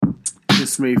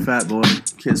Kiss me, fat boy.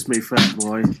 Kiss me, fat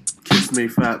boy. Kiss me,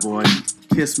 fat boy.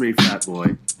 Kiss me, fat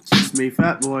boy. Kiss me,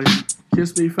 fat boy.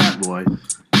 Kiss me, fat boy.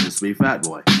 Kiss me, fat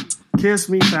boy. Kiss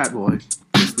me, fat boy.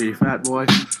 Kiss me, fat boy.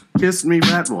 Kiss me,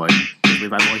 fat boy. Kiss me,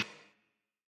 fat boy.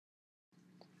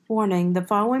 Warning, the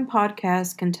following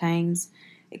podcast contains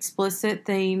explicit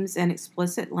themes and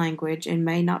explicit language and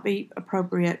may not be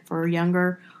appropriate for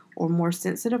younger or more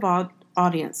sensitive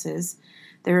audiences.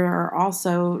 There are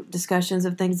also discussions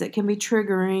of things that can be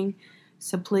triggering,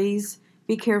 so please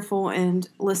be careful and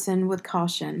listen with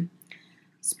caution.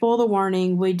 Spoiler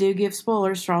warning, we do give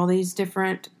spoilers for all these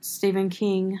different Stephen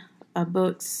King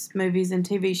books, movies, and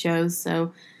TV shows,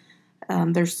 so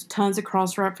there's tons of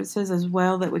cross-references as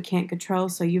well that we can't control,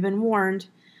 so you've been warned.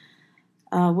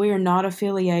 We are not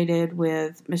affiliated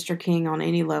with Mr. King on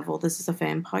any level. This is a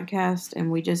fan podcast,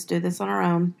 and we just do this on our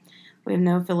own. We have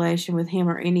no affiliation with him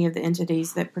or any of the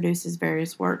entities that produces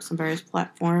various works on various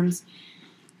platforms.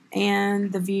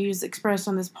 And the views expressed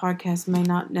on this podcast may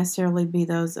not necessarily be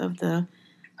those of the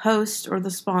host or the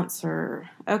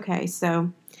sponsor. Okay,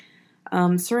 so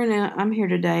Serena, I'm here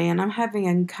today, and I'm having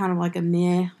a kind of like a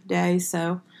meh day,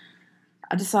 so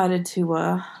I decided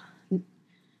to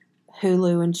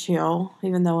Hulu and chill,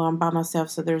 even though I'm by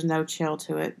myself, so there's no chill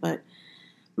to it. But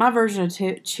my version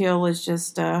of chill is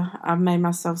just I've made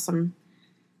myself some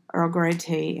Earl Grey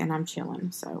tea, and I'm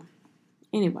chilling. So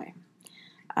anyway,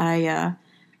 I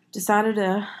decided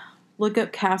to look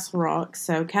up Castle Rock.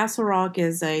 So Castle Rock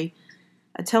is a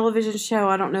television show.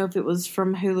 I don't know if it was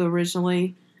from Hulu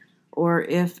originally or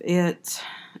if it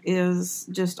is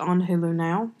just on Hulu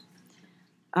now.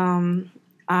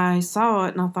 I saw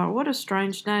it and I thought, what a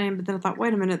strange name. But then I thought,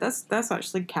 wait a minute, that's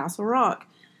actually Castle Rock.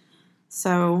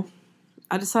 So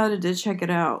I decided to check it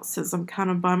out since I'm kind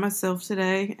of by myself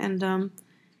today and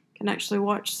can actually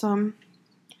watch some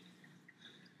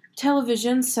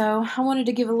television. So I wanted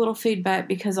to give a little feedback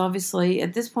because obviously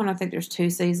at this point I think there's 2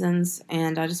 seasons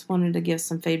and I just wanted to give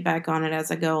some feedback on it as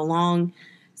I go along.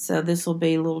 So this will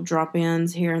be little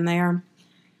drop-ins here and there.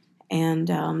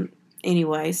 And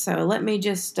anyway, so let me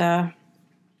just kind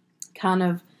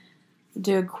of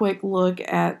do a quick look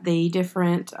at the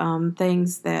different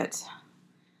things that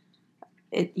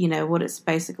what it's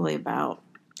basically about.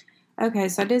 Okay,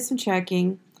 so I did some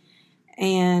checking,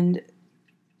 and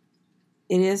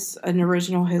it is an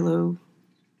original Hulu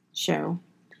show.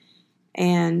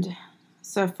 And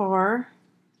so far,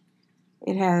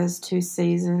 it has 2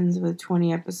 seasons with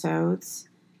 20 episodes.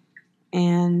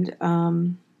 And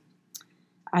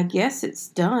I guess it's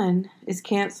done. It's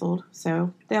canceled.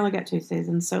 So they only got 2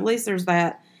 seasons. So at least there's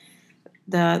that.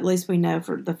 At least we know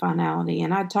for the finality.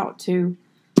 And I talked to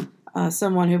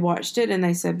someone who watched it, and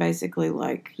they said basically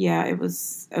like, yeah, it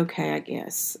was okay, I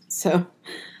guess. So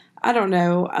I don't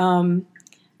know.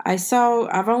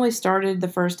 I've only started the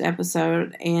first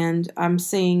episode, and I'm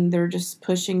seeing they're just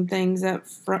pushing things up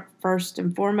first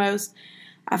and foremost.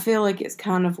 I feel like it's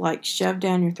kind of like shoved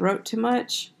down your throat too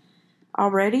much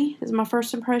already, is my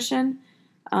first impression.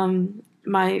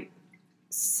 My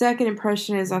second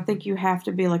impression is I think you have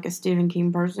to be like a Stephen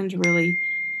King person to really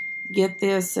get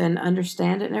this and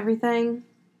understand it and everything.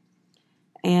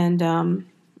 And,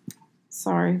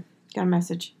 sorry, got a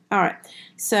message. All right.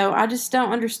 So I just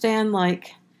don't understand,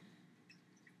 like,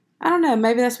 I don't know,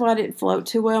 maybe that's why I didn't float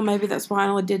too well. Maybe that's why I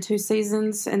only did 2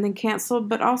 seasons and then canceled.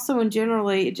 But also, in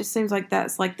generally, it just seems like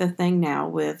that's like the thing now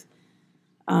with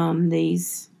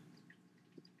these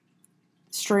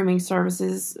streaming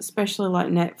services, especially like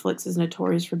Netflix is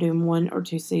notorious for doing 1 or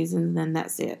 2 seasons, and then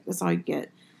that's it. That's all you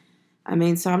get. I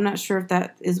mean, so I'm not sure if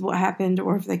that is what happened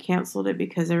or if they canceled it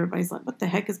because everybody's like, what the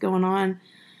heck is going on?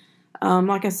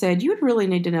 Like I said, you would really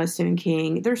need to know Stephen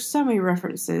King. There's so many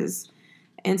references.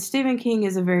 And Stephen King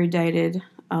is a very dated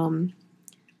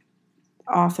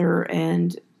author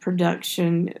and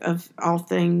production of all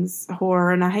things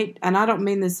horror. And I don't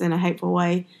mean this in a hateful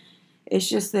way. It's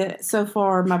just that so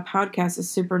far my podcast is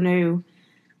super new.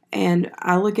 And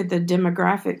I look at the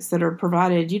demographics that are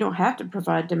provided. You don't have to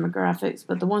provide demographics,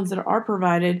 but the ones that are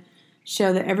provided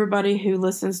show that everybody who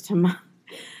listens to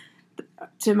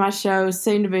my show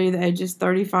seem to be the ages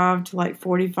 35 to like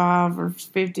 45 or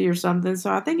 50 or something.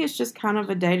 So I think it's just kind of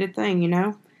a dated thing,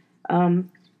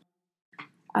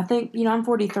 I think, I'm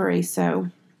 43, so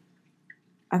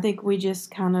I think we just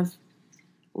kind of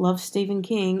love Stephen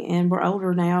King, and we're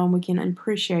older now and we can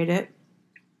appreciate it.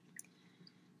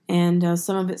 And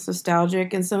some of it's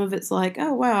nostalgic, and some of it's like,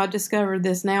 oh, wow, I discovered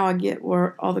this. Now I get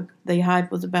where all the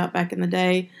hype was about back in the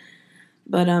day.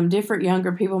 But different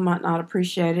younger people might not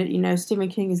appreciate it. Stephen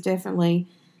King is definitely,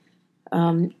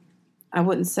 I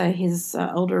wouldn't say his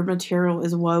older material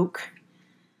is woke.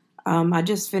 I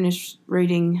just finished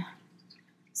reading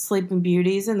Sleeping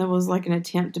Beauties, and there was like an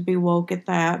attempt to be woke at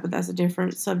that, but that's a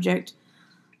different subject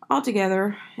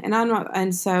altogether. And I'm not,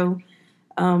 and so,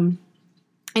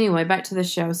 anyway, back to the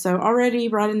show. So already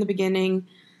right in the beginning,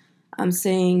 I'm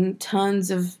seeing tons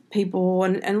of people,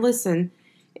 and listen,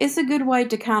 it's a good way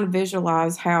to kind of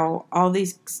visualize how all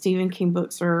these Stephen King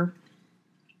books are,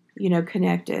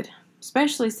 connected,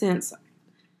 especially since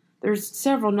there's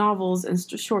several novels and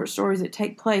short stories that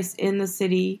take place in the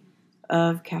city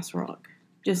of Castle Rock,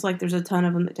 just like there's a ton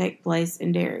of them that take place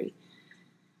in Derry.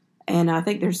 And I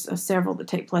think there's several that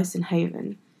take place in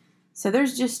Haven. So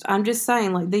I'm just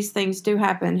saying, like, these things do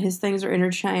happen. His things are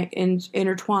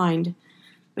intertwined.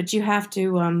 But you have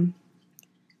to,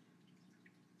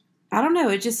 I don't know,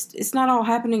 it's not all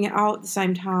happening all at the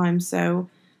same time. So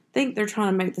I think they're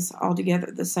trying to make this all together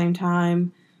at the same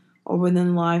time or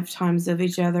within lifetimes of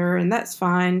each other. And that's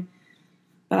fine.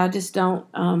 But I just don't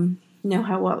know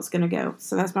how well it's going to go.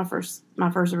 So that's my first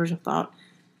original thought.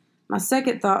 My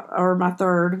second thought, or my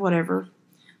third, whatever.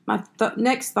 My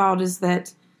next thought is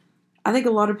that I think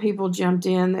a lot of people jumped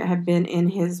in that have been in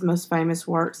his most famous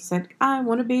works and said, I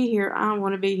want to be here. I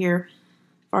want to be here.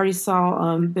 I already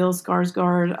saw Bill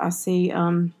Skarsgård. I see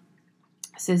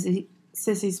Sissy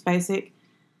Spacek.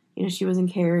 She was in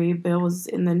Carrie. Bill was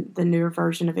in the newer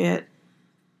version of it.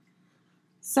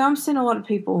 So I'm seeing a lot of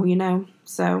people,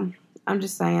 So I'm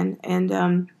just saying. And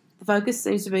the focus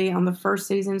seems to be on the first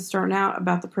season starting out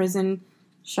about the prison,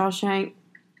 Shawshank.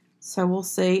 So we'll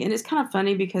see. And it's kind of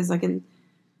funny because, like, in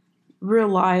real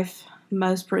life,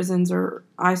 most prisons are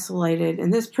isolated.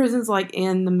 And this prison's, like,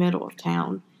 in the middle of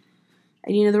town.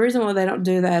 And, the reason why they don't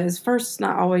do that is, first, it's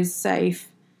not always safe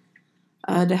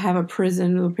to have a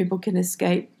prison where people can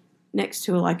escape next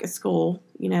to, like, a school,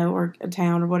 or a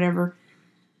town or whatever.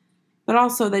 But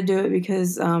also they do it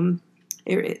because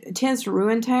it tends to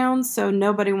ruin towns, so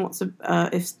nobody wants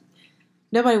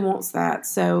nobody wants that.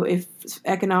 So if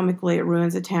economically it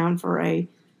ruins a town for a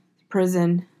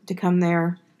prison to come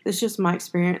there, that's just my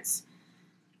experience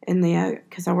in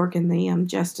because I work in the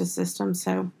justice system.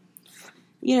 So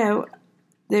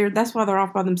that's why they're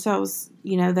off by themselves.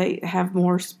 They have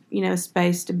more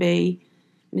space to be,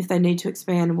 and if they need to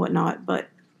expand and whatnot. But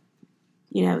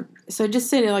so just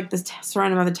sitting like this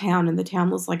surrounded by the town, and the town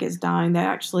looks like it's dying. That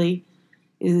actually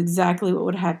is exactly what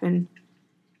would happen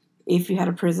if you had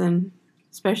a prison,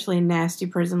 especially a nasty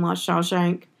prison like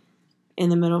Shawshank, in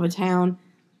the middle of a town.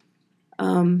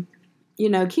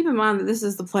 Keep in mind that this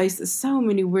is the place that so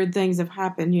many weird things have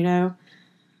happened.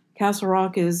 Castle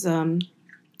Rock is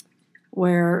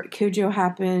where Cujo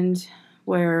happened,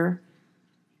 where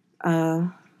I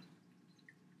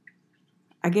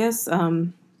guess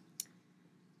the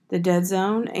Dead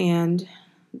Zone and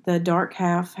the Dark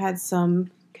Half had some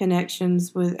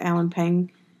connections with Alan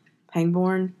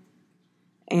Pangborn.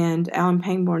 And Alan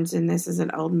Pangborn's in this as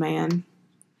an old man.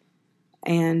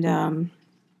 And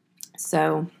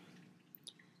so,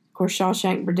 of course,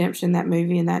 Shawshank Redemption, that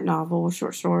movie and that novel,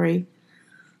 short story.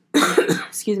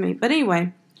 Excuse me. But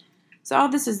anyway, so all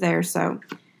this is there. So,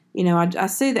 I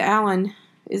see that Alan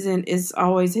he's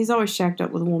always shacked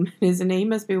up with a woman, isn't he? He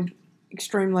must be an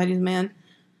extreme ladies' man.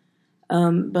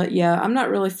 But yeah, I'm not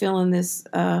really feeling this,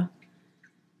 the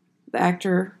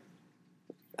actor.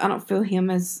 I don't feel him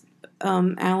as,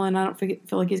 Alan. I don't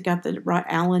feel like he's got the right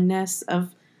Alan-ness to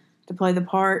play the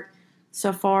part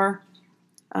so far.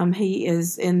 He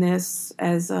is in this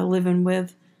as living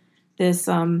with this,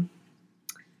 Sissy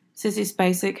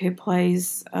Spacek, who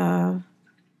plays,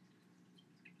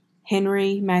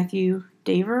 Henry Matthew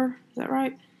Deaver. Is that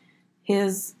right?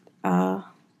 His,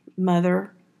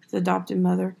 mother, his adopted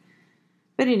mother.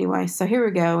 But anyway, so here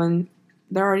we go, and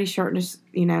they're already starting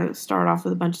to, start off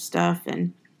with a bunch of stuff,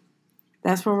 and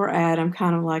that's where we're at. I'm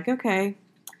kind of like, okay,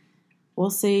 we'll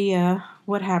see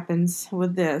what happens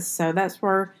with this. So that's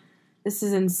where this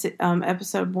is in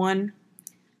episode 1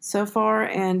 so far,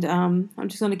 and I'm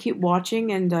just going to keep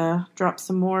watching and drop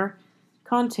some more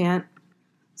content.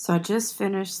 So I just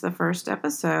finished the first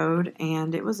episode,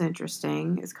 and it was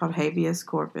interesting. It's called habeas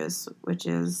corpus, which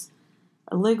is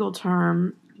a legal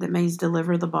term that means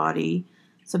deliver the body.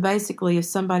 So basically, if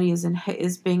somebody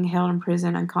is being held in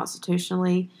prison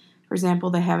unconstitutionally, for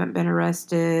example, they haven't been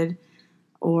arrested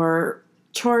or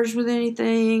charged with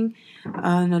anything,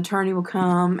 an attorney will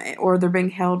come, or they're being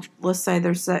held, let's say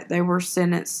they were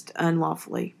sentenced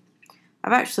unlawfully.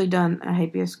 I've actually done a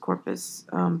habeas corpus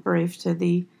brief to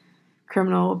the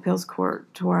criminal appeals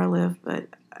court to where I live, but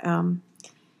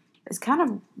it's kind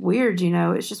of weird,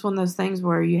 it's just one of those things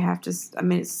where you have to,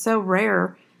 it's so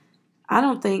rare. I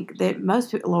don't think that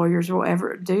most lawyers will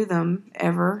ever do them,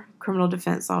 ever. Criminal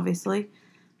defense, obviously.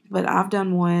 But I've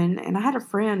done one, and I had a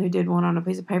friend who did one on a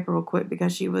piece of paper real quick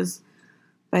because she was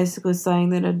basically saying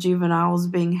that a juvenile was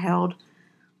being held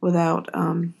without,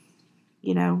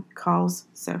 cause.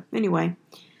 So anyway,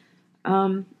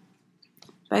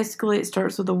 basically it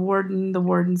starts with the warden. The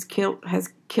warden's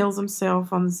kills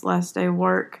himself on his last day of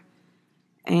work,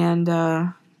 and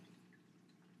I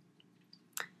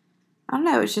don't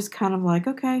know. It's just kind of like,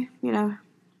 okay,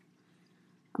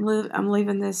 I'm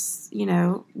leaving this,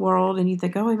 world, and you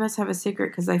think, oh, he must have a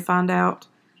secret because they find out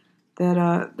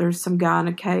that there's some guy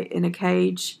in a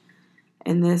cage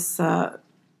in this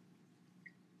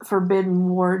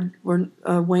forbidden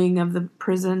wing of the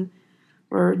prison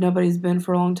where nobody's been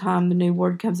for a long time. The new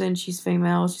ward comes in. She's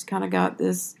female. She's kind of got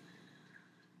this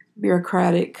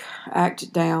bureaucratic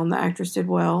act down. The actress did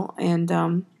well,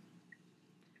 and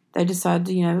they decide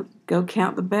to, go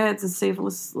count the beds and see if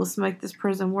let's make this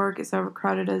prison work. It's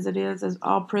overcrowded as it is, as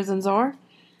all prisons are.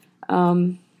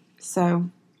 So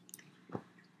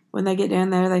when they get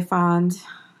down there, they find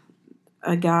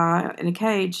a guy in a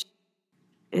cage.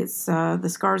 It's the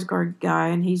Skarsgård guy,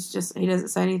 and he doesn't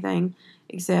say anything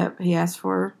except he asks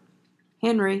for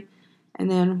Henry,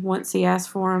 and then once he asks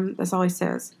for him, that's all he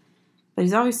says. But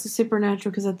he's always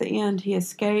supernatural because at the end he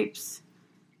escapes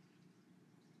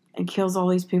and kills all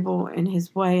these people in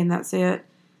his way, and that's it.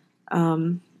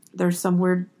 There's some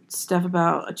weird stuff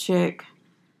about a chick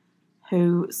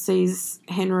who sees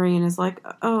Henry and is like,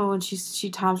 oh, and she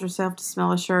times herself to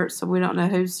smell a shirt, so we don't know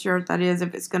whose shirt that is,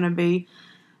 if it's going to be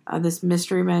this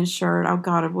mystery man's shirt. Oh,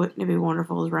 God, wouldn't it be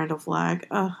wonderful as Randall Flagg?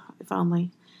 Oh, if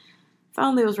only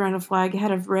it was Randall Flagg. It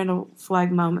had a Randall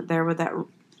Flagg moment there with that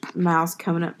mouse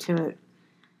coming up to it.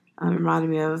 It reminded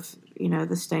me of,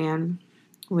 The Stand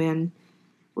when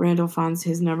Randall finds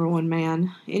his number one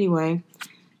man. Anyway,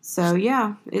 so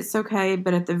yeah, it's okay.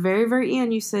 But at the very, very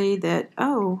end, you see that,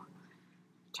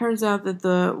 turns out that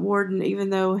the warden, even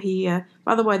though he,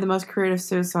 by the way, the most creative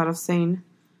suicide I've seen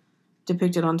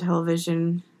depicted on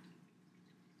television,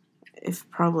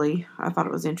 I thought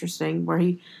it was interesting,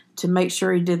 where to make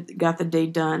sure he got the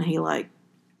deed done, he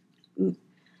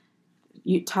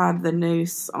you tied the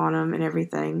noose on him and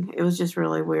everything. It was just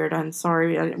really weird. I'm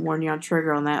sorry I didn't warn you on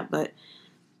trigger on that, but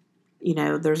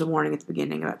there's a warning at the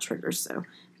beginning about triggers. So,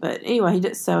 but anyway, he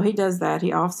does that.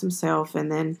 He offs himself,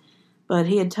 but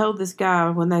he had told this guy,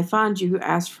 when they find you,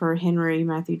 ask for Henry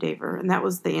Matthew Deaver, and that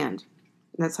was the end.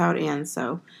 And that's how it ends.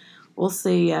 So, we'll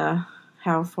see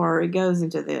how far it goes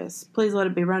into this. Please let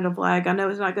it be Randall Flagg. I know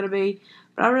it's not going to be,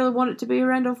 but I really want it to be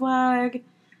Randall Flagg.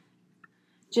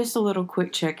 Just a little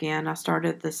quick check-in. I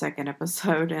started the second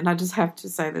episode, and I just have to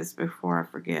say this before I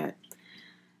forget.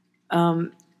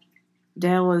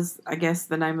 Dale is, I guess,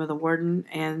 the name of the warden,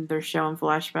 and they're showing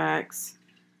flashbacks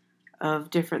of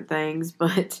different things,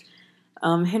 but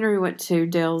Henry went to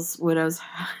Dale's widow's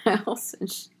house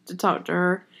to talk to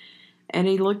her, and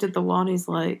he looked at the wall, and he's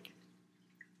like,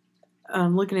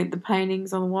 looking at the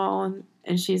paintings on the wall,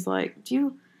 and she's like,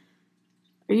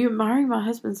 are you admiring my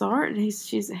husband's art? And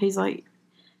he's like,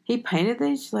 he painted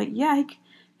these? She's like, yeah,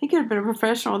 he could have been a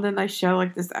professional. And then they show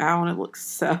like this owl, and it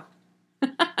looks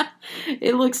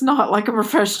it looks not like a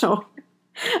professional.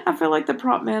 I feel like the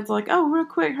prop man's like, oh, real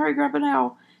quick, hurry, grab an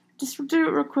owl. Just do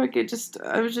it real quick. It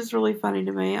was just really funny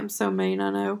to me. I'm so mean, I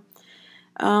know.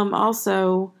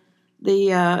 Also,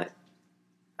 the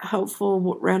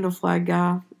hopeful Randall Flagg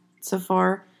guy, so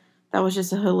far, that was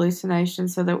just a hallucination,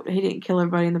 so that he didn't kill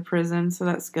everybody in the prison, so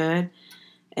that's good.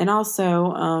 And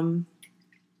also,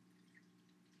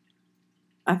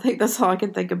 I think that's all I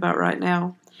can think about right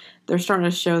now. They're starting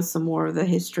to show some more of the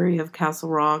history of Castle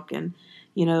Rock, and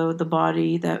the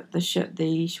body that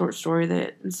the short story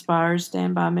that inspires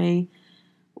Stand By Me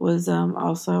was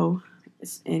also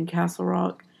in Castle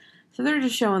Rock. So they're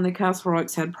just showing that Castle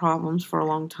Rock's had problems for a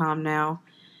long time now,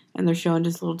 and they're showing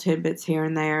just little tidbits here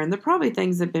and there, and they're probably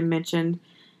things that have been mentioned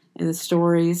in the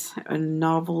stories and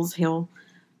novels. He'll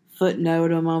footnote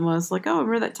them almost like, oh,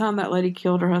 remember that time that lady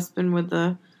killed her husband with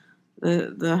the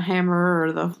hammer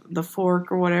or the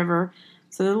fork or whatever.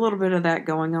 So there's a little bit of that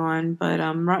going on, but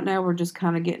right now we're just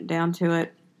kind of getting down to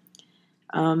it.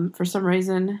 For some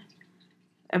reason,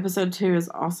 episode 2 is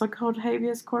also called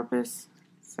Habeas Corpus,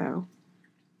 so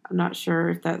I'm not sure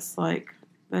if that's like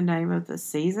the name of the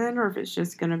season or if it's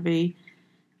just going to be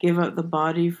give up the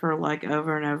body for like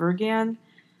over and over again.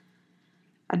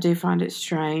 I do find it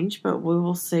strange, but we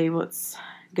will see what's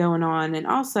going on. And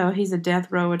also, he's a death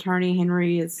row attorney.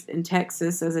 Henry is in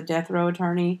Texas as a death row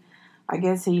attorney. I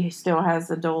guess he still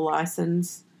has a dual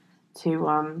license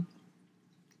to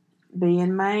be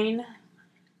in Maine.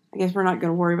 I guess we're not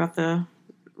going to worry about the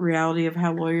reality of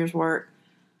how lawyers work.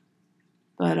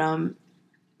 But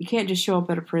you can't just show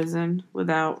up at a prison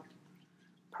without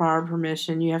prior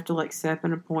permission. You have to set up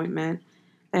an appointment.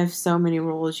 They have so many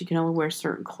rules. You can only wear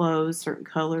certain clothes, certain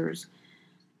colors.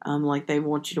 They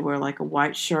want you to wear a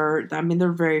white shirt. I mean,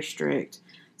 they're very strict.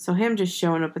 So him just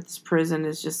showing up at this prison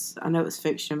is just, I know it's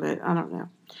fiction, but I don't know.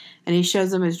 And he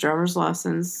shows them his driver's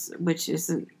license, which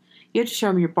isn't, you have to show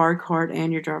him your bar card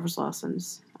and your driver's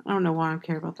license. I don't know why I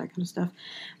care about that kind of stuff.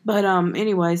 But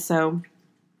anyway, so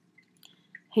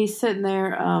he's sitting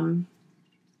there.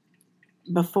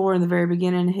 Before, in the very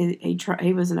beginning,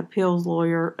 he was an appeals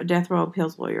lawyer, a death row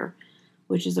appeals lawyer,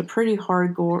 which is a pretty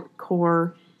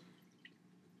hardcore,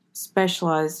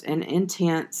 specialized and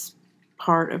intense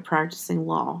part of practicing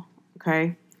law.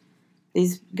 Okay,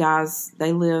 these guys,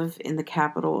 they live in the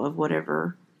capital of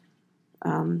whatever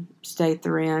state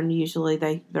they're in. Usually,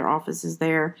 their office is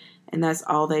there, and that's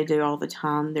all they do all the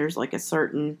time. There's a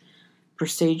certain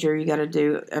procedure you got to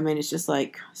do. I mean, it's just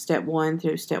step 1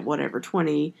 through step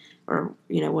 20 or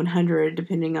 100,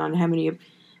 depending on how many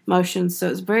motions. So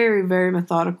it's very, very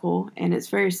methodical, and it's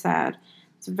very sad.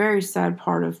 It's a very sad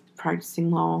part of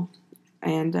practicing law,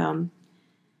 and I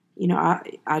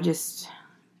just,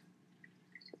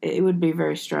 it would be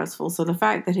very stressful. So the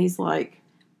fact that he's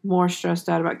more stressed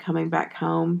out about coming back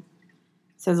home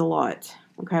says a lot.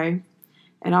 Okay.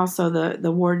 And also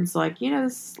the warden's this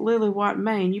is Lily White,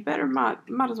 Maine. You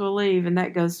might as well leave. And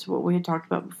that goes to what we had talked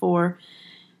about before.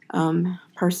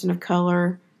 Person of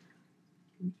color.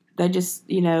 They just,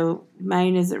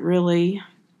 Maine isn't really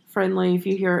friendly. If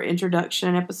you hear an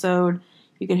introduction episode,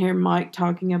 you can hear Mike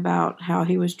talking about how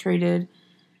he was treated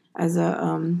as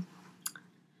a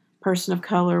person of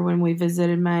color when we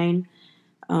visited Maine.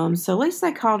 So at least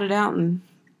they called it out and,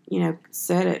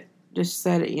 said it.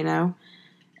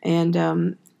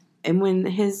 And when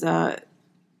his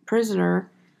prisoner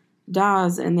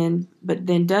dies but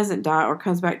then doesn't die or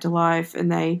comes back to life,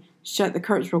 and they shut the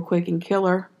curtains real quick and kill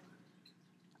her,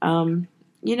 I'm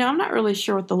not really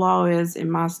sure what the law is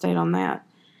in my state on that.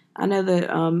 I know that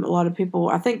a lot of people,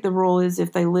 I think the rule is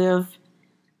if they live,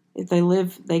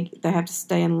 they have to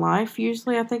stay in life,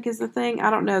 usually, I think is the thing. I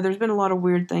don't know. There's been a lot of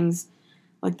weird things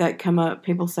like that come up.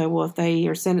 People say, well, if they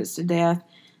are sentenced to death,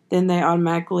 then they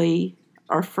automatically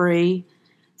are free.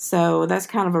 So that's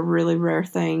kind of a really rare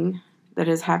thing that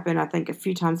has happened, I think, a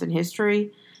few times in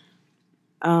history.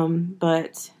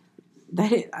 But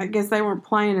I guess they weren't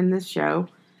playing in this show,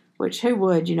 which who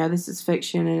would? This is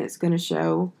fiction, and it's going to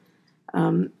show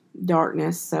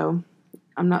darkness. So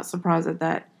I'm not surprised at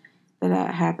that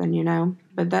happened,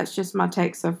 But that's just my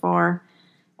take so far,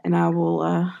 and I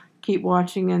will keep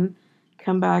watching and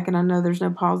come back. And I know there's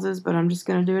no pauses, but I'm just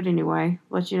going to do it anyway.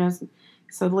 Let you know.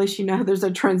 So at least there's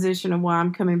a transition of why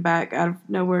I'm coming back out of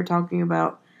nowhere talking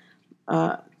about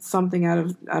something out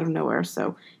of nowhere.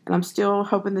 So, and I'm still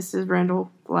hoping this is Randall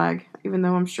Flagg, even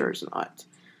though I'm sure it's not.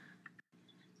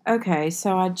 Okay,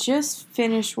 so I just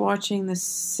finished watching the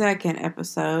second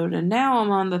episode, and now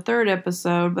I'm on the third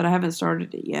episode, but I haven't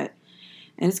started it yet.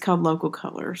 And it's called Local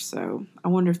Color, so I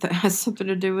wonder if that has something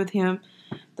to do with him,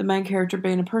 the main character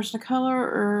being a person of color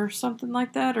or something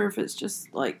like that, or if it's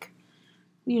just local,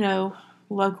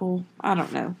 I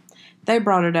don't know. They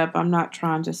brought it up. I'm not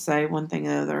trying to say one thing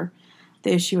or the other.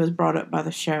 The issue was brought up by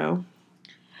the show.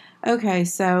 Okay,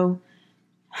 so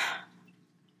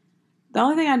the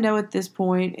only thing I know at this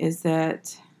point is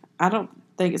that I don't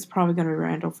think it's probably going to be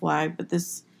Randall Flagg, but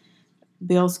this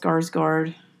Bill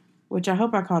Skarsgård, which I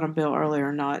hope I called him Bill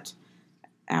earlier, not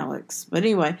Alex. But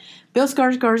anyway, Bill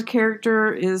Skarsgård's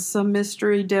character is some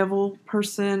mystery devil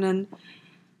person,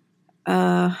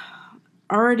 and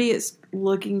already it's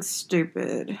looking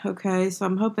stupid. Okay, so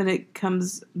I'm hoping it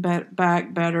comes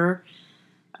back better.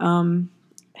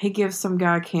 He gives some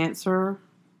guy cancer,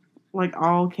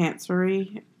 all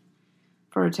cancery,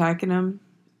 for attacking him,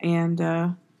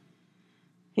 and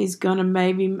he's gonna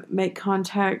maybe make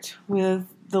contact with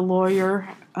the lawyer,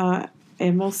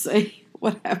 and we'll see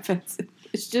what happens.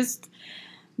 It's just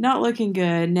not looking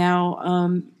good.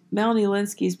 Now, Melanie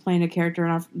Linsky's playing a character,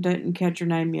 and I didn't catch her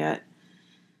name yet,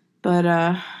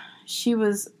 but she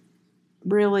was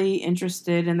really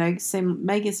interested, and they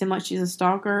make it seem like she's a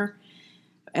stalker.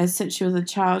 As since she was a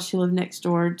child, she lived next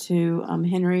door to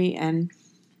Henry, and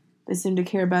they seem to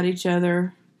care about each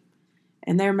other.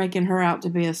 And they're making her out to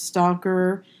be a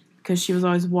stalker because she was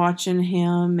always watching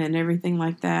him and everything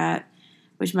like that,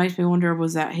 which makes me wonder,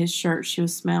 was that his shirt she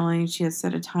was smelling? She had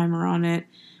set a timer on it.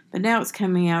 But now it's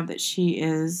coming out that she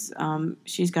is,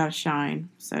 she's got a shine.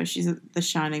 So she's the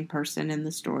shining person in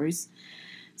the stories.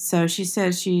 So she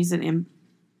says she's an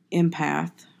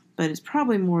empath, but it's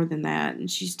probably more than that.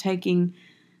 And she's taking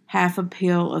half a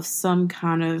pill of some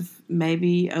kind of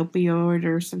maybe opioid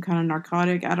or some kind of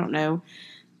narcotic. I don't know.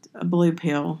 A blue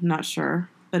pill, not sure.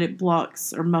 But it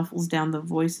blocks or muffles down the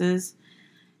voices.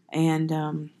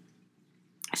 And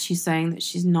she's saying that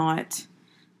she's not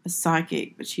a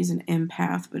psychic, but she's an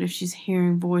empath. But if she's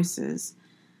hearing voices,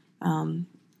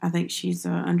 I think she's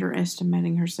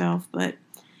underestimating herself.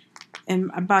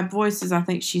 And by voices, I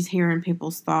think she's hearing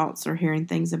people's thoughts or hearing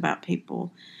things about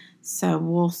people.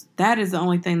 So that is the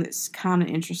only thing that's kind of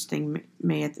interesting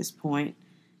me at this point,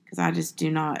 because I'm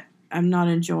not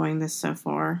enjoying this so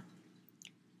far.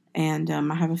 And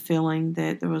I have a feeling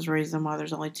that there was a reason why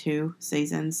there's only 2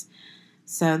 seasons.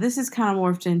 So this is kind of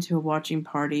morphed into a watching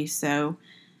party. So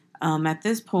at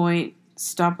this point,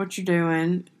 stop what you're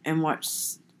doing and watch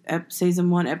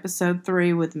season 1, episode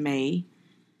 3 with me.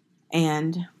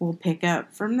 And we'll pick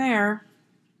up from there.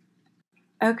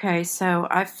 Okay, so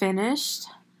I finished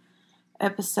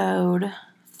episode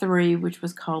 3, which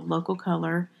was called Local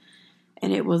Color.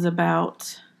 And it was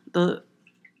about, the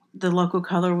Local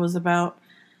Color was about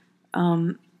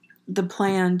the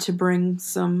plan to bring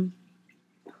some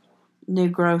new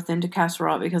growth into Castle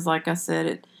Rock, because like I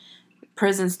said,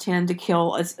 prisons tend to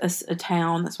kill a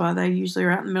town. That's why they usually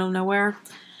are out in the middle of nowhere,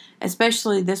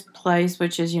 especially this place,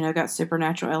 which is, got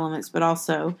supernatural elements, but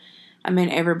also,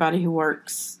 everybody who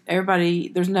works,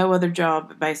 there's no other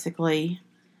job basically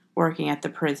working at the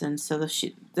prison. So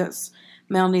that's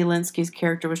Melanie Linsky's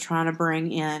character was trying to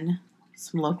bring in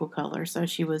some local color. So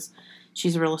she's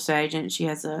a real estate agent. She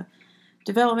has a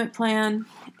development plan,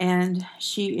 and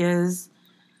she has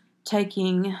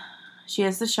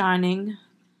The Shining,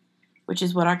 which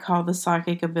is what I call the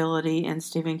psychic ability in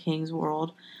Stephen King's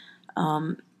world.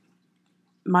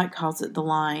 Mike calls it the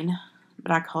line,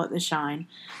 but I call it the shine.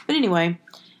 But anyway,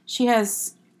 she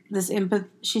has this empath.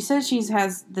 She says she's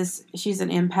an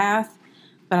empath,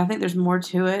 but I think there's more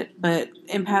to it. But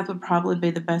empath would probably be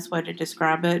the best way to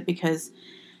describe it, because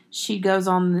she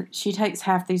takes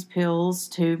half these pills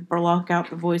to block out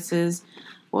the voices.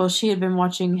 Well, she had been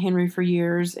watching Henry for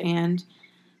years, and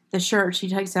the shirt she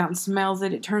takes out and smells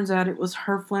it. It turns out it was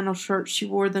her flannel shirt she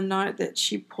wore the night that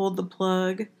she pulled the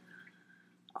plug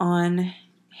on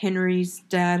Henry's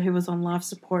dad, who was on life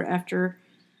support after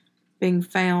being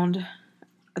found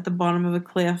at the bottom of a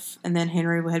cliff, and then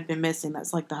Henry had been missing.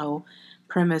 That's like the whole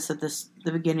premise of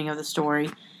the beginning of the story.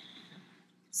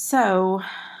 So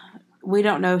we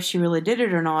don't know if she really did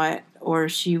it or not, or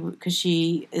because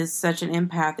she is such an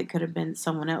empath, it could have been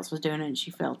someone else was doing it and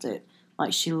she felt it,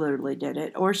 like she literally did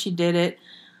it, or she did it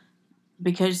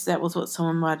because that was what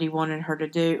somebody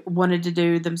wanted to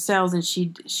do themselves, and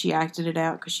she acted it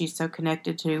out because she's so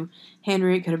connected to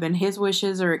Henry. It could have been his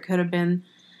wishes, or it could have been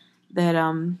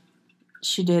that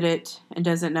she did it and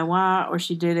doesn't know why, or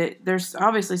she did it. There's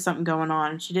obviously something going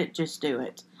on. She didn't just do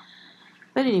it.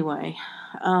 But anyway,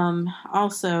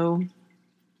 also,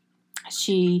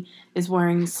 she is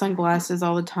wearing sunglasses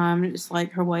all the time. It's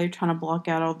like her way of trying to block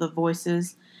out all the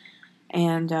voices.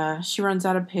 And she runs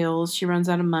out of pills. She runs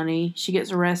out of money. She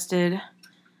gets arrested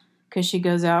because she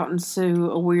goes out and sue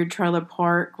a weird trailer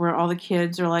park where all the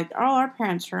kids are like, all our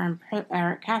parents are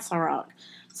at Castle Rock.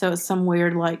 So it's some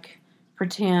weird,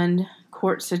 pretend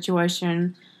court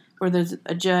situation where there's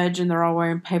a judge and they're all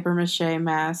wearing paper mache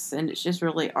masks, and it's just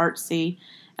really artsy.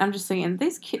 I'm just thinking,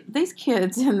 these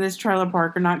kids in this trailer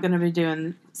park are not going to be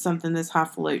doing something this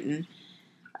highfalutin.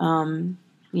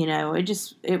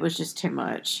 It was just too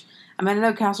much. I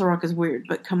know Castle Rock is weird,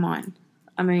 but come on.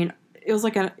 It was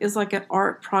like an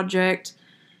art project,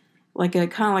 like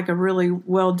a really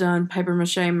well done paper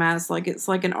mache mask. It's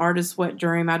like an artist's wet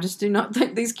dream. I just do not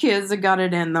think these kids have got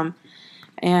it in them,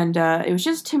 and it was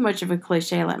just too much of a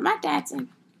cliche. Like, my dad's in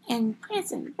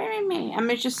prison, bury me.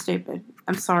 It's just stupid.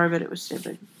 I'm sorry, but it was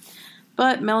stupid.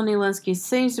 But Melanie Linsky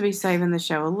seems to be saving the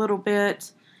show a little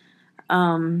bit,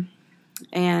 and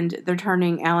they're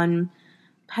turning Alan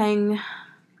Pangborn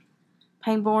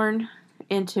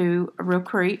into a real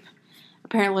creep.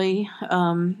 Apparently,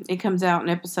 it comes out in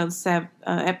episode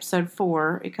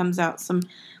 4. It comes out some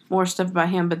more stuff about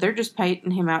him, but they're just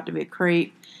painting him out to be a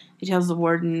creep. He tells the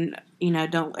warden,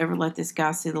 don't ever let this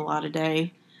guy see the light of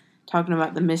day. Talking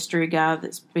about the mystery guy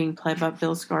that's being played by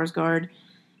Bill Skarsgård,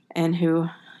 and who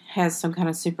has some kind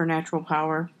of supernatural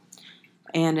power.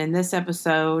 And in this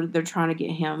episode, they're trying to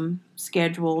get him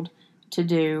scheduled to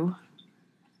do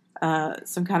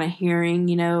some kind of hearing.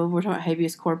 We're talking about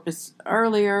habeas corpus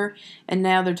earlier, and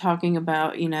now they're talking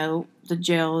about,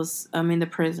 the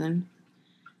prison.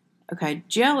 Okay,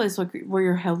 jail is where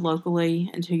you're held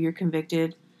locally until you're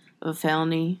convicted of a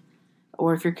felony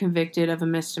or if you're convicted of a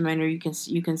misdemeanor, you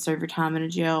can serve your time in a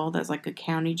jail. That's like a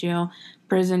county jail.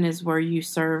 Prison is where you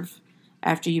serve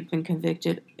after you've been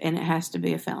convicted, and it has to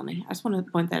be a felony. I just want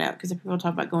to point that out because if people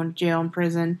talk about going to jail and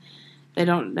prison, they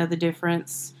don't know the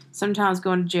difference. Sometimes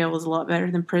going to jail is a lot better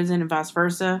than prison and vice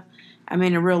versa. I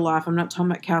mean, in real life, I'm not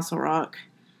talking about Castle Rock,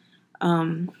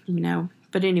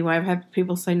 But anyway, I've had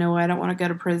people say, no way, I don't want to go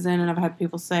to prison. And I've had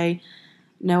people say,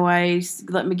 no way,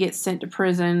 let me get sent to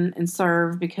prison and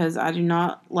serve because I do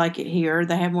not like it here.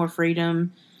 They have more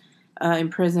freedom in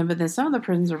prison, but then some of the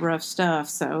prisons are rough stuff.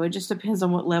 So it just depends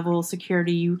on what level of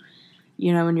security you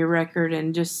in your record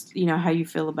and just, how you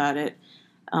feel about it.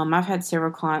 I've had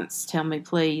several clients tell me,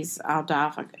 please, I'll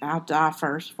die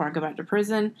first before I go back to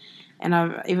prison. And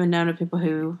I've even known of people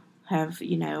who have,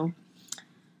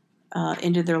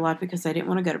 ended their life because they didn't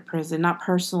want to go to prison. Not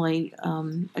personally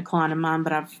a client of mine,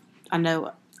 but I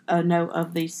know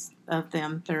of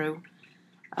them through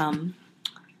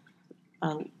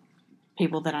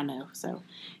people that I know. So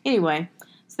anyway,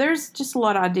 there's just a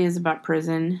lot of ideas about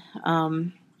prison.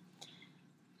 I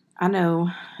know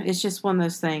it's just one of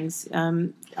those things.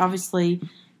 Obviously,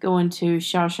 going to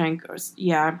Shawshank,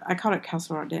 I called it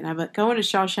Castle Rock, didn't I? But going to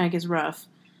Shawshank is rough.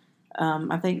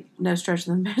 I think no stretch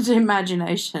of the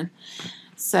imagination.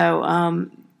 So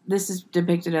this is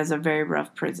depicted as a very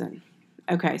rough prison.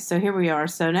 Okay, so here we are.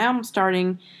 So now I'm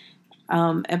starting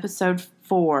episode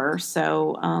 4.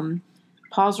 So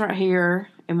pause right here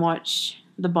and watch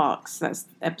the box. That's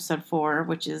episode 4,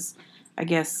 which is, I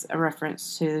guess, a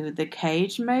reference to the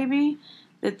cage, maybe,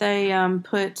 that they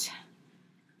put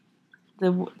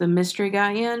the mystery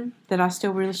guy in, that I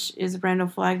still really is a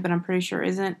Brando flag, but I'm pretty sure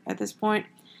isn't at this point.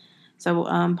 So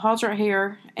pause right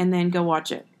here and then go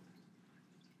watch it.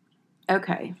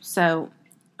 Okay, so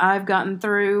I've gotten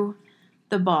through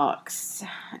the box,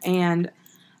 and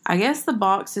I guess the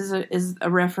box is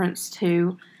a reference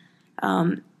to.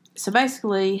 So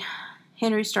basically,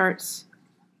 Henry starts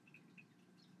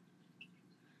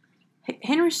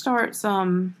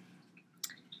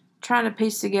trying to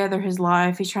piece together his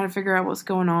life. He's trying to figure out what's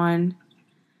going on,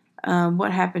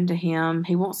 what happened to him.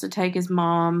 He wants to take his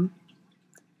mom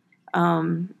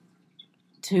to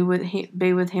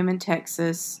be with him in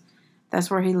Texas. That's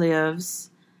where he lives.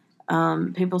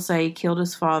 People say he killed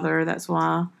his father. That's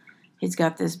why he's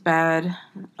got this bad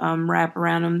rap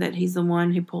around him, that he's the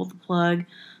one who pulled the plug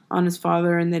on his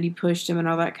father and that he pushed him and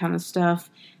all that kind of stuff.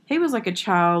 He was like a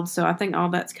child, so I think all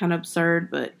that's kind of absurd,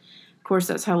 but of course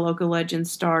that's how local legends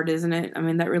start, isn't it? I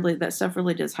mean, that stuff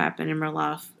really does happen in real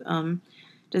life.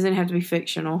 Doesn't have to be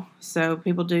fictional. So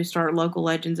people do start local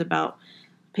legends about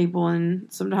people, and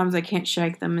sometimes they can't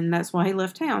shake them, and that's why he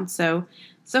left town. So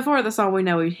far, that's all we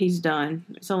know he's done.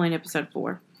 It's only in episode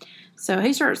 4. So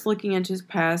he starts looking into his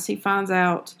past. He goes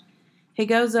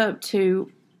up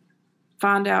to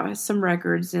find out some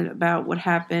records about what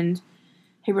happened.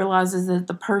 He realizes that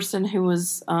the person who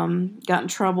was got in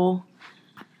trouble,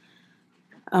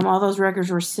 all those records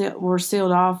were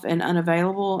sealed off and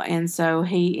unavailable, and so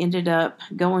he ended up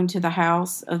going to the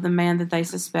house of the man that they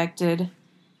suspected.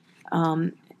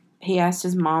 He asked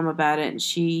his mom about it, and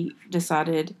she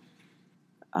decided.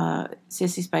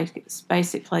 Sissy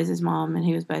Spacek plays his mom, and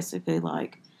he was basically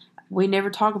like, we never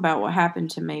talk about what happened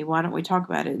to me. Why don't we talk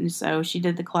about it? And so she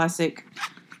did the classic.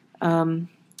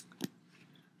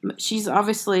 She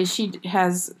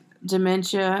has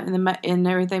dementia and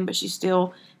everything, but she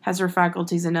still has her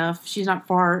faculties enough. She's not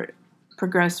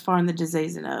progressed far in the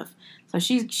disease enough. So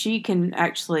she can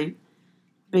actually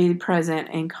be present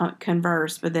and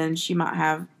converse, but then she might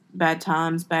have bad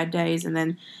times, bad days, and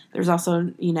then there's also,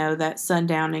 that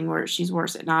sundowning where she's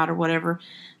worse at night or whatever.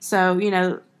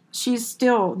 So, she's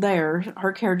still there.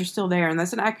 Her character's still there, and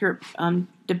that's an accurate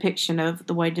depiction of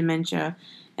the way dementia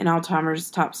and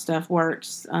Alzheimer's type stuff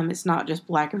works. It's not just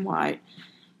black and white.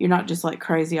 You're not just like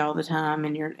crazy all the time,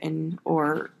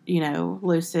 or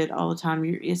lucid all the time.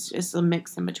 It's a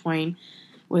mix in between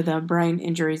with brain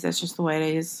injuries. That's just the way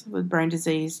it is with brain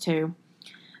disease too.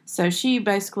 So she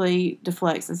basically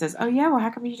deflects and says, oh, yeah, well, how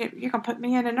come you're going to put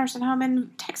me in a nursing home in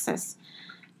Texas?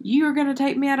 You are going to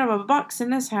take me out of a box in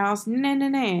this house,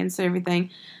 and so everything.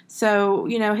 So,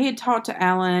 he had talked to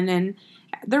Alan, and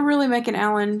they're really making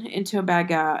Alan into a bad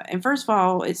guy. And first of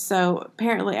all,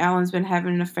 apparently Alan's been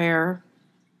having an affair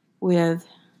with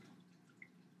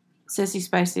Sissy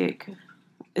Spacek.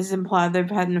 It's implied they've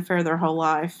had an affair their whole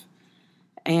life.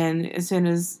 And as soon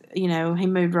as, he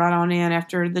moved right on in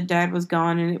after the dad was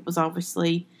gone, and it was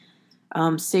obviously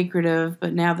secretive,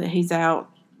 but now that he's out,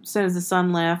 as soon as the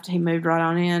son left, he moved right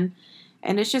on in.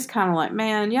 And it's just kind of like,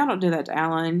 man, y'all don't do that to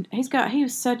Alan. He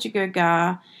was such a good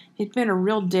guy. he's been a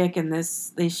real dick in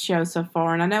this show so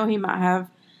far, and I know he might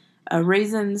have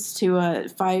reasons to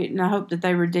fight, and I hope that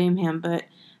they redeem him. But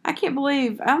I can't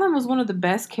believe Alan was one of the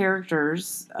best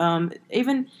characters.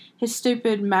 Even his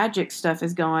stupid magic stuff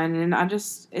is gone, and I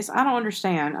don't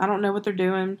understand. I don't know what they're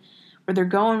doing, where they're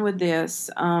going with this.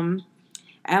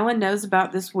 Alan knows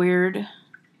about this weird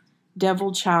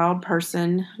devil child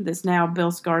person that's now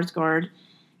Bill Skarsgård,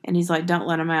 and he's like, don't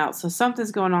let him out. So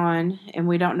something's going on, and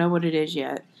we don't know what it is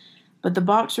yet. But the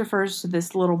box refers to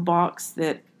this little box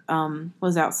that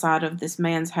was outside of this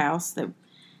man's house that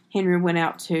Henry went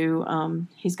out to.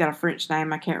 He's got a French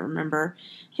name, I can't remember.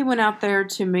 He went out there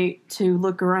to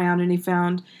look around, and he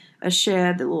found a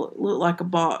shed that looked like a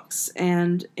box,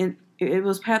 and it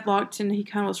was padlocked, and he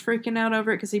kind of was freaking out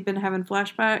over it because he'd been having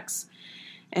flashbacks,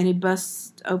 and he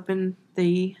busts open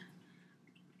the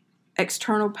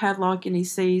external padlock, and he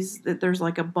sees that there's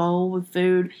like a bowl with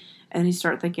food, and he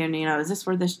started thinking, is this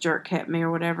where this jerk kept me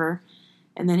or whatever?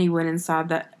 And then he went inside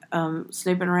that,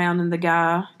 snooping around, and the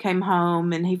guy came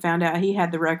home, and he found out he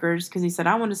had the records because he said,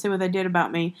 I want to see what they did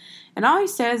about me. And all he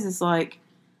says is like,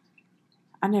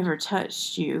 I never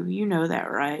touched you. You know that,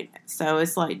 right? So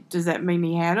it's like, does that mean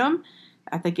he had them?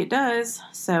 I think it does.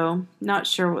 So not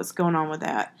sure what's going on with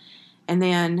that. And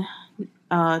then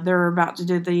they're about to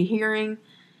do the hearing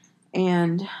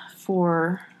and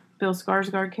for Bill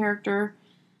Skarsgård character,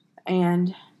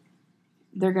 and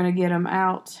they're going to get him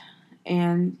out.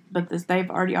 But they've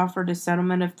already offered a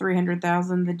settlement of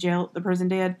 $300,000. The prison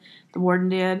did, the warden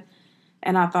did,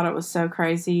 and I thought it was so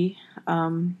crazy.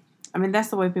 That's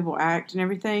the way people act and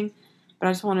everything. But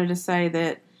I just wanted to say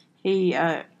that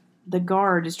the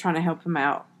guard is trying to help him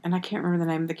out, and I can't remember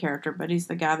the name of the character, but he's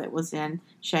the guy that was in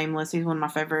Shameless. He's one of my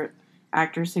favorite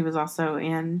actors. He was also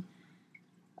in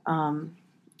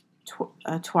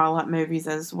Twilight movies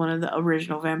as one of the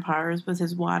original vampires with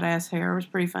his white ass hair. It was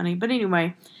pretty funny. But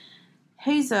anyway,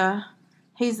 he's the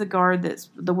guard that's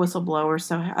the whistleblower.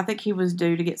 So I think he was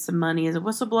due to get some money as a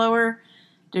whistleblower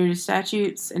due to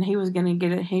statutes, and he was going to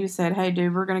get it. He said, hey,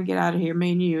 dude, we're going to get out of here.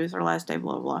 Me and you. It's our last day,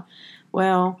 blah, blah, blah.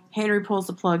 Well, Henry pulls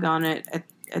the plug on it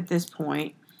at this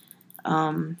point.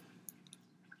 I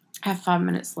have 5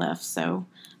 minutes left, so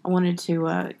I wanted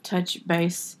to touch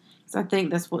base, because I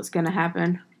think that's what's going to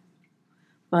happen.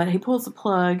 But he pulls the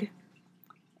plug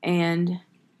and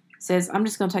says, I'm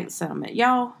just going to take the settlement.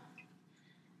 Y'all,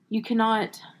 you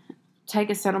cannot take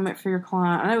a settlement for your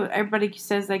client. I know everybody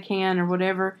says they can or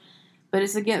whatever, but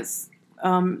it's against,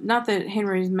 not that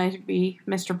Henry may be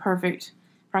Mr. Perfect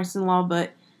practicing law,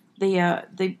 but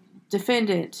the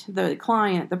defendant, the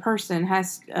client, the person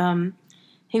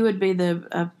he would be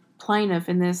the plaintiff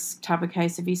in this type of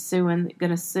case if he's going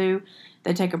to sue.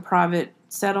 They take a private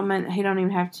settlement. He don't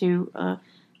even have to,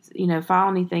 file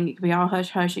anything. It can be all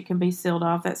hush-hush. It can be sealed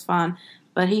off. That's fine.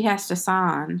 But he has to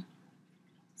sign.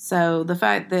 So the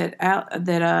fact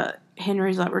that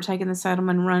Henry's like, we're taking the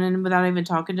settlement and running without even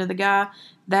talking to the guy,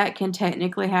 that can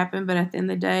technically happen. But at the end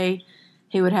of the day,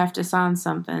 he would have to sign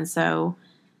something. So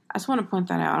I just want to point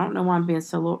that out. I don't know why I'm being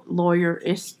so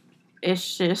lawyer-ish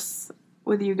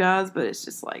with you guys, but it's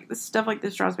just like, this stuff like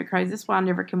this drives me crazy. This is why I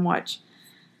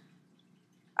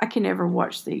can never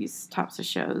watch these types of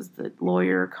shows, the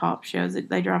lawyer cop shows.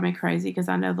 They drive me crazy because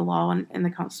I know the law and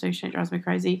the Constitution. It drives me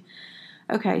crazy.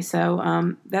 Okay,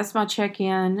 so that's my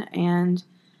check-in, and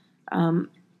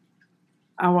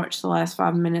I watched the last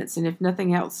 5 minutes, and if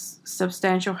nothing else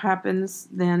substantial happens,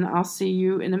 then I'll see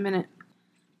you in a minute.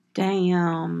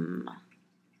 Damn.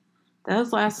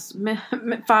 Those last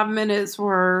 5 minutes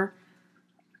were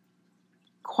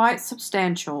quite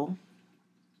substantial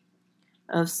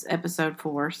of episode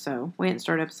 4, so we hadn't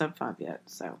started episode 5 yet,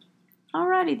 so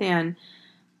alrighty then.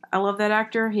 I love that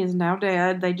actor. He is now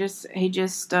dead.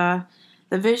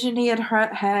 The vision he had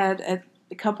at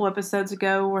a couple episodes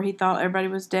ago where he thought everybody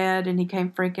was dead and he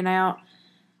came freaking out,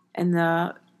 and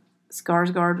the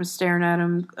Skarsgård was staring at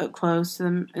him up close to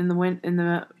them in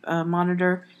the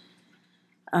monitor,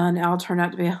 and it all turned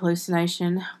out to be a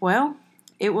hallucination. Well,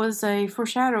 it was a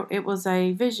foreshadow. It was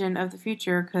a vision of the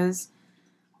future, because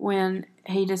when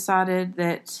he decided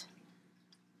that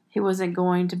he wasn't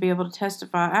going to be able to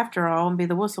testify after all and be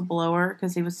the whistleblower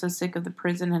because he was so sick of the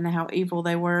prison and how evil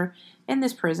they were in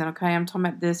this prison, okay? I'm talking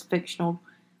about this fictional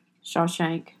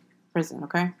Shawshank prison,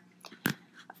 okay?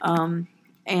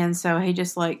 And so he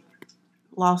just,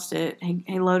 lost it.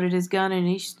 He loaded his gun and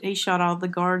he shot all the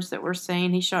guards that were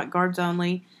seen. He shot guards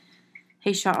only.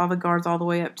 He shot all the guards all the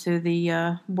way up to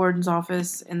the warden's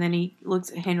office, and then he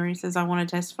looks at Henry and says, I want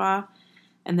to testify.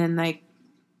 And then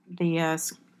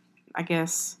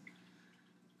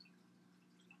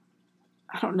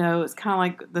I don't know. It's kind of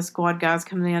like the squad guys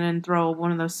come in and throw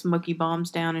one of those smoky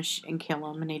bombs down and kill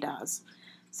him, and he dies.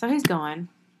 So he's gone.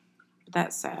 But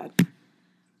that's sad.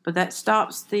 But that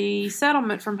stops the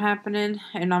settlement from happening,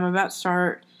 and I'm about to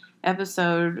start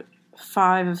episode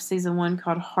 5 of season 1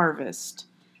 called Harvest.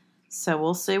 So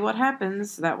we'll see what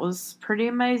happens. That was pretty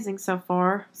amazing so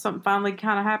far. Something finally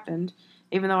kind of happened,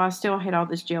 even though I still hate all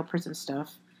this jail prison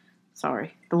stuff.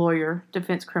 Sorry, the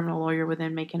defense criminal lawyer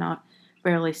within me cannot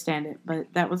barely stand it.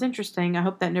 But that was interesting. I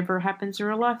hope that never happens in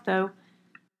real life, though.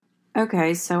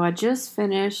 Okay, so I just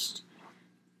finished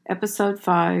episode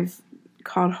 5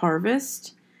 called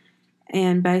Harvest.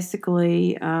 And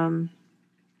basically, I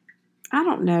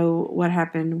don't know what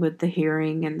happened with the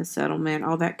hearing and the settlement.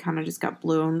 All that kind of just got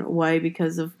blown away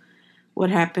because of what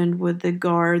happened with the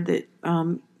guard that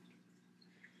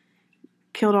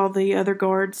killed all the other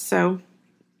guards. So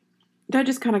that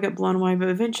just kind of got blown away. But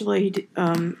eventually,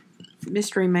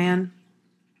 Mystery Man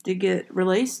did get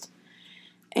released.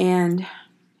 And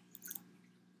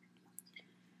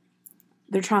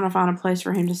they're trying to find a place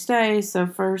for him to stay. So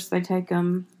first they take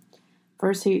him...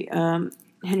 First,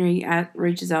 Henry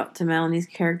reaches out to Melanie's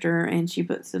character, and she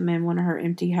puts him in one of her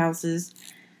empty houses.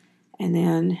 And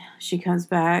then she comes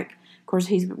back. Of course,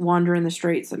 he's wandering the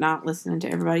streets at night, listening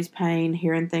to everybody's pain,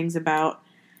 hearing things about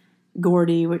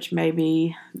Gordy, which may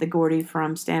be the Gordy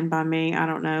from Stand By Me. I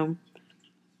don't know.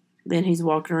 Then he's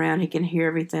walking around. He can hear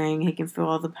everything. He can feel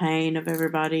all the pain of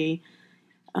everybody.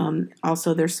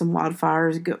 Also, there's some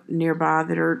wildfires nearby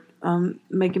that are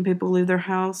making people leave their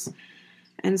house.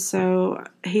 And so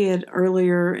he had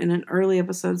earlier in an early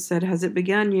episode said, "Has it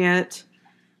begun yet?"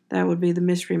 That would be the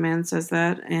Mystery Man says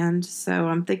that. And so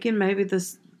I'm thinking maybe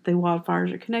the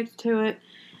wildfires are connected to it.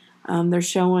 They're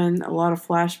showing a lot of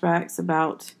flashbacks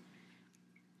about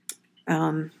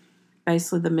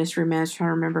basically the Mystery Man's trying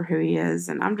to remember who he is.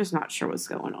 And I'm just not sure what's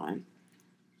going on.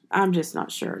 I'm just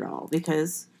not sure at all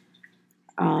because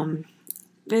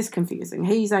it's confusing.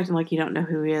 He's acting like you don't know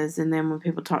who he is. And then when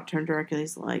people talk to him directly,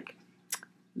 he's like,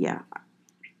 yeah,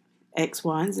 X,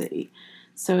 Y, and Z.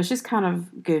 So it's just kind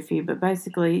of goofy, but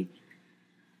basically,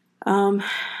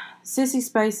 Sissy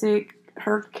Spacek,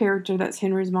 her character, that's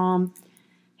Henry's mom.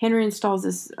 Henry installs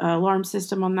this alarm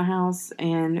system on the house,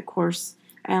 and of course,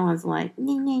 Alan's like,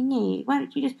 nee, why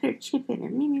don't you just put a chip in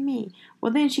it, me.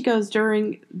 Well, then she goes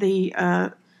during the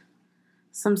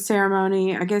some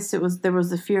ceremony. I guess there was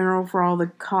the funeral for all the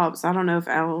cops. I don't know if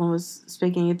Alan was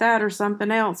speaking at that or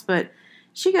something else, but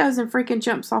she goes and freaking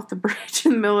jumps off the bridge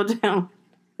in the middle of town.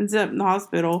 Ends up in the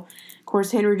hospital. Of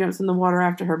course, Henry jumps in the water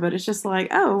after her, but it's just like,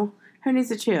 oh, who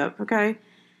needs a chip, okay?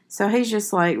 So he's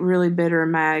just like really bitter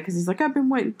and mad because he's like, I've been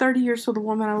waiting 30 years for the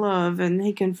woman I love. And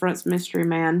he confronts Mystery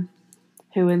Man,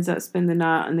 who ends up spending the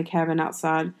night in the cabin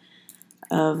outside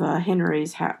of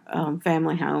Henry's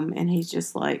family home. And he's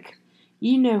just like,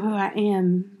 you know who I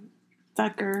am,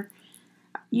 fucker.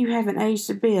 You haven't aged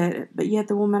a bit, but yet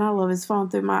the woman I love is falling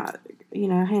through my...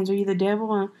 hands. Are you the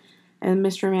devil? And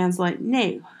Mystery Man's like,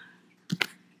 no.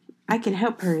 I can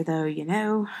help her, though,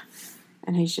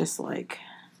 And he's just like,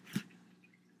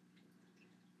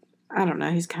 I don't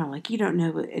know. He's kind of like, you don't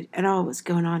know at all what's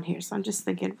going on here. So I'm just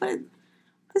thinking, but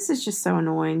this is just so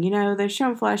annoying. They're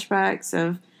showing flashbacks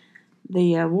of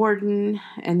the warden,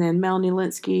 and then Melanie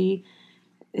Linsky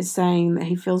is saying that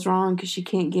he feels wrong because she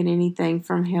can't get anything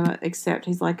from him except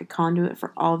he's like a conduit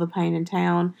for all the pain in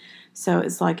town. So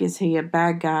it's like, is he a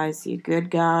bad guy? Is he a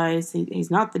good guy? He's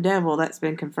not the devil. That's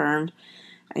been confirmed.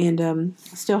 And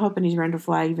still hoping he's Randall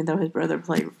Flagg, even though his brother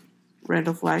played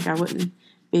Randall Flagg. I wouldn't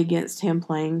be against him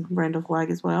playing Randall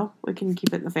Flagg as well. We can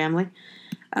keep it in the family.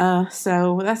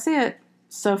 So that's it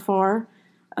so far.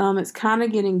 It's kind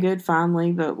of getting good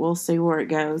finally, but we'll see where it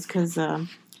goes because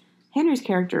Henry's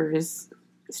character is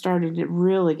started to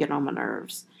really get on my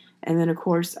nerves. And then, of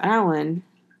course, Alan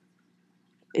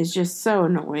is just so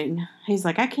annoying. He's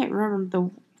like, I can't remember the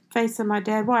face of my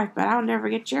dead wife, but I'll never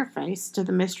get your face, to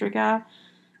the mystery guy.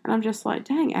 And I'm just like,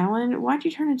 dang, Alan, why'd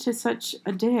you turn into such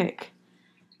a dick?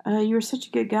 You were such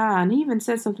a good guy. And he even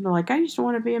said something like, I used to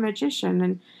want to be a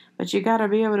magician, but you got to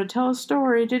be able to tell a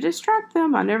story to distract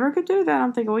them. I never could do that.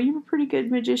 I'm thinking, well, you were a pretty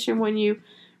good magician when you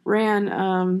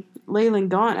ran Leland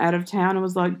Gaunt out of town and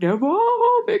was like, devil,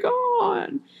 be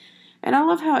gone. And I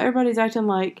love how everybody's acting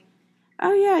like,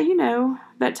 oh yeah,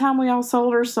 that time we all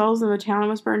sold our souls and the town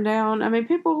was burned down. I mean,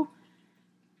 people,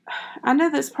 I know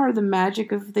that's part of the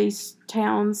magic of these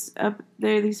towns up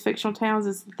there, these fictional towns,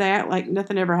 is that, like,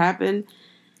 nothing ever happened.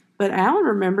 But Alan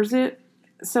remembers it,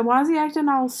 so why is he acting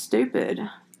all stupid?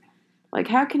 Like,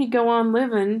 how can he go on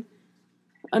living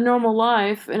a normal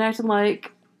life and acting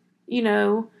like,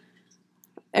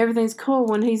 everything's cool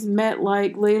when he's met,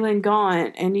 like, Leland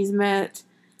Gaunt, and he's met,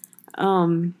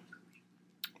 the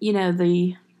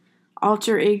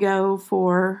alter ego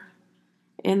for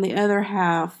in the other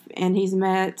half, and he's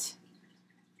met,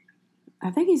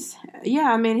 I think he's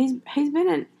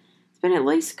been at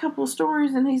least a couple of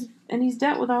stories, and he's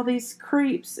dealt with all these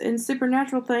creeps and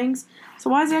supernatural things. So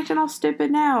why is he acting all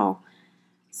stupid now?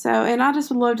 So, and I just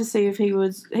would love to see if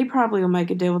he probably will make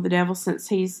a deal with the devil, since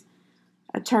he's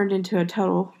turned into a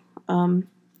total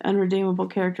unredeemable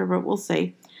character, but we'll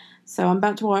see. So I'm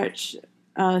about to watch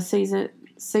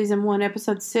season 1,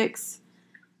 episode 6.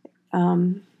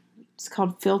 It's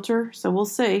called Filter, so we'll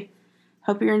see.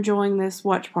 Hope you're enjoying this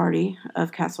watch party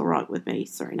of Castle Rock with me,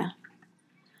 Serena.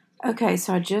 Okay,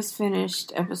 so I just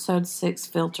finished episode 6,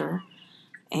 Filter,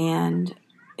 and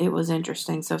it was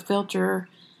interesting. So Filter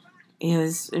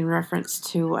is in reference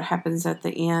to what happens at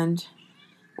the end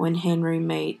when Henry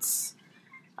meets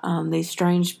these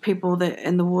strange people that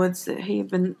in the woods that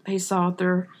he saw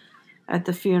there at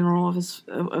the funeral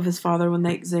of his father, when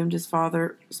they exhumed his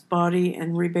father's body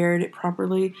and reburied it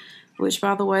properly. Which,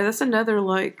 by the way, that's another,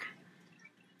 like,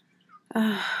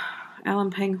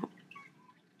 Alan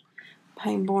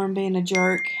Pangborn being a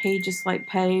jerk. He just, like,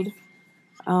 paid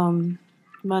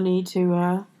money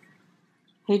to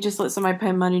he just let somebody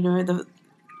pay money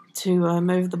to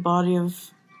move the body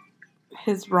of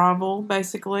his rival,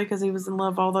 basically, because he was in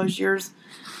love all those years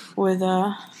with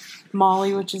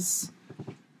Molly, which is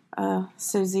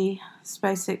Susie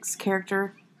Spacek's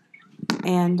character.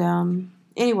 And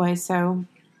anyway, so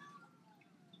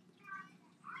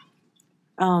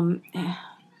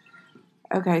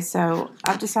okay, so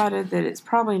I've decided that it's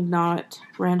probably not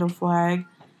Randall Flagg,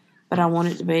 but I want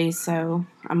it to be, so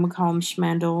I'm gonna call him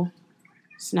Schmandel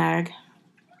Snag.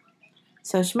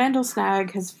 So Schmandel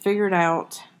Snag has figured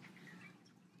out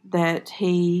that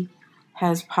he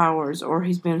has powers, or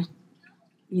he's been,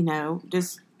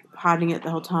 just hiding it the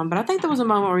whole time. But I think there was a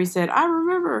moment where he said, I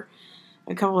remember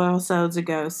a couple of episodes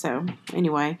ago. So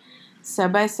anyway, so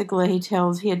basically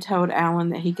he had told Alan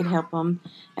that he could help him.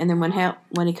 And then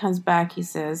when he comes back, he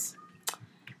says,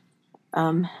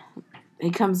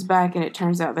 he comes back and it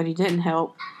turns out that he didn't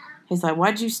help. He's like,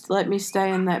 why'd you let me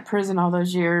stay in that prison all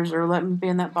those years, or let me be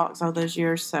in that box all those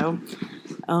years? So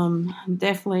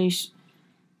definitely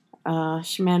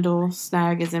Schmandel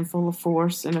Snag is in full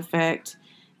force and effect.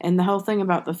 And the whole thing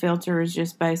about the filter is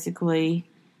just basically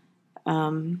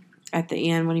at the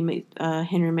end when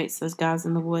Henry meets those guys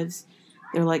in the woods,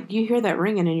 they're like, you hear that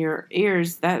ringing in your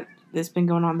ears that's been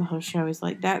going on the whole show. He's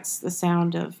like, that's the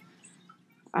sound of,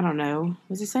 I don't know,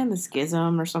 was he saying the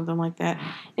schism or something like that?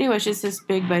 Anyway, it's just this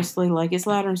big, basically, like, it's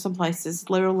louder in some places,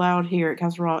 little loud here at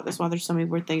Castle Rock. That's why there's so many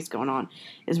weird things going on,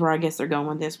 is where I guess they're going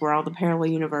with this, where all the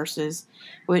parallel universes,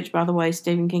 which, by the way,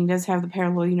 Stephen King does have the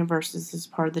parallel universes as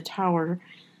part of the Tower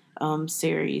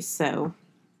series, so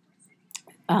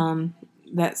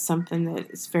that's something that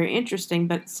is very interesting,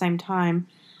 but at the same time,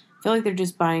 I feel like they're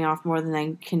just biting off more than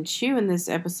they can chew in this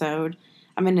episode.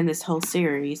 In this whole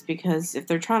series, because if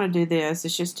they're trying to do this,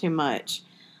 it's just too much.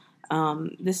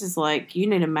 This is like, you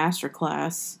need a master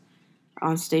class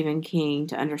on Stephen King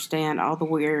to understand all the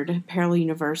weird parallel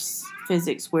universe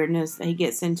physics weirdness that he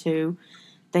gets into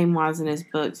theme-wise in his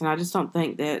books, and I just don't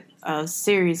think that a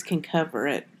series can cover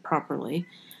it properly.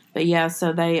 But yeah,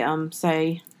 so they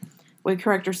say we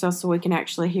correct ourselves so we can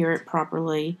actually hear it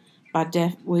properly. By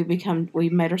deaf, we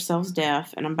made ourselves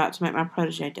deaf, and I'm about to make my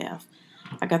protege deaf.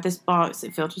 I got this box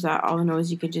that filters out all the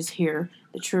noise. You can just hear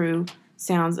the true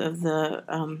sounds of the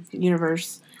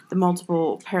universe, the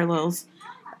multiple parallel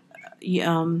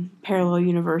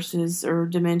universes or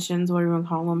dimensions, whatever you want to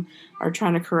call them, are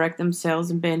trying to correct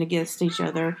themselves and bend against each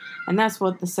other. And that's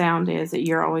what the sound is that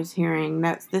you're always hearing.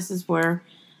 This is where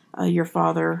your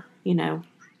father, he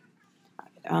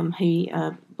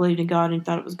believed in God and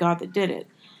thought it was God that did it.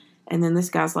 And then this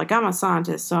guy's like, I'm a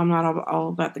scientist, so I'm not all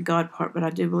about the God part, but I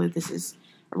do believe this is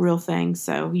a real thing.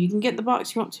 So you can get the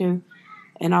box you want to,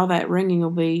 and all that ringing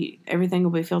everything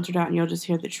will be filtered out, and you'll just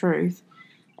hear the truth.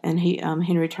 And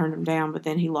Henry turned him down, but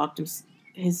then he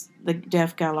the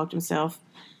deaf guy locked himself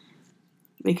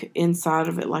inside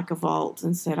of it like a vault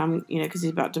and said, because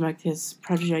he's about to make his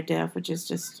protege deaf, which is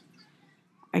just,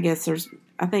 I guess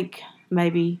I think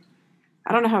maybe,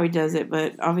 I don't know how he does it,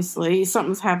 but obviously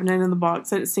something's happening in the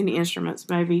box. I didn't see any instruments.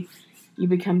 Maybe you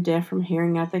become deaf from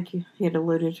hearing. I think he had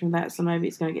alluded to that, so maybe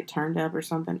it's going to get turned up or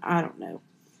something. I don't know.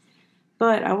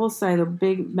 But I will say the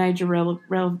big major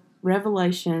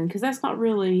revelation, because that's not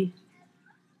really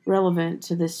relevant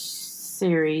to this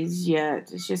series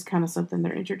yet. It's just kind of something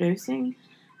they're introducing.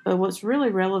 But what's really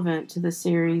relevant to the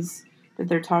series that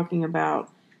they're talking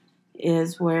about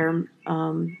is where,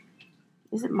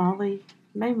 is it Molly?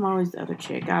 Maybe Molly's the other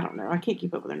chick. I don't know. I can't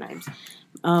keep up with their names.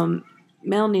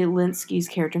 Melanie Linsky's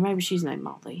character, maybe she's named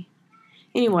Molly.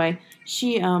 Anyway,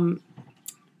 she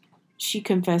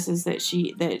confesses that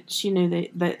she knew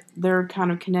that they're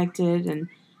kind of connected and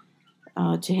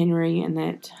to Henry, and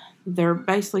that they're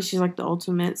basically, she's like the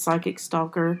ultimate psychic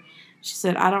stalker. She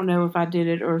said, I don't know if I did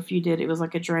it or if you did. It was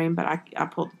like a dream, but I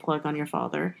pulled the plug on your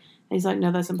father. And he's like,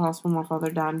 no, that's impossible. My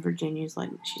father died in Virginia.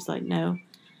 She's like, no,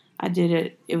 I did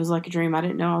it. It was like a dream. I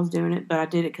didn't know I was doing it, but I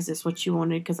did it because it's what you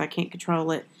wanted, because I can't control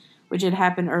it, which had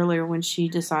happened earlier when she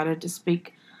decided to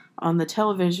speak on the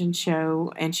television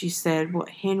show, and she said what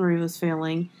Henry was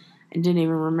feeling and didn't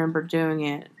even remember doing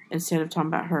it instead of talking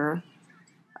about her.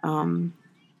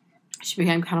 She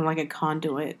became kind of like a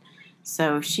conduit.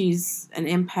 So she's an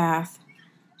empath.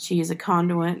 She is a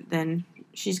conduit. Then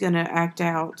she's going to act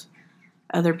out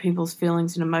other people's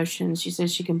feelings and emotions. She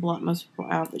says she can block most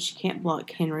people out, but she can't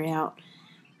block Henry out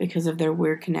because of their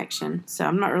weird connection. So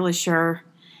I'm not really sure.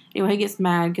 Anyway, he gets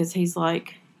mad because he's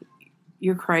like,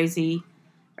 you're crazy.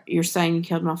 You're saying you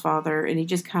killed my father. And he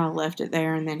just kind of left it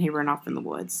there, and then he ran off in the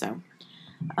woods. So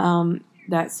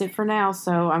that's it for now.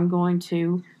 So I'm going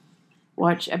to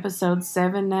watch episode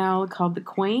 7 now, called The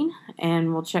Queen,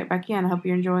 and we'll check back in. I hope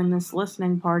you're enjoying this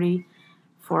listening party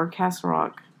for Castle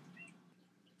Rock.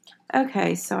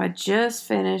 Okay, so I just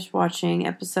finished watching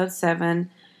episode 7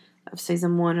 of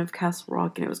season 1 of Castle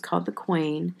Rock, and it was called The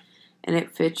Queen, and it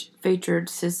featured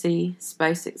Sissy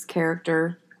Spacek's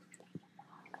character,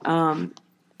 and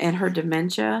her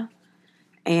dementia,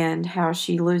 and how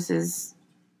she loses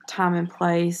time and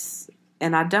place.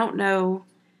 And I don't know,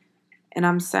 and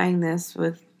I'm saying this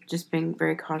with just being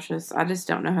very cautious, I just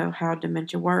don't know how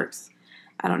dementia works.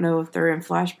 I don't know if they're in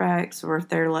flashbacks or if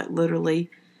they're like literally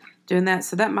doing that.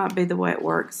 So that might be the way it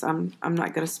works. I'm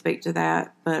not going to speak to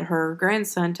that. But her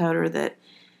grandson told her that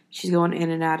she's going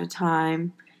in and out of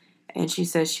time, and she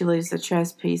says she leaves the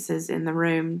chess pieces in the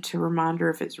room to remind her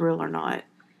if it's real or not.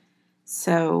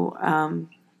 So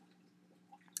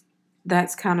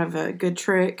that's kind of a good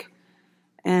trick.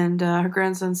 And her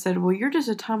grandson said, well, you're just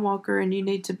a time walker and you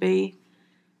need to be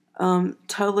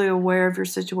totally aware of your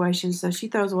situation. So she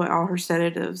throws away all her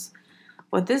sedatives.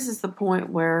 But this is the point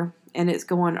where, and it's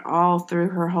going all through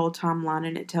her whole timeline,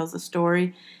 and it tells a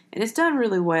story. And it's done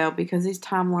really well, because these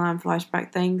timeline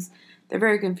flashback things, they're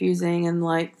very confusing, and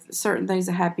like certain things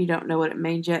that happen, you don't know what it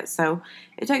means yet. So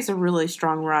it takes a really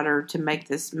strong writer to make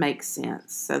this make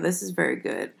sense. So this is very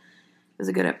good. It was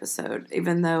a good episode,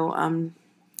 even though I'm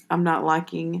not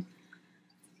liking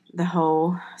the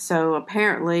whole. So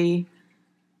apparently,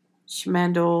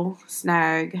 Schmendel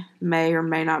Snag may or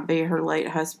may not be her late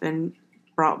husband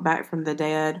brought back from the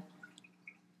dead.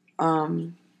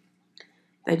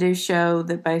 They do show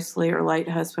that basically her late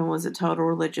husband was a total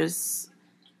religious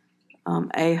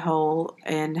a-hole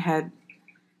and had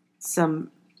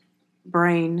some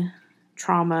brain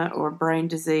trauma or brain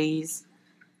disease,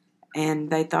 and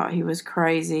they thought he was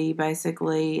crazy,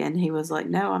 basically, and he was like,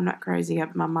 no, I'm not crazy,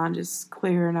 my mind is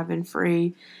clear and I've been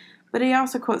free. But he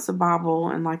also quotes the Bible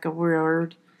in like a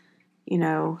weird,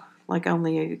 like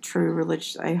only a true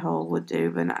religious a-hole would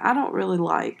do. But I don't really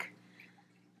like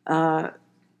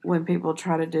when people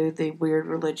try to do the weird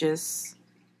religious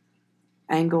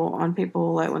angle on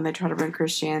people, like when they try to bring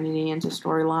Christianity into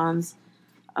storylines.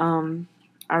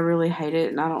 I really hate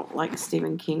it, and I don't like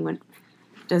Stephen King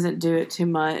doesn't do it too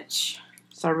much.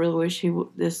 So I really wish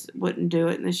this wouldn't do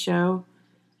it in the show,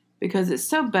 because it's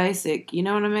so basic. You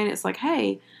know what I mean? It's like,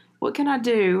 hey, what can I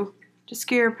do to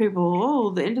scare people? Oh,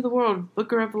 the end of the world,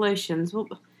 Book of Revelations. Well,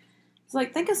 it's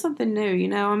like, think of something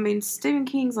new. I mean, Stephen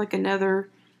King's like another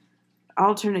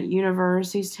alternate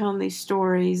universe. He's telling these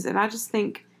stories, and I just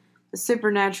think the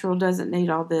supernatural doesn't need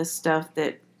all this stuff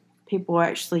that people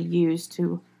actually use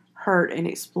to hurt and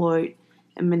exploit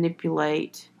and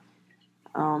manipulate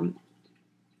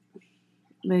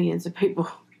millions of people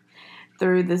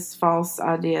through this false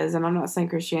ideas. And I'm not saying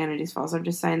Christianity is false. I'm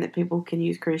just saying that people can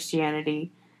use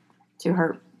Christianity to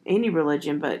hurt any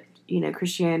religion, but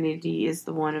Christianity is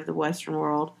the one of the Western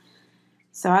world.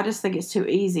 So I just think it's too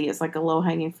easy. It's like a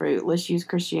low-hanging fruit. Let's use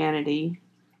Christianity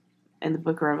in the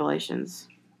Book of Revelations.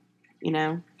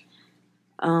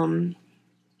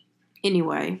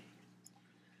 Anyway,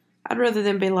 I'd rather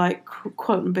than be like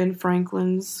quoting Ben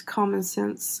Franklin's common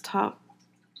sense top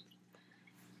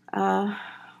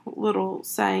little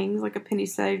sayings, like a penny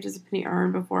saved is a penny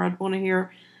earned, before I'd want to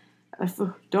hear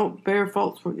don't bear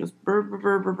false witness, burr, burr,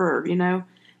 burr, burr, burr,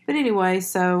 But anyway,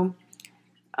 so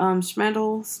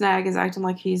Schmendel Snag is acting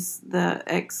like he's the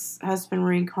ex-husband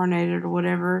reincarnated or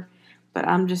whatever, but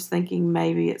I'm just thinking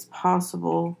maybe it's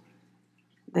possible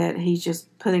that he's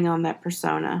just putting on that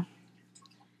persona.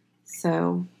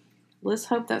 So let's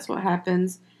hope that's what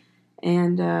happens.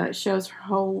 And it shows her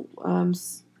whole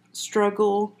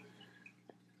struggle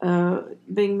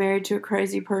being married to a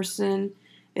crazy person.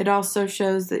 It also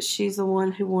shows that she's the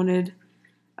one who wanted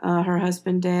her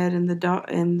husband dead, and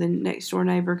the next door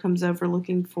neighbor comes over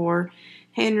looking for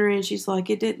Henry, and she's like,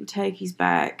 "It didn't take, he's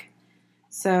back."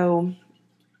 So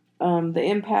the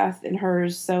empath in her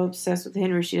is so obsessed with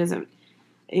Henry she doesn't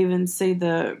even see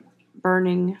the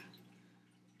burning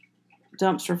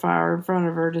dumpster fire in front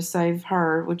of her to save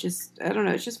her, which is, I don't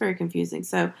know, it's just very confusing.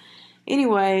 So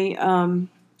anyway, all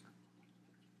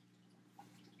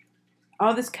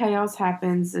this chaos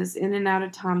happens, this in and out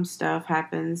of time stuff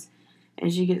happens,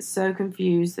 and she gets so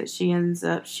confused that she ends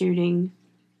up shooting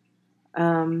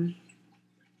Alan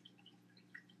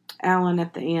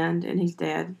at the end, and he's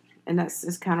dead. And that's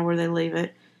just kind of where they leave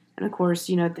it. And of course,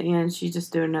 at the end, she's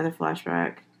just doing another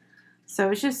flashback.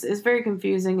 So it's very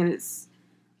confusing,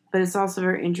 but it's also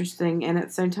very interesting, and at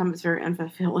the same time, it's very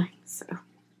unfulfilling. So,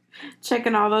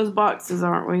 checking all those boxes,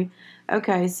 aren't we?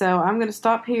 Okay, so I'm going to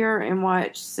stop here and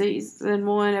watch Season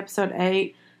 1, Episode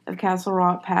 8 of Castle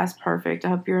Rock Past Perfect. I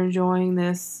hope you're enjoying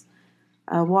this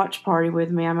watch party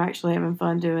with me. I'm actually having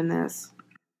fun doing this.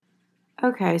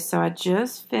 Okay, so I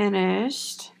just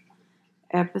finished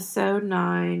Episode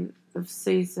 8 of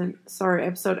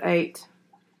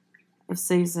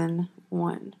Season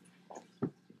 1.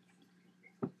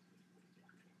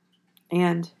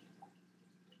 And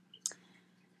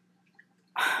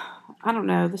I don't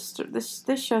know, this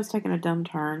show's taking a dumb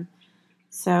turn.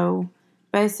 So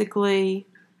basically,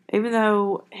 even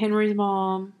though Henry's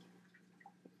mom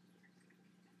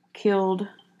killed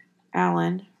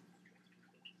Alan,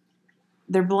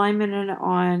 they're blaming it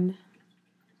on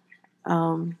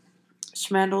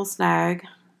Schmendel Snag,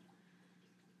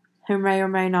 who may or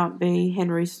may not be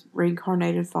Henry's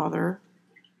reincarnated father.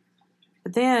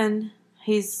 But then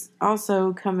he's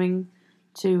also coming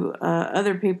to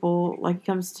other people, like he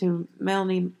comes to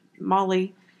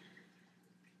Molly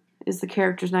is the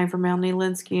character's name for Melanie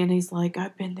Linsky, and he's like,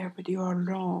 "I've been there with you all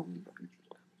along,"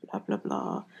 blah, blah,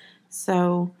 blah.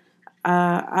 So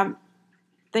I'm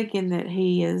thinking that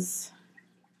he is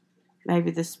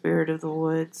maybe the spirit of the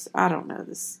woods. I don't know.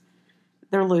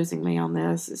 They're losing me on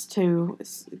this. It's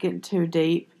getting too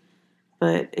deep,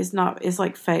 but it's not. It's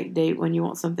like fake deep when you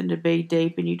want something to be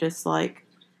deep and you just like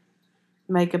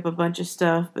make up a bunch of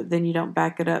stuff, but then you don't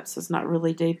back it up, so it's not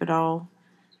really deep at all.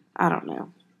 I don't know.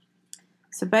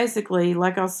 So basically,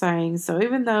 like I was saying, so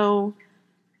even though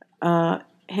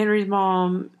Henry's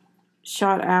mom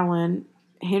shot Alan,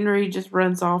 Henry just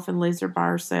runs off and leaves her by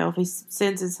herself. He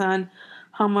sends his son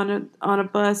home on a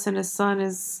bus, and his son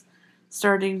is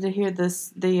starting to hear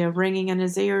the ringing in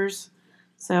his ears.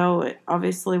 So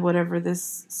obviously, whatever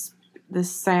this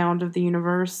sound of the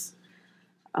universe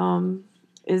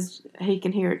is, he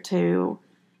can hear it too.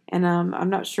 And I'm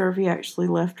not sure if he actually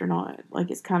left or not. Like,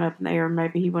 it's kind of up in the air.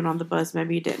 Maybe he went on the bus,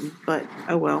 maybe he didn't. But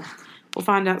oh well, we'll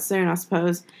find out soon, I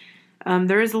suppose.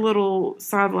 There is a little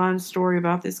sideline story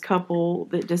about this couple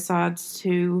that decides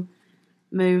to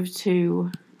move to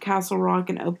Castle Rock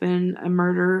and open a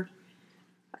murder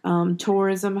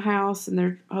tourism house, and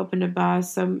they're hoping to buy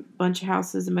some bunch of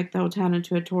houses and make the whole town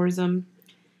into a tourism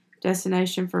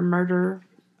destination for murder.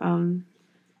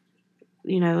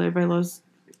 Everybody loves.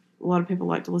 A lot of people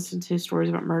like to listen to stories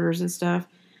about murders and stuff,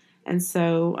 and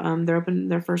so they're opening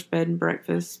their first bed and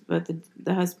breakfast. But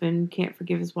the husband can't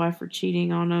forgive his wife for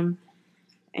cheating on him,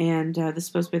 and this is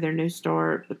supposed to be their new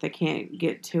start, but they can't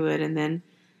get to it. And then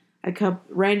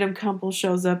random couple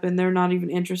shows up, and they're not even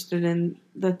interested in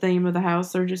the theme of the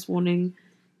house. They're just wanting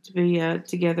to be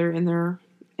together in their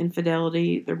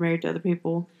infidelity. They're married to other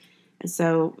people. And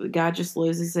so the guy just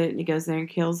loses it, and he goes there and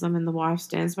kills them, and the wife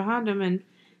stands behind him and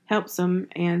helps them.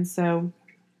 And so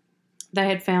they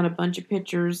had found a bunch of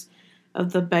pictures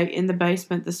of in the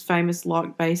basement, this famous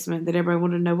locked basement that everybody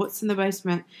wanted to know what's in the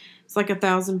basement. It's like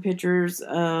 1,000 pictures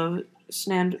of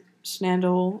Snag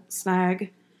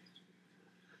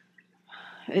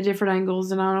at different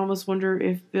angles, and I almost wonder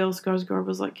if Bill Skarsgård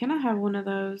was like, "Can I have one of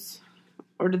those?"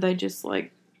 Or did they just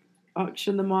like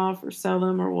auction them off or sell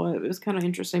them or what? It was kind of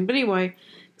interesting. But anyway,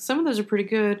 some of those are pretty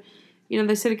good.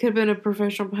 They said it could have been a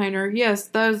professional painter. Yes,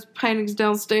 those paintings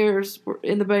downstairs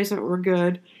in the basement were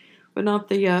good, but not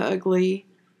the ugly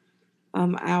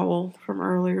owl from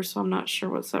earlier, so I'm not sure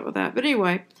what's up with that. But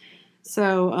anyway,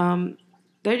 so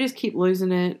they just keep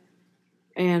losing it,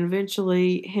 and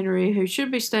eventually Henry, who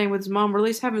should be staying with his mom, or at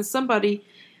least having somebody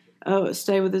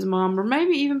stay with his mom, or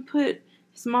maybe even put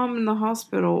his mom in the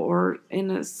hospital or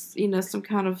in some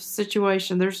kind of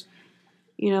situation. There's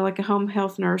like a home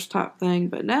health nurse type thing.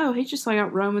 But no, he's just like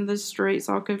out roaming the streets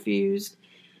all confused.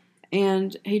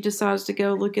 And he decides to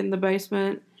go look in the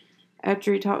basement.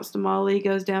 After he talks to Molly, he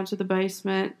goes down to the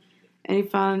basement and he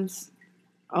finds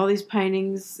all these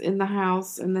paintings in the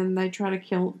house. And then they try to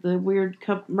kill the weird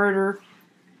murder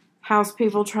house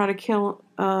people, try to kill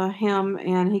him.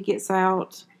 And he gets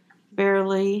out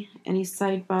barely. And he's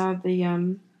saved by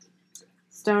the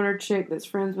stoner chick that's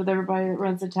friends with everybody that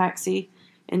runs a taxi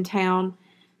in town.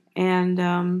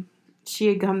 And she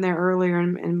had come there earlier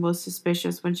and was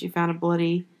suspicious when she found a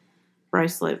bloody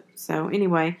bracelet. So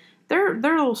anyway, their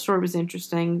little story was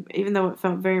interesting, even though it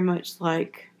felt very much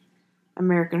like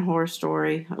American Horror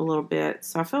Story a little bit.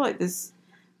 So I feel like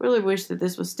really wish that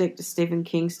this would stick to Stephen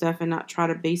King stuff and not try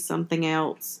to be something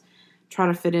else, try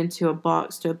to fit into a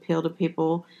box to appeal to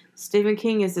people. Stephen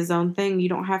King is his own thing. You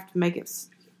don't have to make it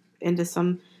into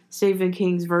some Stephen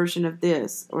King's version of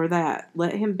this or that.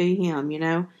 Let him be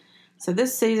him, So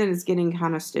this season is getting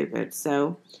kind of stupid.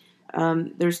 So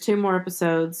there's 2 more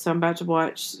episodes. So I'm about to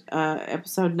watch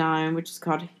episode 9, which is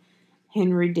called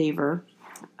Henry Deaver.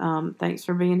 Thanks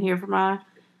for being here for my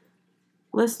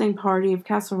listening party of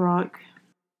Castle Rock.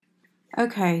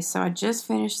 Okay, so I just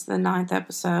finished the 9th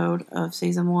episode of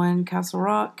season 1, Castle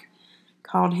Rock,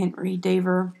 called Henry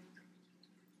Deaver.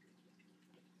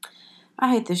 I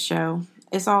hate this show.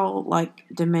 It's all like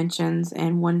dimensions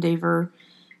and one Deaver.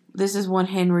 This is one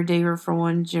Henry Deaver for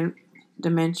one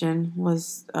dimension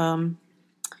was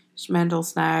Schmendel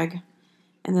Snag.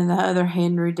 And then the other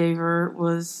Henry Deaver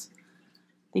was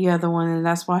the other one. And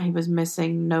that's why he was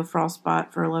missing no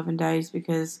frostbite for 11 days,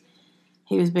 because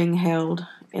he was being held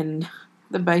in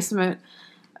the basement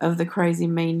of the crazy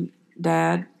mean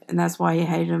dad. And that's why he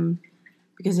hated him,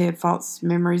 because he had false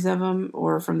memories of him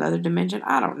or from the other dimension.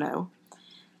 I don't know.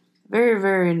 Very,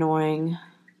 very annoying.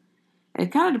 And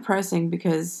it's kind of depressing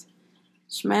because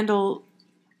Schmendel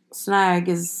Snag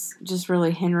is just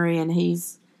really Henry, and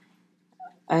he's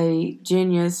a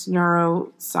genius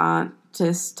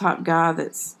neuroscientist type guy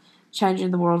that's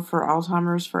changing the world for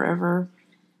Alzheimer's forever.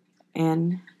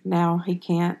 And now he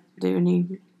can't do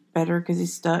any better because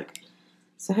he's stuck.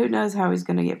 So who knows how he's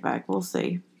going to get back. We'll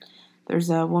see. There's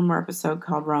one more episode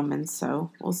called Romans,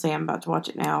 so we'll see. I'm about to watch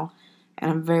it now. And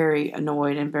I'm very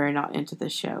annoyed and very not into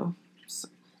this show. So,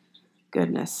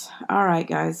 goodness. All right,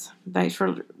 guys. Thanks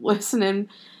for listening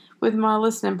with my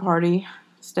listening party.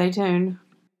 Stay tuned.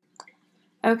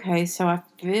 Okay, so I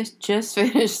just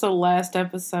finished the last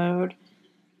episode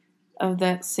of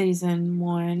that season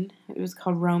 1. It was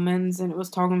called Romans, and it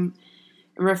was talking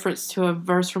in reference to a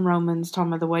verse from Romans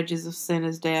talking about the wages of sin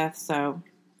is death. So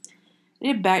I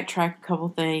need to backtrack a couple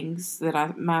things that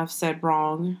I might have said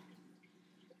wrong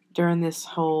during this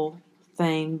whole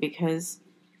thing, because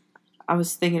I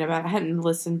was thinking about it. I hadn't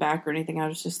listened back or anything. I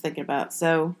was just thinking about it.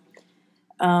 So,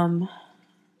 I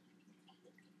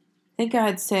think I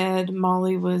had said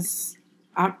Molly is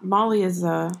Melanie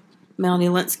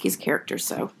Linsky's character,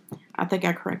 so I think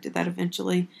I corrected that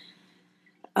eventually.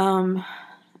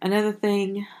 Another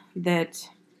thing that,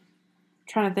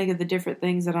 trying to think of the different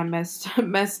things that I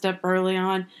messed up early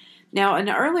on. Now, in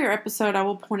an earlier episode, I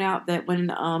will point out that when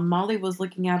Molly was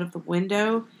looking out of the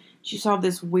window, she saw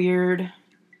this weird,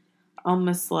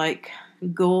 almost like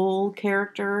ghoul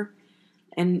character,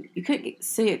 and you couldn't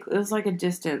see it. It was like a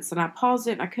distance, and I paused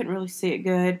it, and I couldn't really see it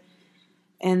good.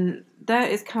 And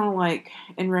that is kind of like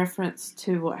in reference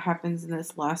to what happens in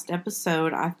this last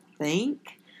episode, I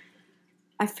think.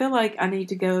 I feel like I need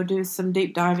to go do some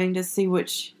deep diving to see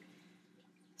which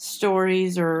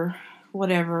stories or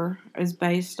whatever is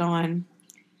based on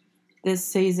this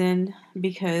season,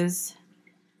 because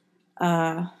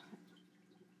I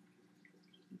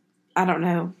don't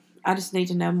know. I just need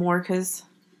to know more, because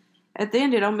at the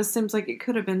end it almost seems like it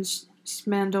could have been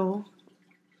Schmendel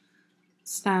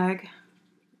Snag.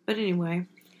 But anyway,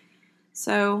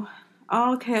 so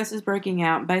all chaos is breaking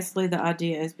out. Basically the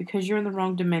idea is because you're in the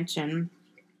wrong dimension,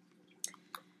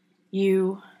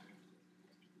 you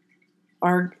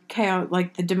are chaos,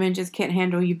 like the dimensions can't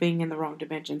handle you being in the wrong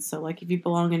dimension. So like if you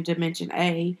belong in dimension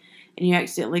A and you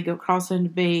accidentally go cross into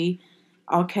B,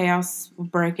 all chaos will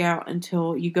break out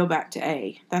until you go back to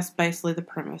A. That's basically the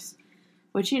premise.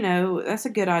 Which, that's a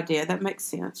good idea. That makes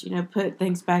sense. Put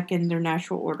things back in their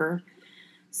natural order.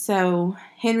 So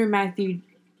Henry Matthew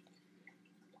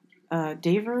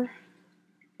Deaver,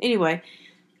 anyway,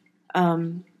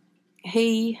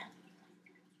 he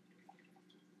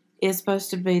is supposed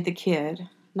to be the kid,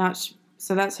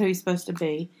 so that's who he's supposed to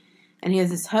be, and he has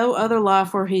this whole other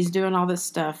life where he's doing all this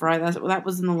stuff, right? That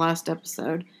was in the last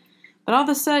episode, but all of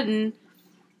a sudden,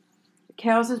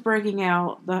 chaos is breaking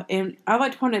out. And I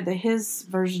like to point out that his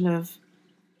version of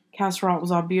Castle Rock was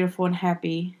all beautiful and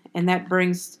happy. And that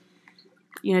brings,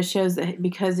 shows that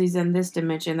because he's in this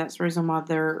dimension, that's the reason why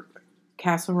they're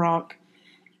Castle Rock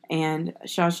and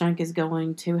Shawshank is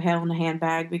going to hell in a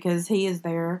handbag, because he is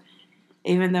there.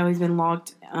 Even though he's been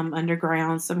locked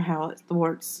underground, somehow it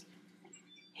thwarts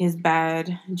his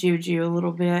bad juju a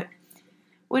little bit.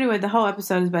 Well, anyway, the whole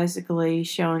episode is basically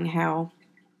showing how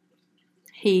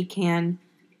he can,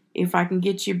 if I can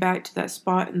get you back to that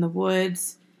spot in the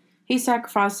woods. He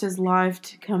sacrificed his life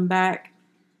to come back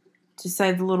to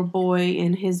save the little boy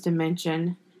in his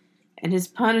dimension. And his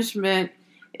punishment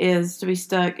is to be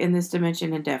stuck in this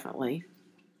dimension indefinitely.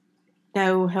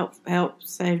 No help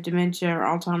save dementia or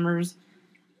Alzheimer's.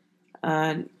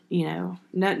 None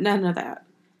of that.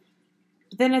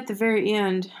 But then at the very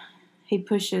end, he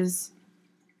pushes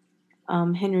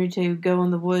Henry to go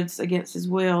in the woods against his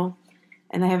will,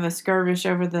 and they have a skirmish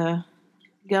over the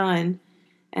gun.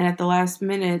 And at the last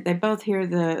minute, they both hear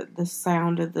the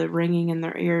sound of the ringing in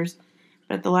their ears.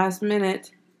 But at the last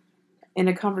minute, in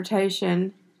a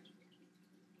confrontation,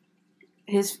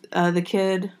 the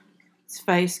kid's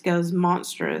face goes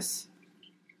monstrous.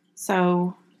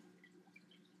 So,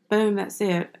 boom, that's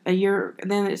it.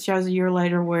 Then it shows a year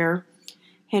later where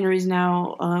Henry's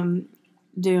now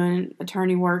doing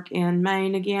attorney work in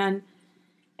Maine again.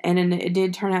 And then it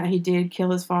did turn out he did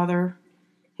kill his father.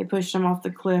 He pushed him off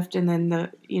the cliff, and then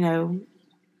he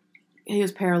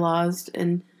was paralyzed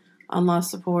and on life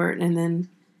support. And then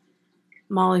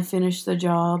Molly finished the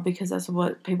job because that's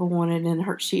what people wanted.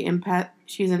 And she's an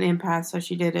empath, so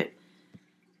she did it.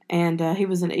 And he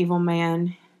was an evil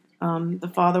man.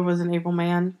 The father was an evil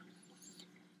man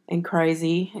and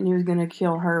crazy, and he was going to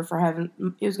kill her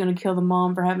he was going to kill the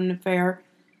mom for having an affair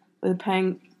with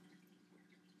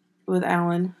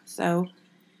Alan. So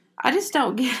I just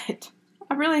don't get it.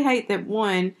 I really hate that,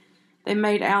 one, they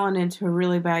made Alan into a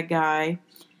really bad guy.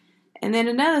 And then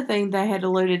another thing they had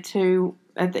alluded to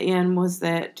at the end was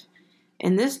that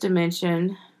in this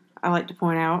dimension, I like to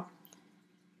point out,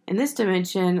 in this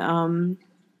dimension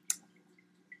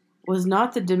was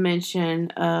not the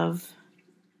dimension of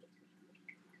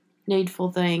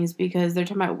needful things, because they're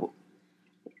talking about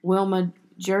Wilma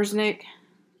Jersnick,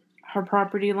 her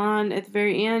property line at the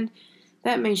very end.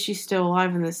 That means she's still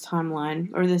alive in this timeline,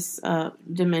 or this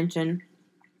dimension.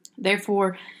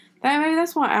 Therefore, maybe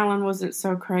that's why Alan wasn't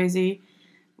so crazy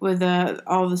with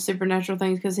all the supernatural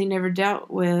things, because he never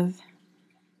dealt with,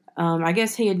 I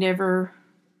guess he had never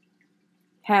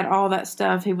had all that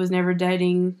stuff. He was never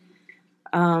dating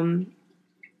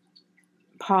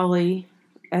Polly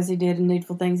as he did in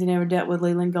Needful Things. He never dealt with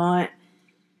Leland Gaunt.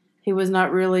 He was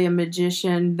not really a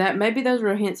magician. Maybe those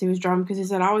were hints he was drawing, because he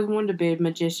said, I always wanted to be a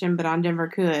magician, but I never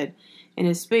could, in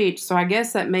his speech. So I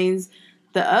guess that means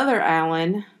the other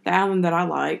Alan, the Alan that I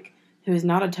like, who is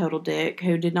not a total dick,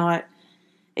 who did not,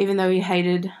 even though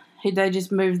they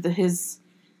just moved his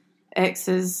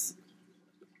ex's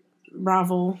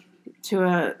rival to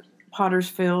a potter's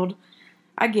field.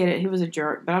 I get it, he was a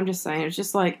jerk, but I'm just saying,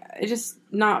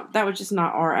 that was just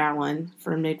not our Alan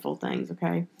from Needful Things,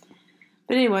 okay?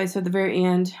 But anyway, so at the very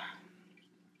end,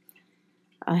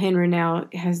 Henry now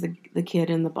has the kid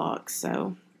in the box.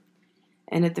 So,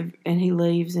 and he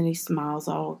leaves and he smiles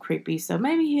all creepy. So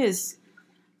maybe he is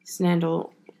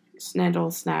Schmendel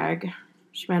Snag.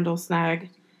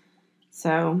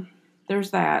 So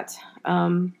there's that.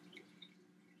 I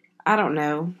don't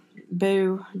know.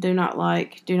 Boo. Do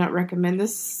not recommend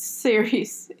this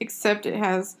series, except it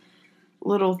has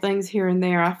little things here and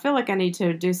there. I feel like I need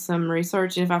to do some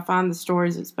research. If I find the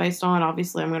stories it's based on,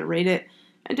 obviously I'm going to read it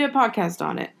and do a podcast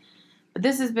on it. But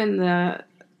this has been the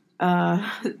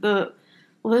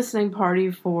listening party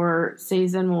for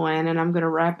season 1, and I'm going to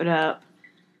wrap it up.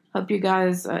 Hope you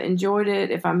guys enjoyed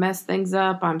it. If I messed things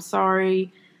up, I'm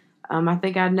sorry. I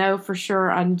think I know for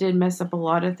sure I did mess up a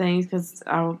lot of things, because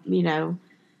I,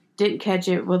 didn't catch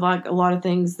it with like a lot of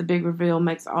things. The big reveal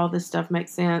makes all this stuff make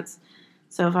sense.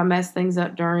 So if I messed things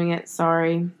up during it,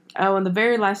 sorry. Oh, and the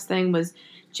very last thing was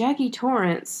Jackie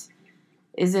Torrance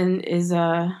is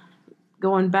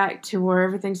going back to where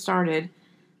everything started.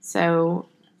 So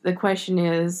the question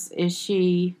is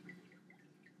she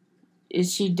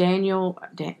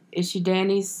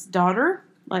Danny's daughter?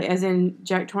 Like, as in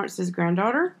Jack Torrance's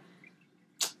granddaughter?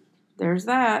 There's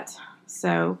that.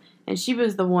 So, and she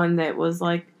was the one that was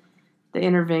like, that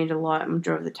intervened a lot and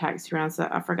drove the taxi around, so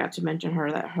I forgot to mention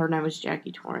her, that her name was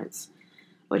Jackie Torrance,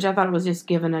 which I thought it was just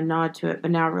giving a nod to it,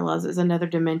 but now I realize it's another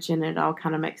dimension and it all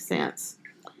kind of makes sense.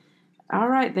 All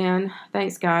right, then.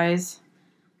 Thanks, guys.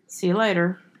 See you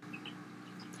later.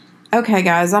 Okay,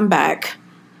 guys, I'm back.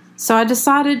 So I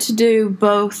decided to do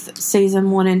both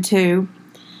season 1 and 2,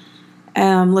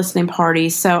 listening party.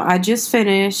 So I just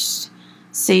finished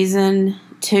season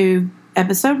 2,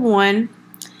 episode 1.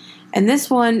 And this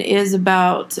one is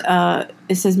about,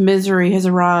 it says Misery has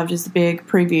arrived is the big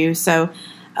preview. So,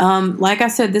 like I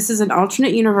said, this is an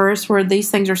alternate universe where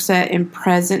these things are set in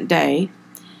present day.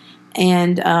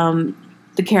 And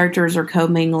the characters are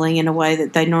commingling in a way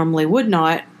that they normally would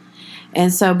not.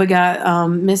 And so we got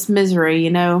Miss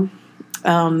Misery,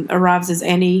 arrives as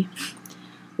Annie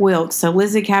Wilkes. So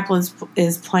Lizzie Kaplan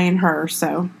is playing her.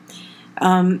 So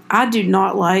I do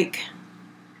not like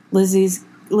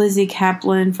Lizzie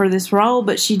Kaplan for this role,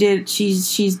 but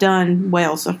she's done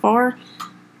well so far.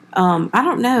 I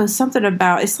don't know, something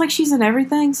about, it's like she's in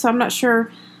everything, so I'm not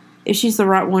sure if she's the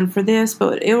right one for this,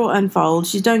 but it will unfold.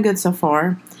 She's done good so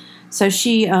far. So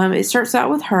it starts out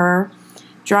with her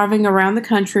driving around the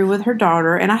country with her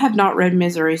daughter, and I have not read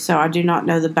Misery, so I do not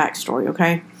know the backstory,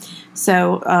 okay?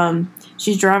 So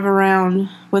she's driving around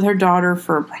with her daughter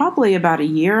for probably about a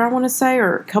year, I want to say,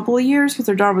 or a couple of years, because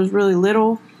her daughter was really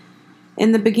little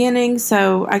in the beginning,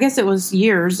 so I guess it was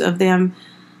years of them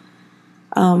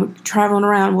traveling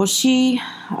around. Well, she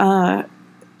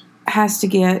has to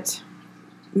get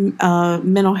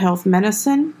mental health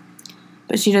medicine,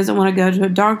 but she doesn't want to go to a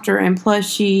doctor, and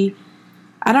plus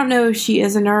I don't know if she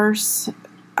is a nurse.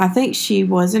 I think she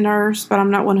was a nurse, but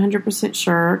I'm not 100%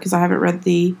 sure because I haven't read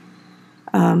the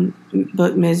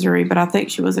book Misery, but I think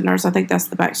she was a nurse. I think that's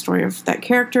the backstory of that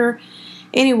character.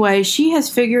 Anyway, she has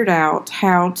figured out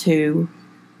how to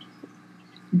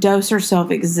dose herself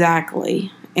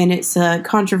exactly, and it's a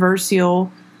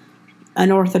controversial,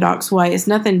 unorthodox way. It's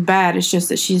nothing bad. It's just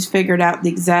that she's figured out the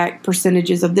exact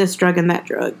percentages of this drug and that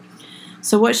drug.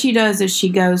 So what she does is she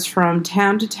goes from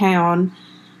town to town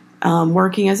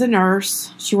working as a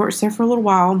nurse. She works there for a little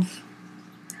while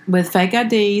with fake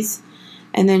IDs,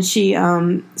 and then she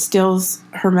steals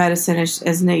her medicine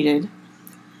as needed.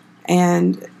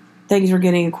 And things are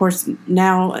getting, of course,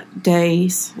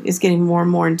 nowadays it's getting more and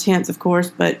more intense, of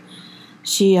course, but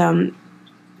she's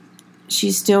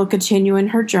still continuing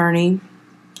her journey,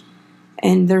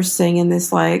 and they're singing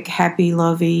this like happy,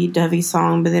 lovey-dovey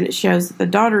song, but then it shows that the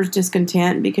daughter's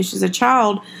discontent because she's a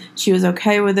child. She was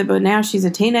okay with it, but now she's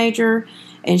a teenager,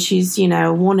 and she's,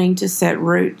 wanting to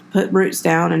put roots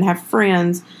down and have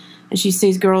friends, and she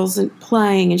sees girls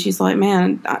playing, and she's like,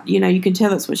 man, you can tell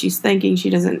that's what she's thinking. She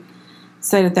doesn't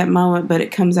say it at that moment, but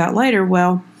it comes out later.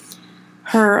 Well,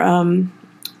 so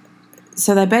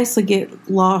they basically get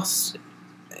lost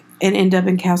and end up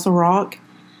in Castle Rock,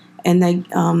 and they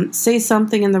see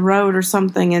something in the road or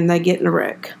something, and they get in a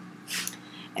wreck.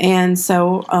 And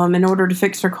so in order to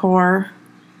fix her car,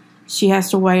 she has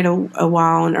to wait a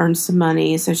while and earn some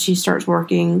money. So she starts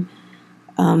working.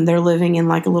 They're living in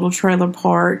like a little trailer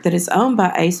park that is owned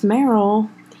by Ace Merrill.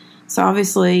 So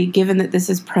obviously, given that this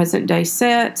is present day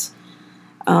set,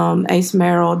 Ace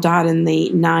Merrill died in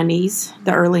the 90s,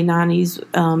 the early 90s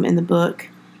in the book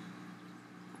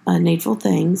Needful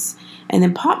Things. And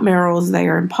then Pop Merrill is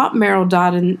there, and Pop Merrill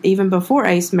died even before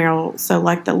Ace Merrill, so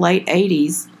like the late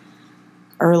 80s,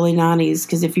 early 90s,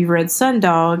 because if you've read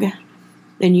Sundog,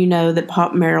 then you know that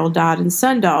Pop Merrill died in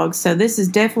Sundog. So this is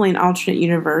definitely an alternate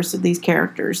universe of these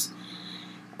characters.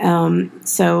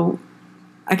 So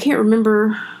I can't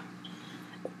remember.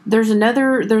 So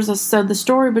the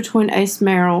story between Ace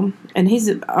Merrill, and he's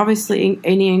obviously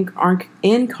any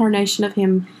incarnation of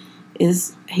him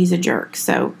he's a jerk.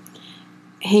 So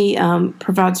he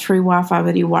provides free Wi-Fi,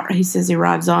 but he says he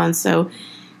rides on. So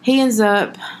he ends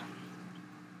up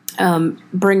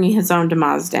bringing his own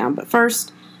demise down. But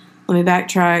first, let me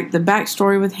backtrack. The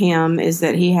backstory with him is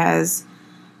that he has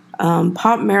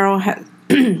Pop Merrill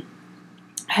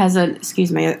has an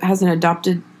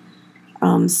adopted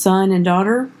son and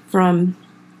daughter from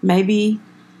from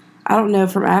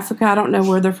Africa. I don't know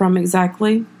where they're from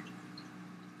exactly.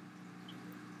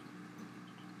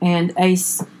 And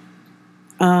Ace,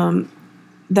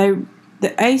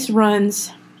 Ace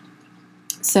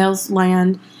sells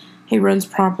land. He runs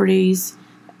properties.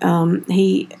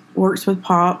 He works with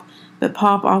Pop, but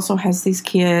Pop also has these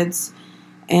kids,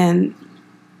 and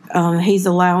he's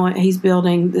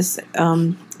building this.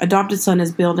 Adopted son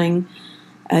is building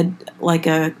a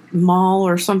mall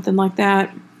or something like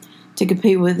that to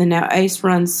compete with, and now Ace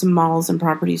runs some malls and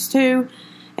properties too,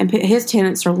 and his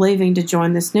tenants are leaving to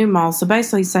join this new mall. So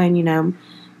basically saying,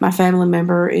 my family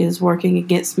member is working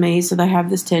against me, so they have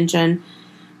this tension.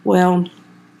 Well,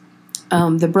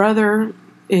 the brother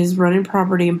is running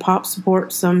property, and Pop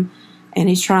supports him, and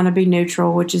he's trying to be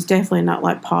neutral, which is definitely not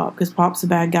like Pop, because Pop's a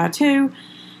bad guy too.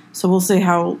 So we'll see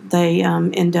how they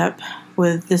end up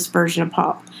with this version of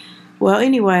Pop. Well,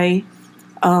 anyway,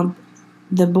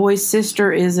 the boy's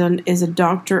sister is a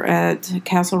doctor at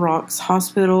Castle Rock's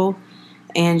hospital,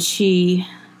 and she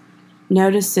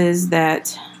notices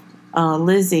that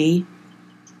Lizzie,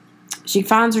 she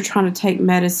finds her trying to take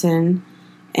medicine,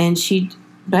 and she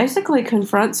basically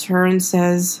confronts her and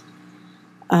says,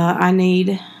 are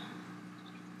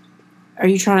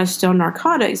you trying to steal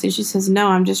narcotics? And she says, no,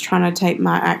 I'm just trying to take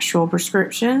my actual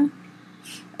prescription.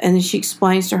 And then she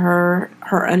explains to her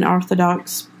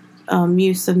unorthodox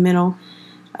use of mental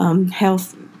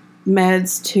health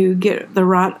meds to get the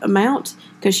right amount,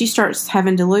 because she starts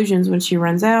having delusions when she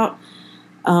runs out.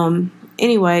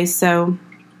 Anyway, so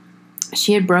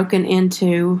she had broken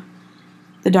into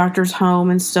the doctor's home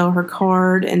and stole her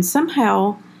card, and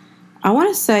somehow, I want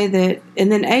to say that,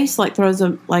 and then Ace throws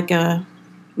a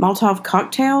Molotov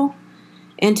cocktail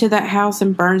into that house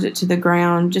and burns it to the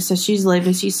ground. Just as she's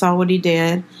leaving, she saw what he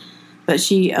did, but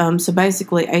so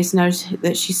basically Ace knows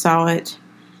that she saw it,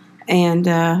 and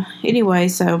anyway,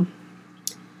 so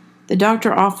the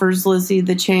doctor offers Lizzie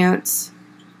the chance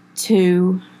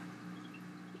to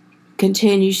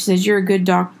continue. She says, you're a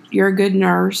good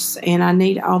nurse, and I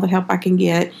need all the help I can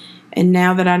get. And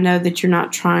now that I know that you're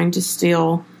not trying to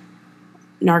steal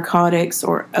narcotics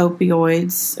or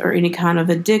opioids or any kind of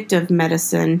addictive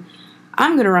medicine,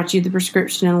 I'm going to write you the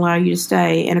prescription and allow you to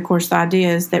stay. And of course, the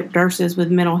idea is that nurses with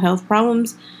mental health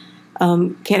problems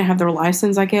can't have their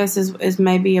license, I guess, is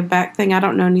maybe a back thing. I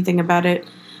don't know anything about it.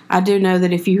 I do know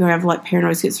that if you have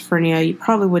paranoid schizophrenia, you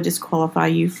probably would disqualify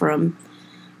you from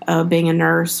being a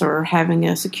nurse or having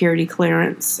a security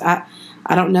clearance. I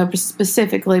don't know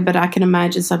specifically, but I can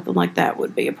imagine something like that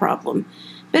would be a problem.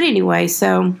 But anyway,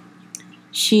 so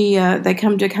they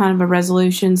come to kind of a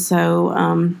resolution.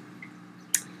 So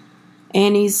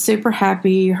Annie's super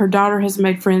happy. Her daughter has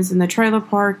made friends in the trailer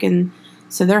park, and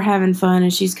so they're having fun,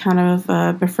 and she's kind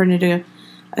of befriended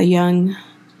a young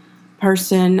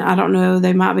person. I don't know,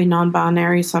 they might be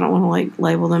non-binary, so I don't want to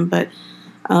label them, but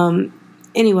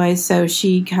anyway, so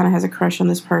she kind of has a crush on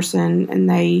this person, and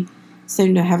they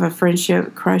seem to have a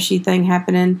friendship crushy thing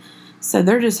happening. So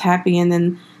they're just happy, and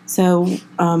then so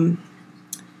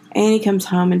Annie comes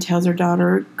home and tells her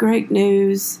daughter, great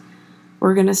news,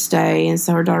 we're going to stay. And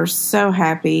so her daughter's so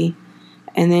happy.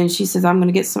 And then she says, I'm going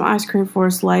to get some ice cream for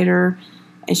us later.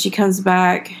 And she comes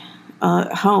back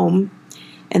home.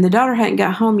 And the daughter hadn't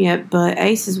got home yet, but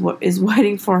Ace is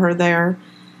waiting for her there.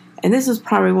 And this is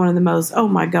probably one of the most, oh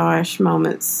my gosh,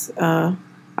 moments I've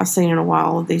seen in a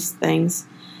while of these things.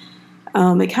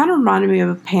 It kind of reminded me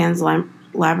of Pan's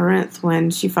Labyrinth when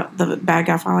the bad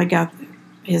guy finally got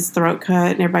his throat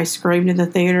cut and everybody screamed in the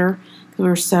theater because we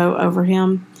were so over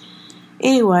him.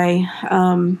 Anyway,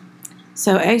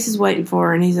 so Ace is waiting for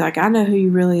her, and he's like, I know who you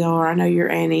really are. I know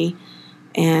you're Annie,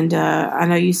 and I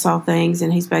know you saw things.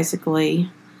 And he's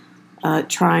basically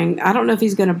trying, I don't know if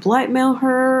he's going to blackmail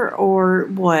her or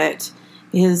what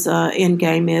his end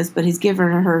game is, but he's giving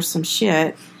her some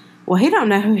shit. Well, he don't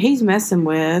know who he's messing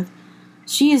with.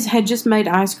 She had just made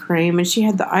ice cream, and she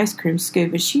had the ice cream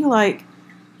scoop, and she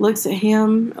looks at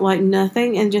him like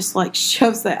nothing and just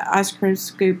shoves that ice cream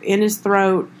scoop in his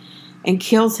throat and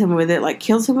kills him with it,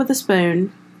 kills him with a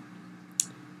spoon.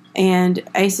 And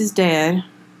Ace is dead.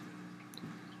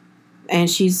 And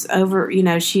she's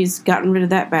she's gotten rid of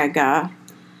that bad guy.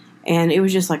 And it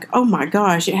was just oh my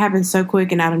gosh, it happened so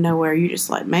quick and out of nowhere. You're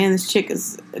just man, this chick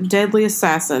is a deadly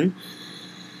assassin.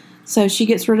 So she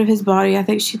gets rid of his body. I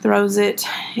think she throws it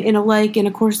in a lake. And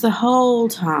of course, the whole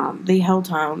time,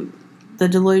 the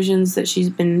delusions that she's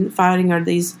been fighting are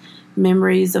these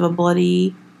memories of a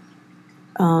bloody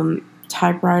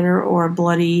typewriter or a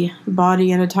bloody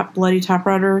body and a bloody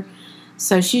typewriter.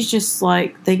 So she's just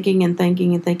thinking and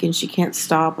thinking and thinking. She can't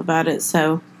stop about it.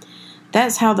 So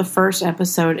that's how the first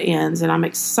episode ends. And I'm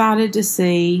excited to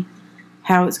see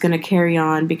how it's going to carry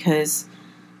on because,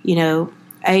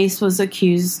 Ace was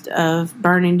accused of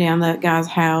burning down that guy's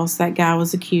house. That guy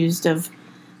was accused of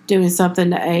doing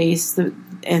something to Ace.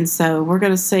 And so we're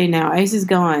going to see now. Ace is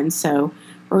gone. So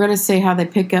we're going to see how they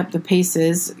pick up the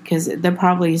pieces because they'll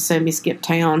probably assume he skipped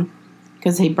town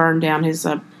because he burned down his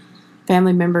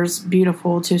family member's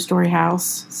beautiful 2-story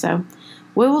house. So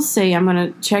we will see. I'm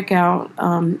going to check out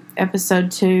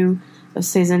episode 2 of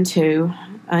season 2.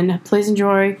 And please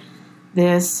enjoy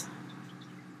this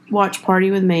watch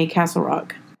party with me, Castle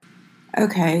Rock.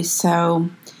 Okay, so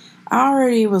I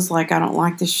already was I don't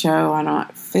like this show. I'm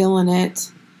not feeling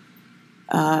it.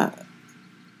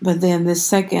 But then this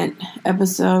second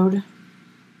episode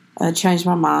changed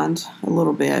my mind a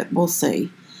little bit. We'll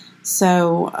see.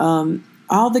 So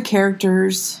all the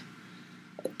characters,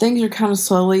 things are kind of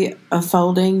slowly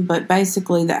unfolding, but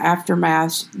basically the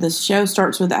aftermath, the show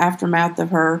starts with the aftermath of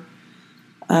her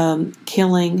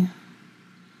killing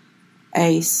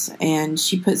Ace, and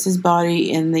she puts his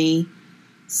body in the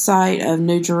site of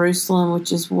New Jerusalem,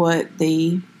 which is what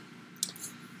the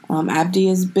Abdi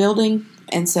is building.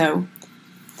 And so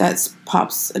that's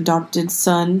Pop's adopted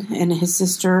son, and his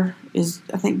sister is,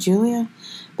 I think, Julia.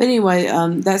 But anyway,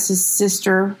 that's his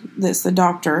sister, that's the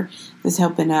doctor that's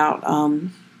helping out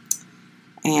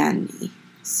Annie.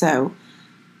 So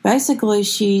basically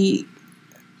she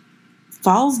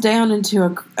falls down into a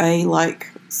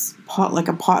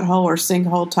pothole or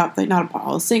sinkhole type thing, not a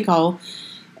pothole, a sinkhole,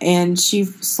 and she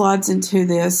slides into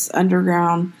this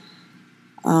underground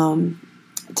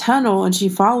tunnel, and she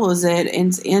follows it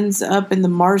and ends up in the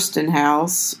Marston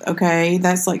house. Okay,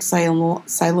 that's like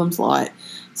Salem's Lot.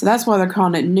 So that's why they're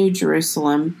calling it New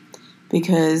Jerusalem,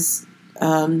 because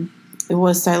it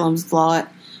was Salem's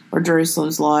Lot or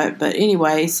Jerusalem's Lot. But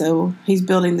anyway, so he's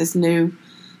building this new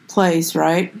place,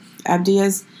 right? Abdi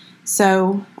is.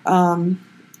 So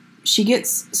she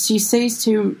sees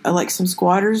some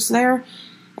squatters there,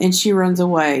 and she runs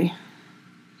away.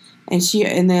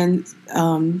 And then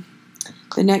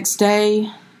the next day,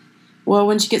 well,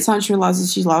 when she gets home, she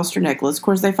realizes she's lost her necklace. Of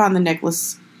course, they find the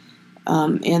necklace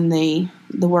in the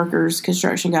workers,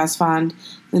 construction guys find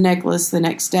the necklace the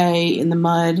next day in the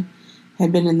mud.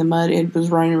 Had been in the mud. It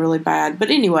was raining really bad. But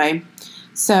anyway,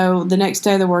 so the next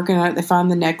day they're working on it. They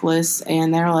find the necklace,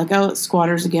 and they're like, oh, it's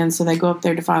squatters again. So they go up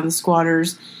there to find the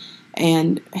squatters,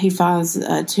 and he finds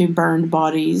 2 burned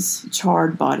bodies,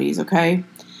 charred bodies, okay?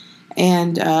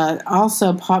 And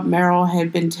also, Pop Merrill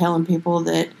had been telling people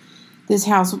that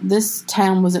this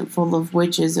town wasn't full of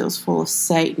witches; it was full of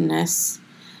Satanists.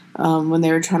 When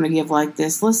they were trying to give like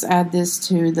this, let's add this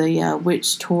to the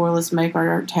witch tour. Let's make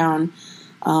our town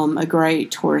a great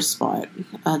tourist spot.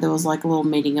 There was like a little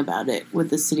meeting about it with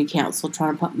the city council,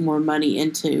 trying to put more money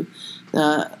into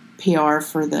the PR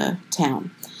for the town.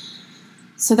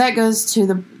 So that goes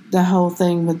to the whole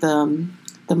thing with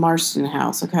the Marston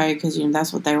house, okay? Because,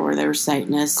 that's what they were. They were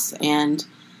Satanists. And,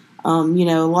 a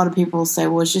lot of people say,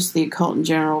 well, it's just the occult in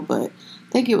general. But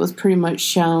I think it was pretty much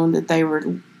shown that they were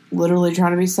literally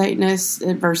trying to be Satanists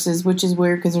versus, which is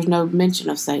weird because there's no mention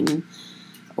of Satan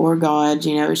or God.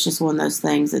 It's just one of those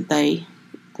things that they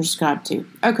prescribe to.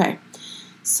 Okay.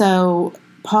 So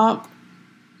Pop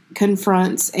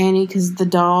confronts Annie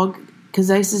because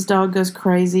Ace's dog goes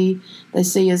crazy. They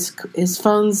see his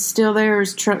phone's still there,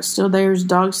 his truck's still there, his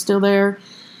dog's still there.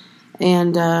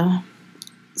 And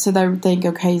so they think,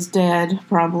 okay, he's dead,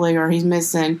 probably, or he's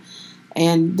missing.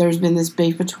 And there's been this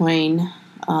beef between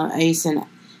Ace and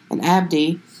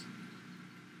Abdi.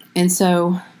 And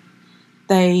so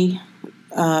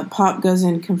Pop goes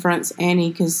in and confronts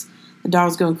Annie because the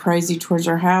dog's going crazy towards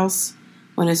her house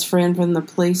when his friend from the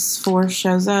police force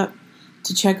shows up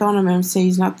to check on him and see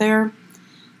he's not there.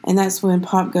 And that's when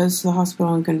Pop goes to the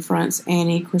hospital and confronts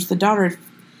Annie. Of course, the daughter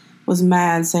was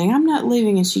mad, saying, I'm not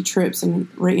leaving, and she trips and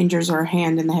re-injures her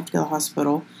hand, and they have to go to the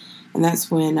hospital. And that's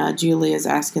when Julia's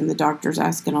the doctor's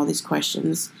asking all these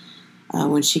questions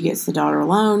when she gets the daughter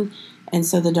alone. And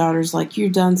so the daughter's like,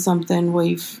 you've done something, what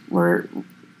are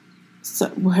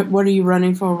you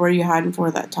running for, what are you hiding for,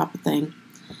 that type of thing.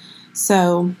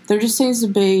 So there just seems to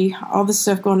be all this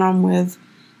stuff going on with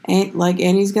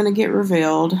Annie's going to get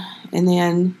revealed. And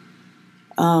then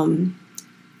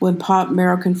when Pop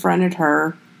Merrill confronted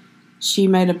her, she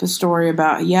made up a story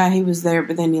about, he was there,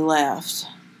 but then he left.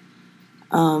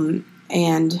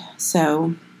 And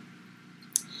so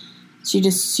she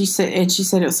said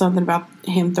it was something about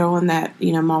him throwing that,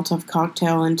 Molotov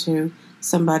cocktail into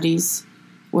somebody's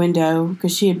window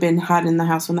because she had been hiding in the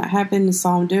house when that happened and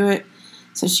saw him do it.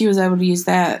 So she was able to use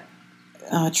that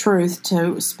truth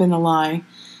to spin a lie.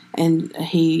 And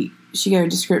she gave a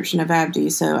description of Abdi.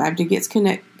 So Abdi gets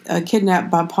kidnapped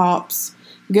by Pop's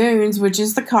goons, which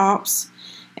is the cops.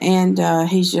 And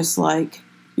he's just like,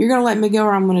 you're going to let me go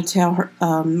or I'm going to tell her,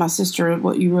 my sister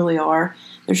what you really are.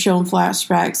 They're showing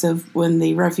flashbacks of when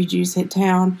the refugees hit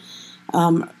town.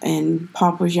 And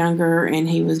Pop was younger and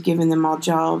he was giving them all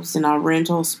jobs and all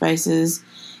rental spaces.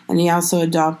 And he also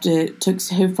took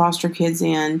 2 foster kids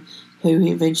in who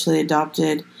he eventually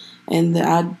adopted. And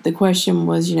the question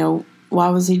was, why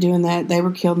was he doing that? They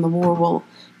were killed in the war. Well,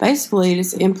 basically,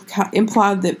 it's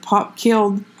implied that Pop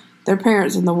killed their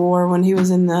parents in the war when he was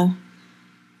in the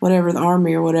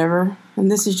army or whatever.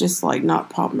 And this is just not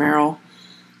Pop Merrill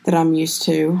that I'm used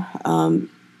to.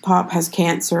 Pop has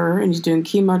cancer and he's doing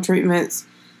chemo treatments.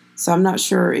 So I'm not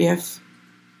sure if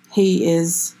he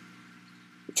is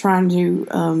trying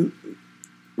to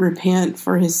repent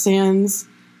for his sins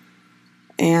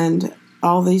and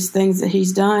all these things that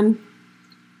he's done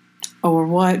or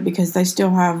what, because they still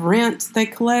have rent they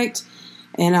collect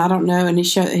And I don't know. And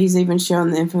he's even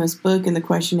shown the infamous book. And the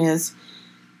question is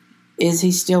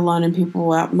he still loaning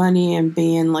people out money and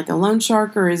being like a loan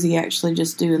shark, or is he actually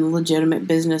just doing legitimate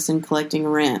business and collecting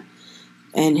rent?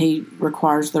 And he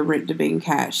requires the rent to be in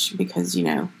cash because,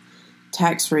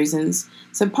 tax reasons.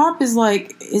 So Pop is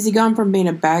like, is he gone from being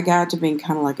a bad guy to being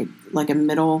kind of like a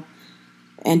middle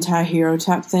anti-hero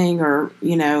type thing, or,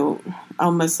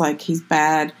 almost like he's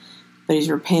bad, but he's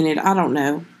repented? I don't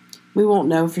know. We won't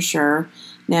know for sure.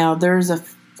 Now, there's a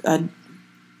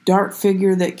dark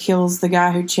figure that kills the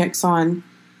guy who checks on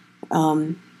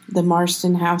the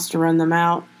Marston house to run them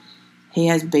out. He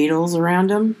has beetles around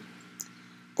him.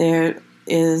 He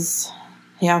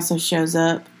also shows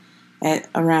up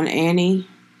around Annie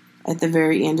at the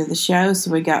very end of the show,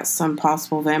 so we got some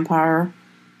possible vampire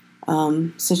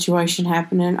situation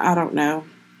happening. I don't know.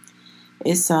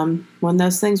 It's one of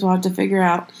those things we'll have to figure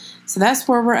out. So that's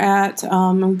where we're at.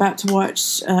 I'm about to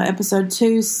watch episode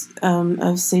 3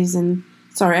 of season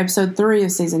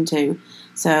 2.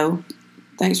 So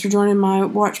thanks for joining my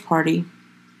watch party.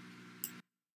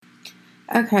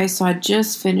 Okay, so I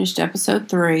just finished episode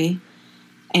 3,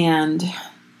 and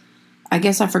I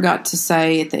guess I forgot to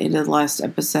say at the end of the last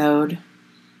episode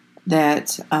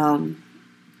that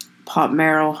Pop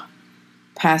Merrill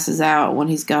passes out when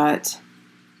he's got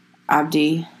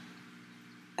Abdi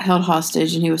held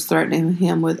hostage, and he was threatening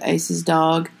him with Ace's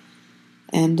dog.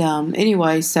 And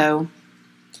anyway, so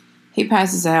he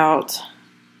passes out.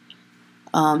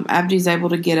 Abdi's able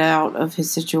to get out of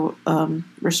his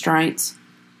restraints,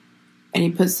 and he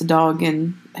puts the dog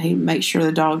in. He makes sure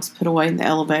the dog's put away in the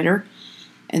elevator,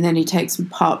 and then he takes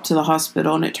Pop to the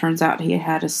hospital, and it turns out he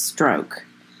had a stroke.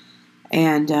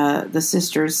 And the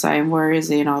sister is saying, "Where is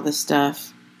he?" and all this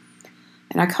stuff.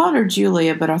 And I called her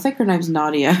Julia, but I think her name's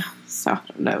Nadia. So I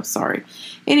don't know. Sorry.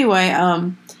 Anyway,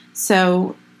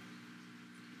 so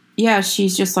yeah,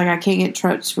 she's just like, I can't get in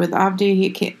touch with Abdi. He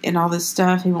can't, and all this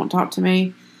stuff. He won't talk to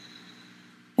me.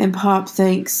 And Pop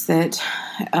thinks that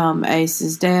Ace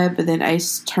is dead, but then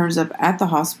Ace turns up at the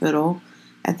hospital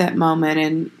at that moment,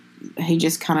 and he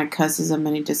just kind of cusses him,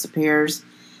 and he disappears.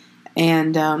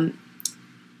 And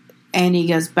Annie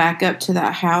goes back up to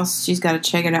that house. She's got to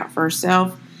check it out for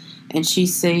herself. And she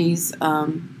sees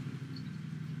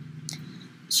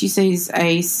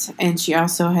Ace, and she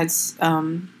also had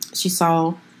she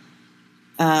saw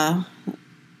one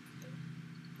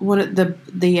of the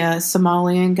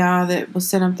Somalian guy that was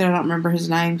sent up there. I don't remember his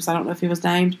name because I don't know if he was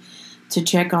named, to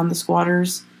check on the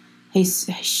squatters. She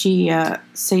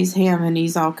sees him, and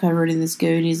he's all covered in this goo,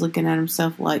 and he's looking at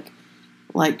himself like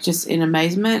just in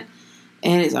amazement.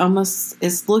 And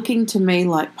it's looking to me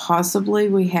like possibly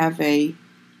we have an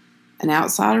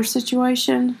outsider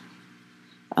situation.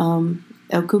 El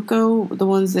Cuco, the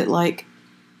ones that like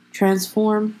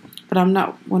transform, but I'm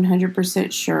not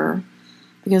 100% sure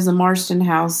because the Marston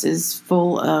house is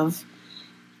full of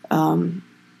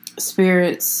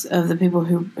spirits of the people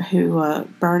who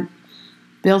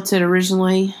built it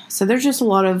originally. So there's just a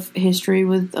lot of history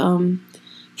with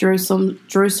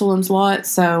Jerusalem's lot.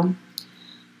 So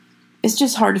it's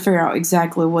just hard to figure out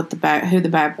exactly who the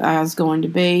bad guy is going to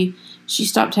be. She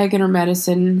stopped taking her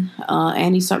medicine.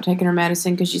 Annie stopped taking her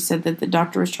medicine because she said that the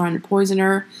doctor was trying to poison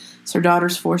her. So her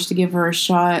daughter's forced to give her a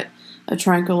shot, a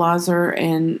tranquilizer,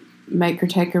 and make her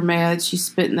take her meds. She's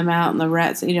spitting them out, and the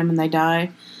rats eat them, and they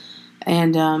die.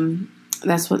 And and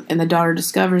the daughter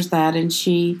discovers that, and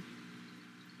she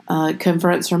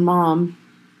confronts her mom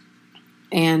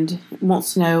and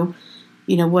wants to know,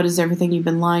 what is everything you've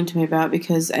been lying to me about?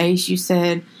 Because Ace, you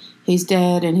said he's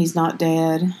dead, and he's not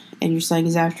dead. And you're saying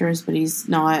he's after us, but he's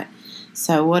not.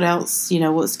 So what else,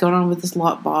 what's going on with this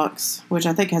lockbox, which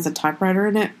I think has a typewriter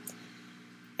in it?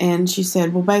 And she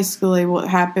said, well, basically what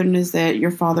happened is that your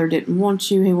father didn't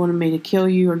want you. He wanted me to kill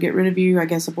you or get rid of you, I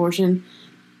guess abortion.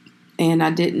 And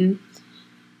I didn't.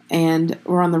 And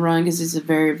we're on the run because he's a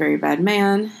very, very bad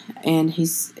man. And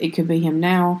it could be him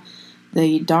now.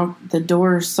 The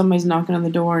door, somebody's knocking on the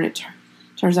door, and it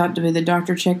turns out to be the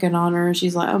doctor checking on her.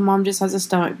 She's like, oh, Mom just has a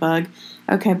stomach bug.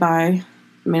 Okay, bye.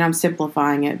 I mean, I'm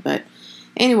simplifying it. But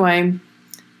anyway,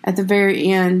 at the very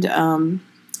end,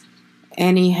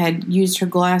 Annie had used her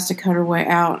glass to cut her way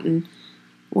out. And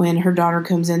when her daughter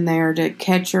comes in there to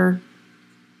catch her,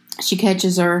 she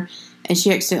catches her, and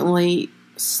she accidentally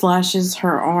slashes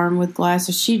her arm with glass.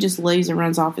 So she just leaves and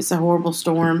runs off. It's a horrible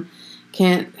storm.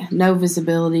 No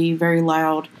visibility, very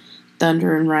loud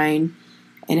thunder and rain.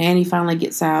 And Annie finally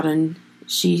gets out, and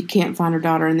she can't find her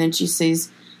daughter. And then she sees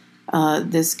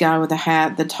this guy with a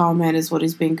hat. The tall man is what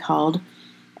he's being called.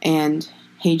 And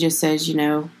he just says,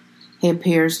 he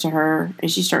appears to her, and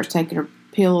she starts taking her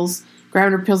pills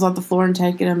grabbing her pills off the floor and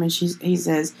taking them. And he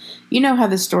says, "You know how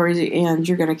the story ends.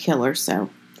 You're going to kill her." So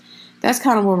that's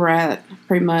kind of where we're at,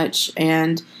 pretty much.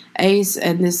 And Ace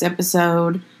in this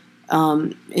episode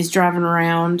is driving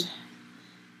around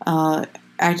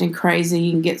acting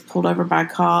crazy and gets pulled over by a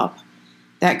cop.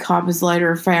 That cop is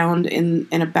later found in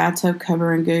a bathtub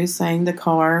covered in goo, saying the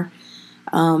car.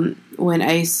 When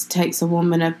Ace takes a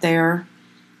woman up there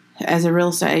as a real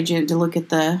estate agent to look at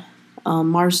the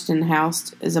Marston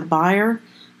house as a buyer,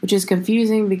 which is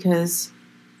confusing because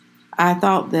I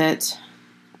thought that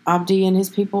Abdi and his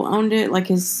people owned it, like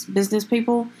his business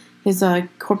people, his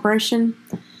corporation,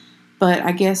 but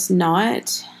I guess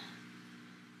not.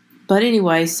 But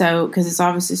anyway, so, because it's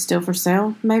obviously still for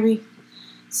sale, maybe.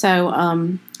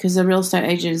 So, because the real estate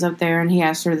agent is up there, and he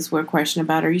asked her this weird question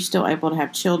about, "Are you still able to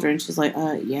have children?" She's like,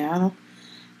 yeah.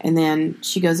 And then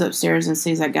she goes upstairs and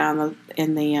sees that guy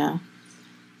in the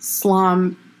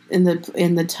slum in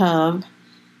the tub.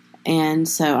 And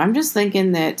so I'm just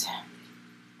thinking that,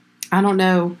 I don't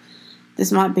know,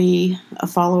 this might be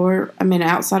an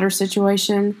outsider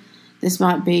situation. This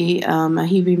might be a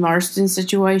Hebe Marston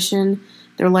situation.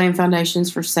 They're laying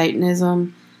foundations for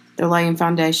Satanism. They're laying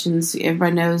foundations.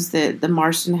 Everybody knows that the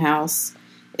Marston house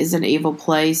is an evil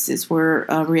place. It's where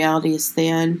reality is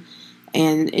thin.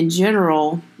 And in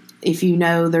general, if you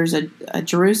know, there's a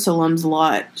Jerusalem's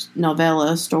Lot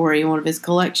novella story in one of his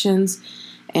collections.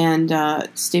 And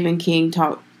Stephen King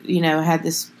had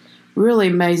this really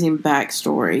amazing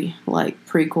backstory, like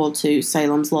prequel to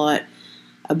Salem's Lot,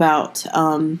 about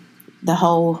the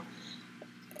whole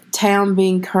town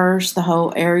being cursed, the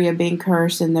whole area being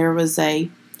cursed. And there was it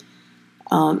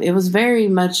was very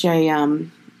much a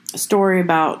story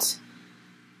about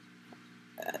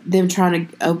them trying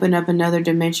to open up another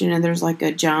dimension, and there's like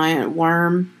a giant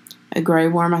worm, a gray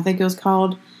worm, I think it was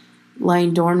called,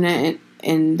 laying dormant,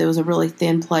 and there was a really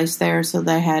thin place there, so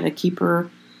they had a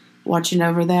keeper watching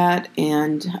over that,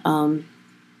 and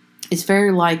it's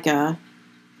very like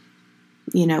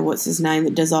what's his name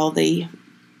that does all the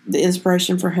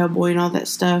inspiration for Hellboy and all that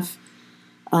stuff.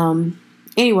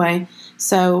 Anyway,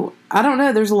 so I don't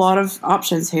know. There's a lot of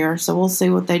options here, so we'll see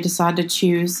what they decide to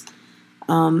choose.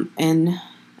 And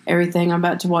everything. I'm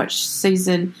about to watch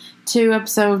season 2,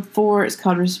 episode 4. It's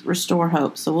called Restore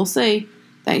Hope. So we'll see.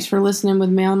 Thanks for listening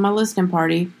with me on my listening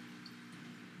party.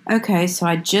 Okay, so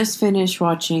I just finished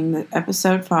watching the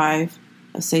episode 5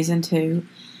 of season 2.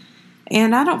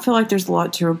 And I don't feel like there's a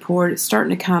lot to report. It's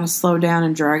starting to kind of slow down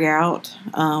and drag out,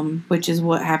 which is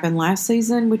what happened last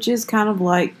season, which is kind of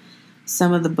like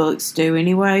some of the books do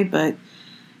anyway. But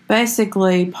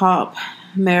basically, Pop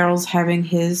Merrill's having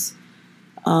his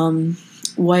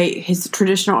his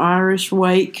traditional Irish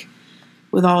wake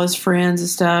with all his friends and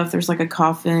stuff. There's like a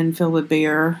coffin filled with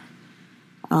beer.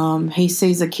 He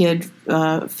sees a kid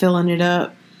filling it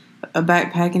up, a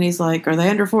backpack, and he's like, "Are they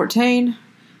under 14?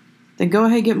 Then go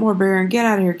ahead, get more beer and get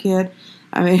out of here, kid."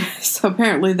 I mean, so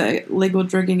apparently the legal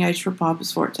drinking age for Pop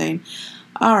is 14.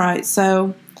 All right,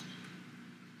 so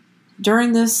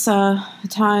during this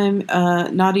time,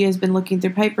 Nadia has been looking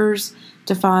through papers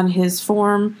to find his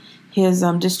form, his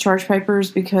discharge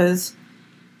papers, because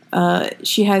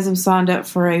she has him signed up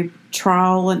for an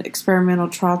experimental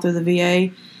trial through the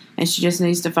VA, and she just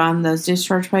needs to find those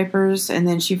discharge papers. And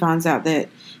then she finds out that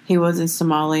he was in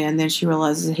Somalia, and then she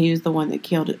realizes that he was the one that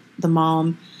killed the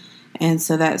mom. And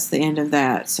so that's the end of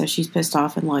that. So she's pissed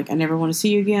off and like, "I never want to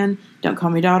see you again. Don't call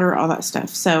me daughter," all that stuff.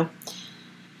 So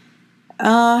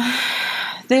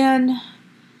then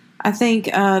I think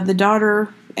the daughter,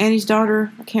 Annie's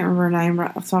daughter, I can't remember her name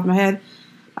right off the top of my head.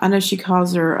 I know she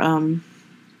calls her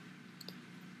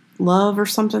Love or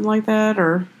something like that,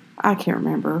 or I can't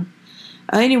remember.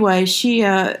 Anyway,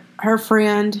 her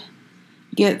friend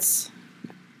gets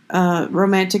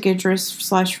romantic interest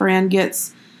 / friend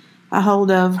gets a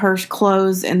hold of her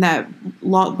clothes in that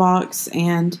lockbox,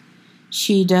 and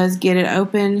she does get it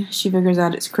open. She figures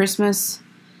out it's Christmas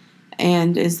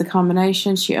and is the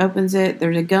combination. She opens it.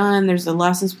 There's a gun, there's a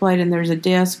license plate, and there's a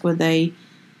disc with a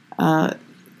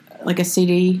like a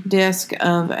CD disc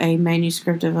of a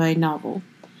manuscript of a novel.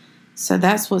 So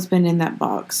that's what's been in that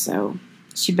box. So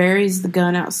she buries the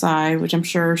gun outside, which I'm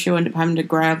sure she'll end up having to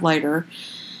grab later.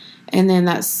 And then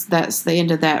that's the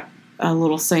end of that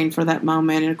little scene for that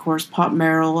moment. And of course, Pop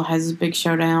Merrill has his big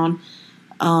showdown.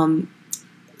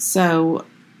 So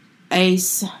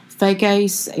fake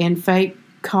Ace and fake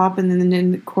cop, and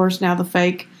then of course now the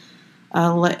fake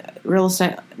real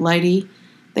estate lady,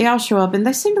 they all show up, and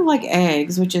they seem to like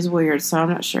eggs, which is weird, so I'm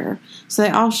not sure. So they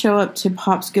all show up to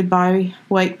Pop's goodbye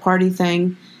wake party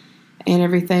thing and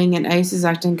everything, and Ace is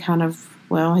acting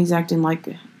he's acting like,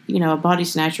 a body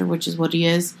snatcher, which is what he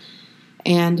is.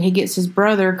 And he gets his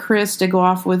brother, Chris, to go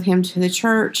off with him to the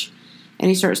church. And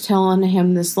he starts telling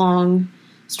him this long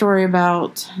story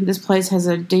about this place has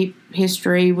a deep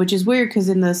history, which is weird because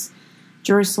in this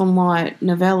Jerusalem Lot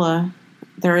novella,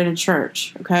 they're in a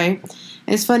church, okay?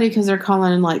 And it's funny because they're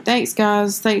calling and like, thanks,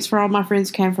 guys. Thanks for all my friends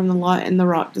came from the lot and the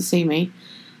rock to see me.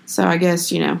 So I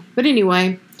guess, But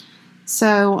anyway,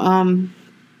 so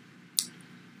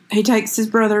he takes his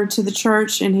brother to the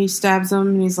church and he stabs him.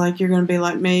 And he's like, you're going to be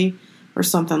like me or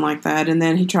something like that. And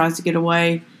then he tries to get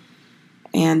away.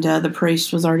 And the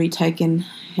priest was already taken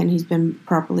and he's been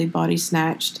properly body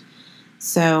snatched.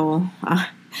 So,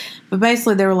 but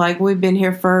basically they were like, we've been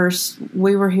here first.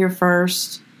 We were here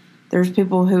first. There's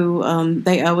people who,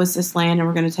 they owe us this land and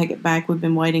we're going to take it back. We've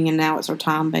been waiting and now it's our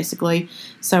time, basically.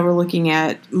 So we're looking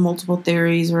at multiple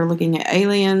theories. We're looking at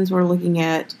aliens. We're looking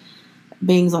at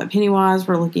beings like Pennywise.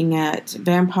 We're looking at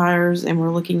vampires. And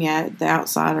we're looking at the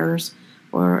outsiders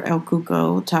or El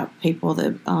Cuco type people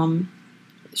that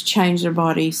change their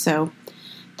body. So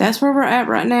that's where we're at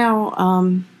right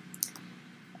now.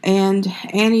 And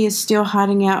Annie is still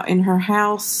hiding out in her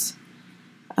house,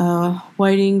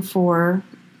 waiting for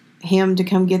him to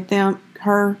come get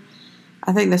her.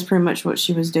 I think that's pretty much what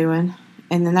she was doing.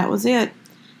 And then that was it.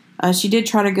 She did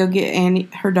try to go get Annie,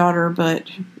 her daughter, but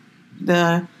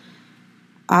the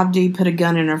Abdi put a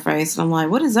gun in her face. And I'm like,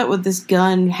 what is up with this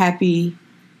gun happy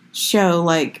show?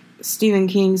 Like, Stephen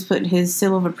King's put his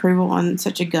seal of approval on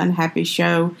such a gun happy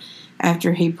show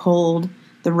after he pulled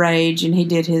The Rage and he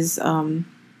did his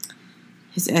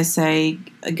essay,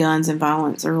 Guns and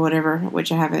Violence or whatever,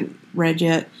 which I haven't read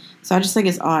yet. So I just think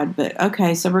it's odd. But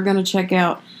okay, so we're going to check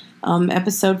out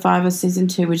episode 5 of season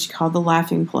 2, which is called The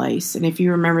Laughing Place. And if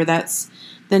you remember, that's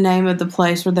the name of the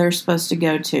place where they're supposed to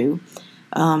go to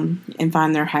and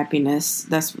find their happiness.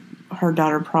 That's her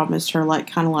daughter promised her, like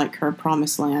kind of like her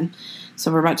promised land.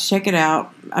 So we're about to check it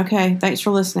out. Okay, thanks for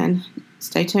listening.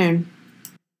 Stay tuned.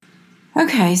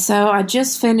 Okay, so I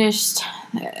just finished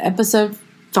episode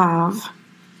 5,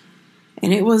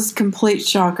 and it was complete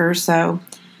shocker. So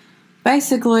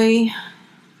basically,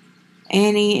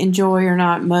 Annie and Joy are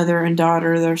not mother and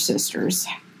daughter, they're sisters,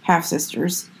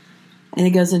 half-sisters. And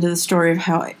it goes into the story of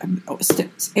how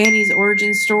Annie's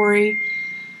origin story,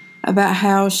 about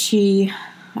how she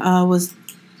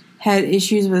had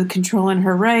issues with controlling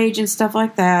her rage and stuff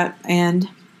like that, and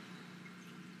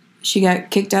she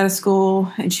got kicked out of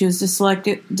school, and she was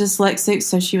dyslexic,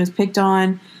 so she was picked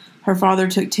on. Her father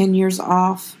took 10 years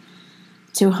off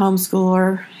to homeschool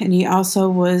her, and he also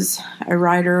was a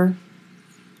writer,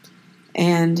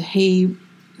 and I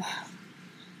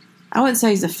wouldn't say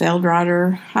he's a failed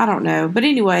writer, I don't know, but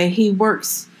anyway, he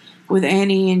works with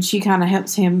Annie, and she kind of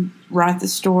helps him write the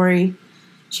story.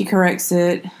 She corrects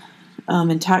it,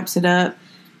 and types it up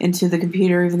into the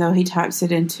computer, even though he types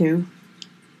it into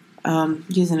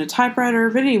using a typewriter.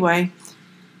 But anyway,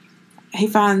 he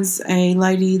finds a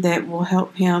lady that will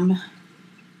help him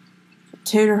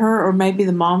tutor her, or maybe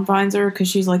the mom finds her because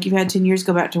she's like, you've had 10 years,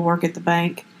 go back to work at the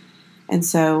bank. And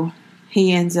so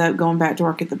he ends up going back to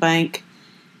work at the bank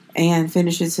and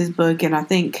finishes his book, and I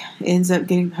think ends up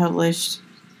getting published,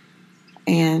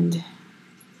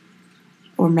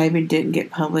 or maybe didn't get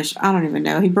published. I don't even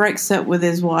know. He breaks up with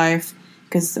his wife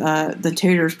because the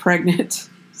tutor's pregnant.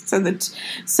 So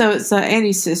it's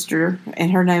Annie's sister,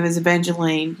 and her name is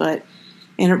Evangeline. But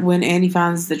when Annie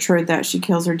finds the truth out, she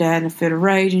kills her dad in a fit of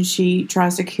rage, and she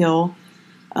tries to kill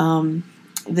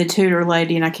the tutor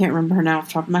lady, and I can't remember her name off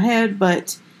the top of my head,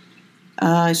 but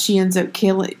she ends up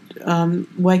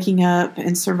waking up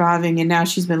and surviving, and now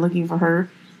she's been looking for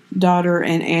her daughter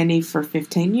and Annie for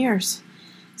 15 years.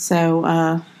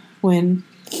 So when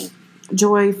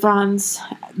Joy finds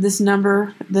this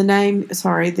number, the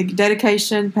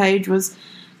dedication page was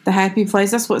the happy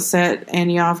place. That's what set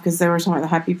Annie off, because they were talking about the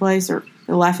happy place or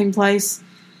the laughing place.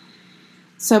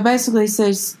 So basically it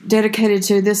says dedicated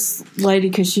to this lady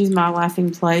because she's my laughing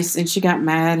place, and she got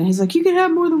mad, and he's like, you can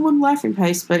have more than one laughing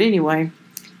place. But anyway,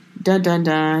 dun dun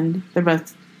dun, they're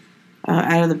both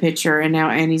out of the picture, and now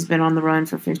Annie's been on the run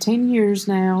for 15 years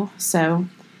now. So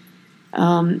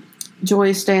Joy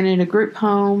is staying in a group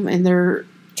home, and they're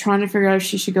trying to figure out if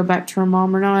she should go back to her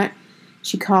mom or not.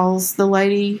 She calls the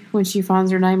lady when she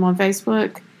finds her name on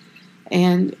Facebook,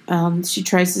 and she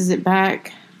traces it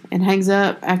back and hangs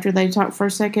up after they talk for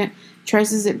a second,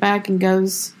 traces it back and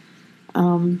goes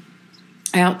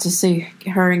out to see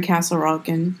her in Castle Rock,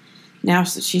 and now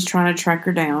she's trying to track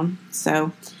her down.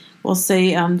 So we'll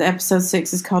see. The episode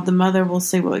 6 is called The Mother. We'll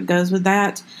see what goes with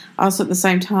that. Also, at the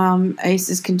same time, Ace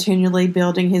is continually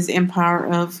building his empire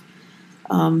of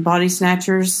body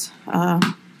snatchers.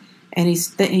 and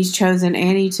he's chosen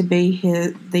Annie to be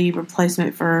the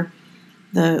replacement for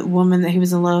the woman that he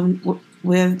was in love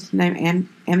with named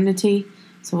Amity.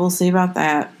 So we'll see about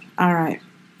that. All right.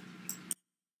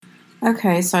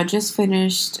 Okay, so I just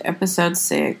finished episode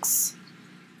 6.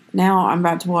 Now I'm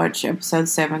about to watch episode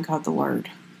 7 called The Word.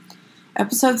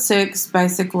 Episode 6,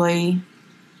 basically,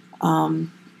 real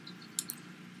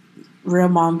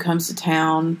mom comes to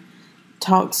town,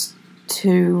 talks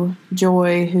to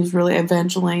Joy, who's really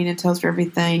Evangeline, and tells her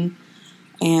everything.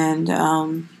 And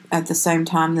at the same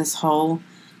time, this whole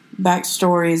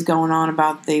backstory is going on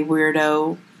about the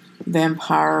weirdo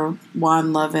vampire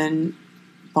wine-loving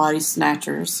body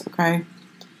snatchers, okay?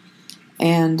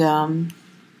 And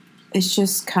it's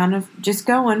just kind of just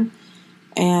going.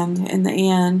 And in the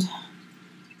end,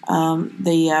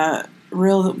 the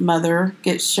real mother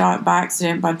gets shot by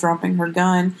accident by dropping her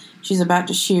gun. She's about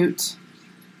to shoot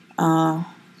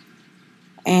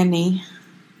Annie,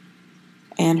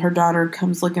 and her daughter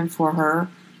comes looking for her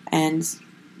and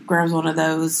grabs one of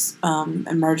those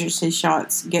emergency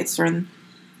shots, gets her and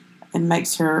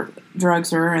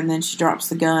drugs her, and then she drops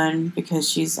the gun because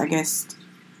she's, I guess,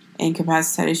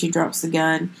 incapacitated. She drops the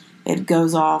gun, it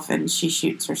goes off, and she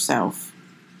shoots herself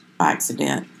by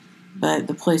accident. But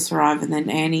the police arrive, and then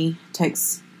Annie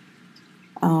takes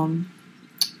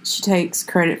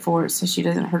credit for it, so she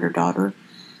doesn't hurt her daughter.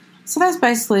 So that's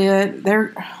basically it.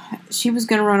 She was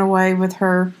going to run away with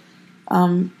her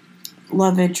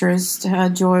love interest.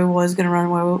 Joy was going to run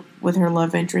away with her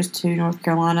love interest to North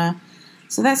Carolina.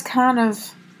 So that's kind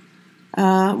of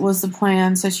was the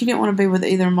plan. So she didn't want to be with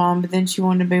either mom, but then she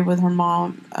wanted to be with her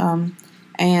mom,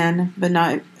 Anne, but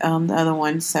not the other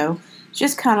one. So it's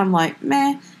just kind of like,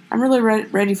 meh. I'm really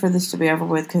ready for this to be over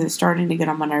with because it's starting to get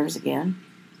on my nerves again.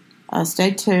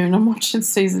 Stay tuned. I'm watching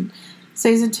season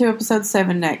 2, episode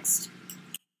 7 next.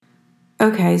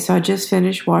 Okay, so I just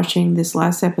finished watching this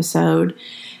last episode,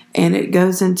 and it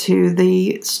goes into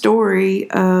the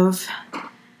story of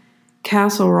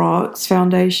Castle Rock's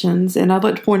foundations. And I'd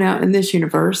like to point out, in this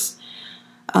universe,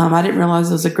 I didn't realize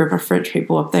there was a group of French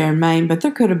people up there in Maine, but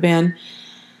there could have been.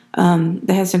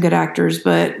 They had some good actors,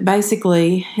 but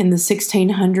basically in the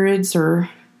 1600s, or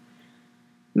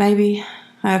maybe,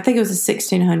 I think it was the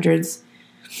 1600s,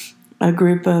 a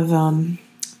group of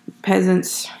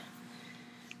peasants,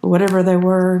 whatever they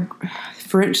were,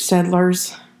 French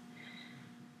settlers,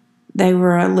 they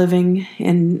were living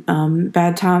in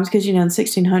bad times because, in the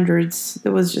 1600s, it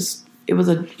was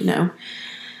a,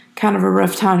 kind of a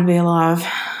rough time to be alive.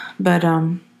 But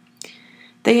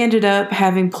they ended up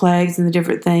having plagues and the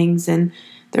different things, and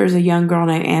there's a young girl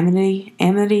named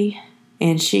Amity,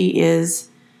 and she is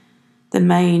the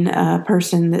main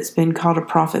person that's been called a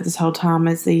prophet this whole time,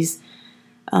 as these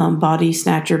body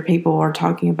snatcher people are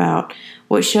talking about,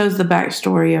 what shows the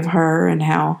backstory of her and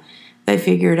how they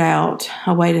figured out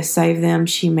a way to save them.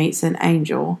 She meets an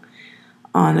angel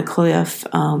on a cliff,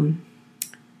 the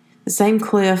same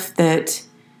cliff that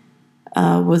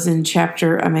was in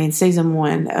season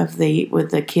 1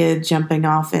 with the kid jumping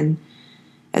off and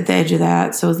at the edge of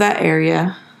that. So it was that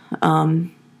area,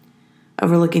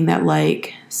 overlooking that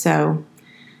lake. So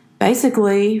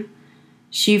basically,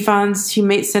 she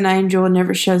meets an angel and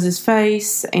never shows his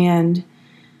face, and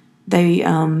they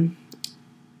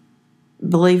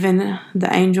believe in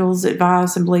the angel's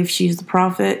advice and believe she's the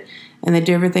prophet, and they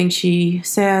do everything she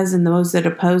says. And those that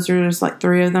oppose her, there's like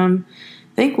 3 of them.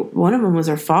 I think one of them was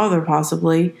her father,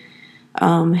 possibly.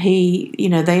 They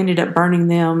ended up burning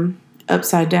them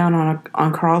upside down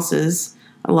on crosses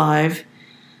alive.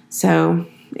 So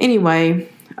anyway,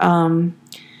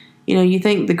 you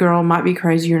think the girl might be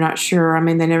crazy. You're not sure.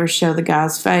 They never show the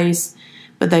guy's face,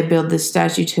 but they build this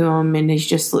statue to him, and he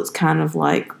just looks kind of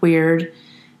like weird.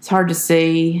 It's hard to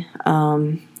see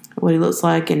what he looks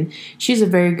like. And she's a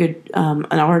very good an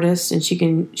artist, and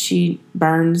she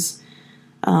burns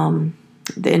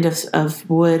the end of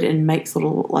wood and makes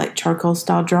little like charcoal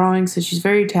style drawings. So she's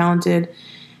very talented,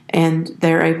 and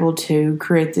they're able to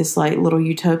create this like little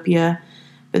utopia.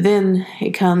 But then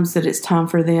it comes that it's time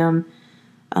for them.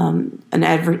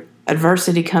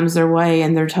 Adversity comes their way,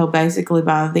 and they're told basically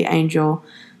by the angel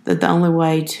that the only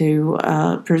way to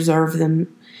preserve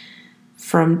them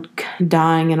from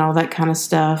dying and all that kind of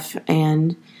stuff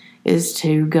and is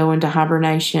to go into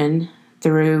hibernation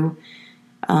through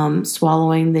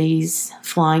swallowing these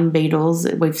flying beetles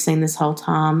that we've seen this whole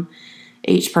time.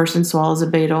 Each person swallows a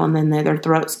beetle, and then their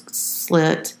throats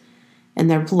slit and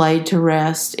they're laid to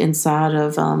rest inside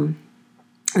of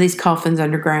these coffins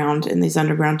underground, in these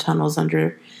underground tunnels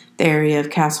under the area of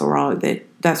Castle Rock.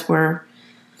 That's where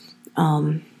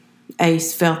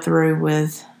Ace fell through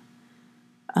with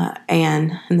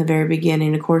Anne in the very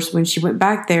beginning. Of course, when she went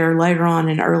back there later on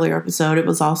in an earlier episode, it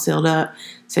was all sealed up,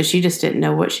 so she just didn't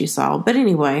know what she saw. But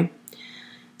anyway,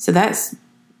 so that's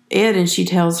it, and she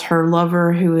tells her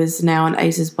lover, who is now in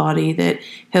Ace's body, that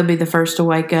he'll be the first to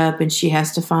wake up, and she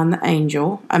has to find the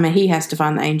angel. I mean, he has to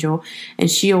find the angel, and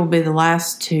she'll be the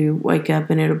last to wake up,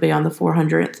 and it'll be on the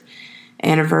 400th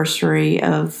anniversary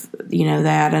of,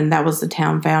 that, and that was the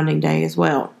town founding day as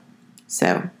well.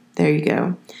 So, there you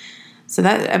go. So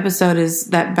that episode is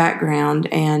that background,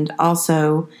 and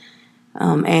also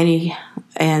Annie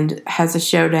and has a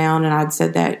showdown, and I'd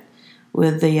said that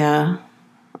with the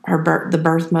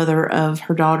birth mother of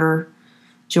her daughter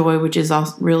Joy, which is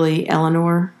also really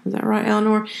Eleanor. Is that right,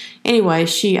 Eleanor? Anyway,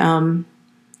 she gotten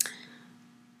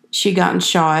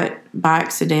shot by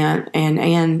accident,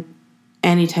 and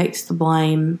Annie takes the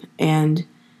blame, and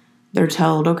they're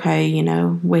told, okay,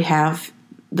 we have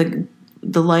the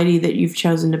lady that you've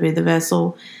chosen to be the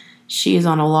vessel. She is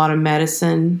on a lot of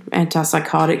medicine,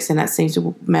 antipsychotics, and that seems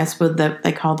to mess with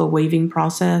they call the weaving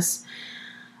process.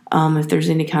 If there's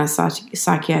any kind of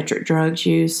psychiatric drugs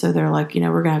used. So they're like,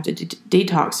 we're going to have to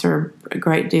detox her a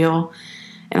great deal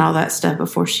and all that stuff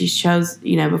before she shows,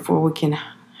 before we can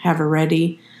have her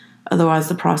ready. Otherwise,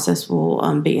 the process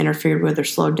will be interfered with or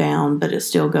slowed down, but it'll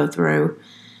still go through.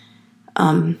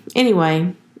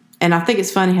 Anyway, and I think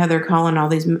it's funny how they're calling all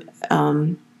these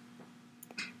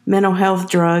mental health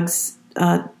drugs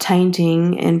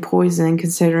tainting and poison,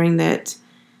 considering that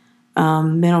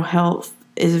mental health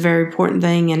is a very important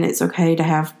thing, and it's okay to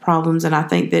have problems. And I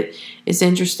think that it's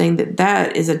interesting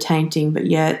that is a tainting, but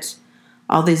yet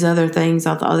all these other things,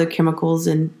 all the other chemicals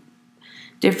and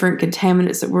different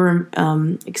contaminants that we're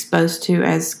exposed to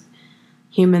as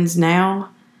humans now,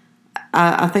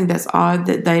 I think that's odd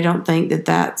that they don't think that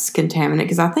that's contaminant.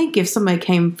 Because I think if somebody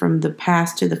came from the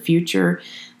past to the future,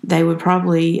 they would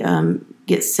probably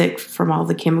get sick from all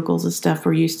the chemicals and stuff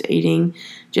we're used to eating.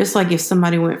 Just like if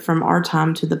somebody went from our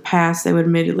time to the past, they would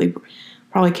immediately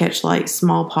probably catch like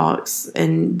smallpox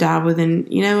and die within,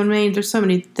 you know what I mean? There's so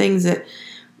many things that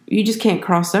you just can't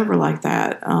cross over like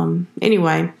that.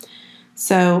 Anyway,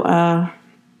 so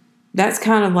that's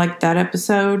kind of like that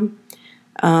episode.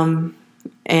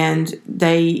 And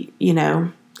they,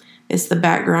 it's the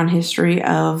background history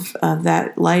of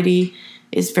that lady.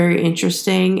 It's very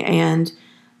interesting, and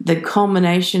the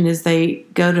culmination is they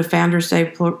go to Founders Day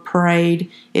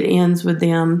parade. It ends with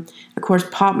them. Of course,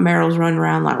 Pop Merrill's running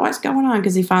around like, what's going on?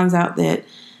 Because he finds out that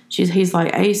he's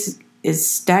like, Ace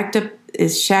is shacked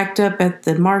up at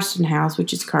the Marston house,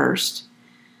 which is cursed.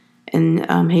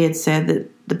 And he had said that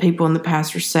the people in the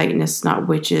past were Satanists, not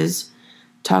witches,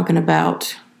 talking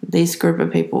about this group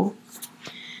of people.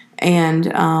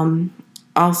 And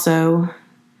also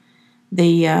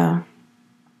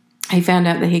he found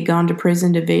out that he'd gone to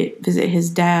prison to visit his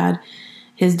dad.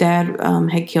 His dad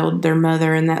had killed their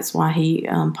mother, and that's why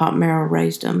Pop Merrill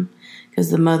raised him,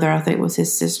 because the mother, I think, was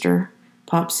his sister,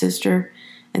 Pop's sister.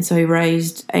 And so he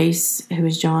raised Ace, who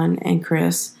is John, and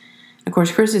Chris. Of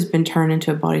course, Chris has been turned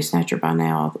into a body snatcher by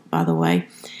now, by the way.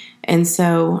 And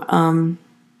so,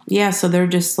 so they're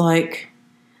just like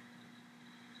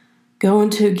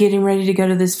getting ready to go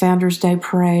to this Founders Day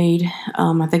parade.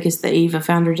 I think it's the eve of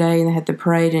Founder Day, and they had the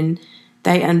parade, and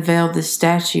they unveiled the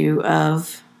statue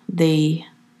of the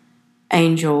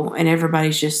angel, and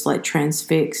everybody's just like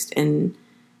transfixed, and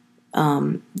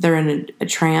they're in a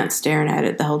trance staring at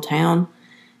it, the whole town.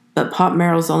 But Pop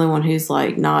Merrill's the only one who's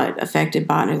like not affected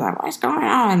by it, and he's like, what's going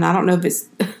on? I don't know if it's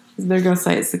they're going to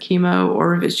say it's the chemo,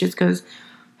 or if it's just because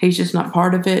he's just not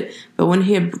part of it. But when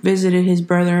he had visited his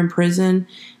brother in prison,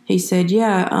 he said,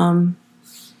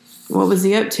 what was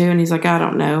he up to? And he's like, I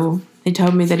don't know. He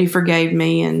told me that he forgave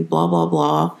me and blah, blah,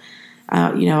 blah.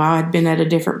 I had been at a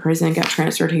different prison and got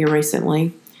transferred here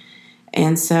recently.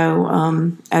 And so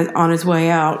on his way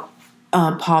out,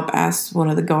 Pop asked one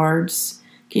of the guards,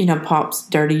 Pop's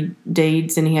dirty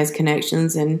deeds, and he has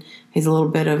connections, and he's a little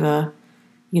bit of a,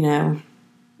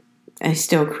 he's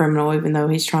still a criminal, even though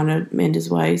he's trying to mend his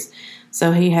ways.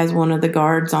 So he has one of the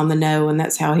guards on the know, and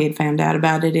that's how he had found out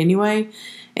about it anyway.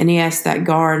 And he asked that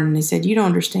guard, and he said, you don't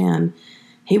understand.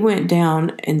 He went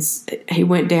down to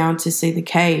see the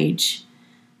cage,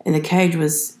 and the cage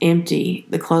was empty.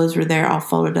 The clothes were there, all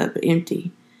folded up, but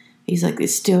empty. He's like,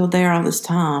 it's still there all this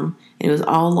time. And it was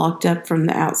all locked up from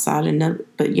the outside,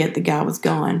 but yet the guy was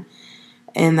gone.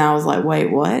 And I was like,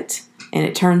 wait, what? And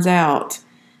it turns out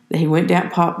that he went down,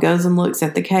 Pop goes and looks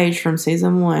at the cage from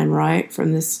season 1, right?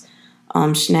 From this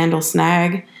Schnandel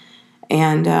snag.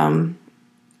 And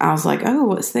I was like, oh,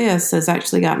 what's this? So it's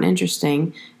actually gotten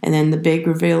interesting. And then the big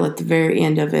reveal at the very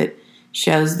end of it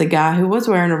shows the guy who was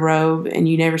wearing a robe, and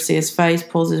you never see his face,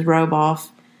 pulls his robe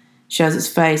off, shows his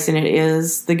face, and it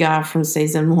is the guy from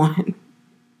season 1,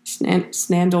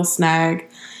 Snandle Snag.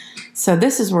 So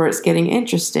this is where it's getting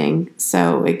interesting.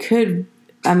 So it could,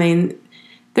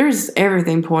 there's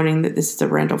everything pointing that this is a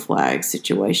Randall Flagg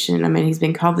situation. He's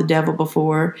been called the devil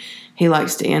before. He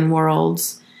likes to end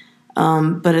worlds.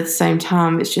 But at the same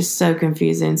time, it's just so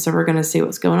confusing. So we're going to see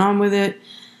what's going on with it.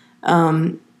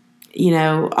 All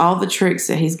the tricks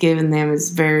that he's given them is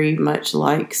very much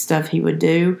like stuff he would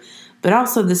do. But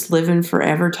also this living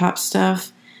forever type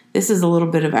stuff. This is a little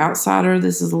bit of Outsider.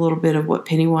 This is a little bit of what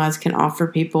Pennywise can offer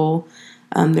people.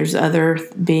 There's other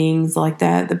beings like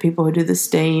that, the people who do the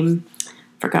steam.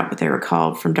 Forgot what they were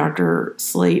called from Dr.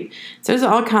 Sleep. So there's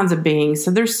all kinds of beings.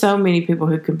 So there's so many people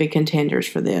who could be contenders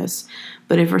for this.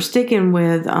 But if we're sticking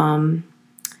with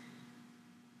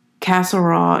Castle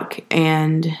Rock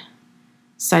and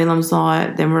Salem's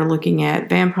Lot, then we're looking at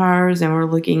vampires, and we're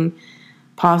looking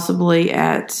possibly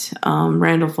at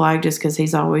Randall Flagg just because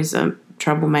he's always a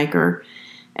troublemaker.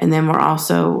 And then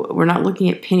we're not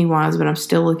looking at Pennywise, but I'm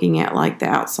still looking at like the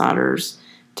Outsiders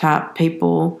type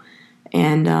people.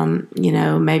 And,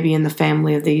 maybe in the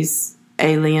family of these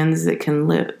aliens that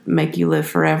can make you live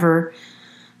forever.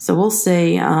 So we'll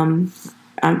see.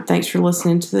 Thanks for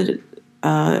listening to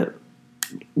the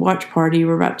watch party.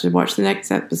 We're about to watch the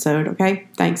next episode, okay?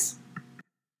 Thanks.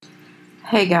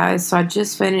 Hey, guys. So I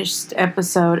just finished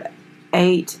episode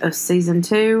 8 of season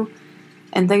 2,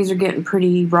 and things are getting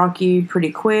pretty rocky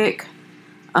pretty quick.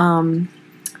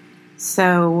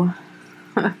 So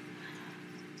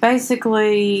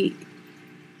basically,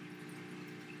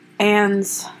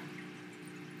 Anne's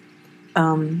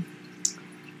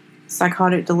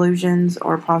psychotic delusions,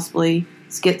 or possibly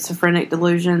schizophrenic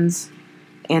delusions,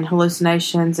 and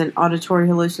hallucinations, and auditory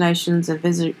hallucinations, and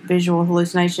visual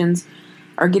hallucinations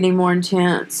are getting more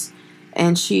intense.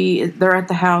 And they're at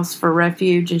the house for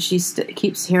refuge, and she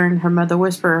keeps hearing her mother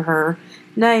whisper her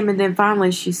name, and then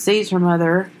finally she sees her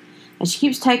mother, and she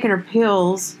keeps taking her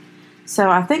pills. So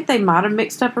I think they might have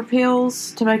mixed up her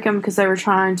pills to make them, because they were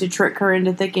trying to trick her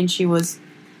into thinking she was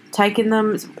taking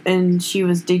them and she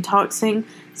was detoxing.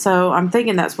 So I'm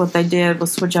thinking that's what they did,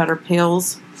 was switch out her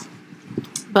pills.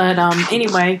 But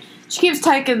anyway, she keeps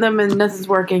taking them and nothing's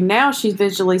working. Now she's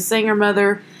visually seeing her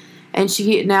mother,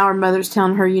 and now her mother's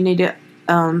telling her you need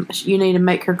to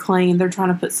make her clean. They're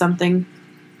trying to put something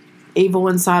evil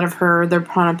inside of her. They're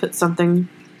trying to put something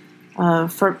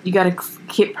you got to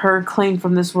keep her clean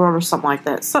from this world, or something like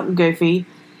that. Something goofy.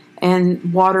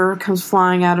 And water comes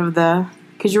flying out of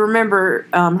because you remember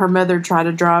her mother tried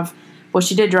to drive,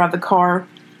 she did drive the car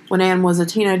when Anne was a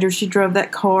teenager. She drove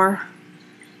that car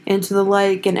into the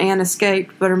lake, and Anne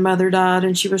escaped, but her mother died,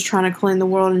 and she was trying to clean the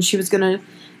world, and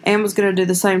Anne was going to do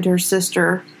the same to her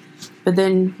sister. But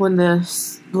then when the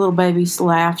little baby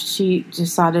laughed, she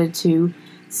decided to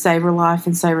save her life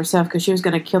and save herself, because she was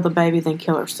going to kill the baby, then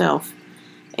kill herself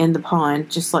in the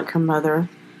pond, just like her mother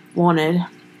wanted.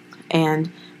 And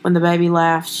when the baby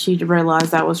laughed, she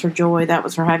realized that was her joy, that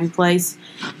was her happy place,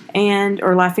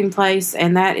 or laughing place,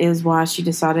 and that is why she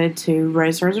decided to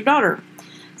raise her as her daughter.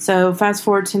 So fast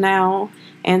forward to now,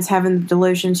 Anne's having the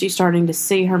delusion. She's starting to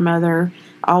see her mother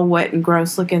all wet and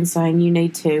gross looking, saying, you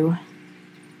need to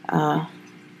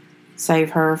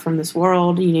save her from this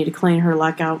world. You need to clean her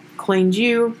like I cleaned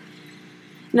you.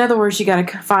 In other words, you got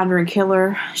to find her and kill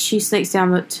her. She sneaks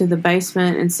down to the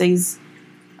basement and sees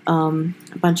a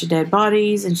bunch of dead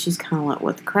bodies, and she's kind of like,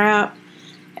 what the crap?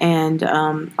 And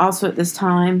also at this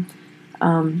time,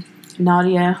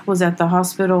 Nadia was at the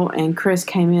hospital, and Chris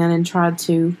came in and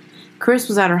Chris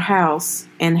was at her house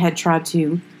and had tried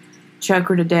to choke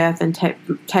her to death and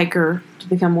take her to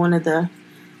become one of the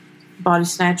body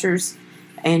snatchers.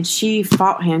 And she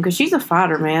fought him, because she's a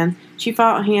fighter, man. She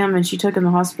fought him, and she took him to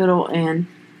the hospital, and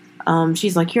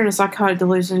she's like, you're in a psychotic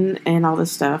delusion and all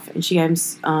this stuff. And she gave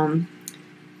him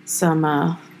some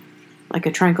like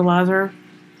a tranquilizer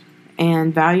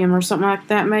and Valium or something like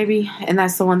that, maybe. And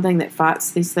that's the one thing that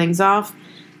fights these things off.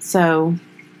 So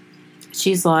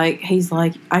he's like,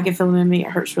 I can feel them in me.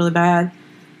 It hurts really bad.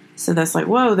 So that's like,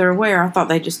 whoa, they're aware. I thought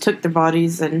they just took their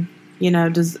bodies and,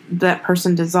 does that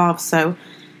person dissolve? So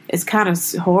it's kind of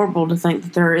horrible to think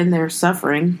that they're in there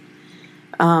suffering.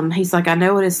 He's like, I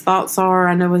know what his thoughts are.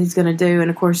 I know what he's going to do. And,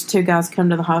 of course, 2 guys come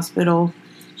to the hospital.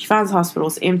 She finds the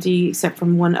hospital's empty except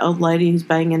from one old lady who's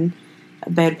banging a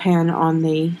bedpan on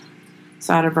the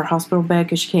side of her hospital bed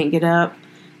because she can't get up.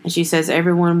 And she says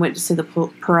everyone went to see the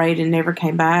parade and never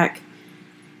came back.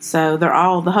 So the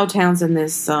whole town's in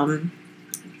this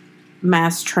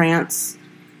mass trance,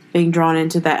 being drawn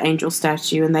into that angel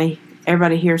statue. And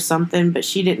everybody hears something, but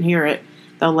she didn't hear it.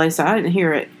 The old lady said, I didn't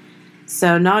hear it.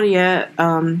 So Nadia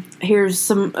hears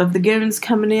some of the goons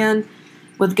coming in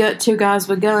with two guys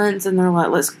with guns, and they're like,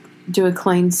 let's do a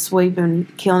clean sweep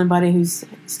and kill anybody who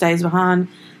stays behind.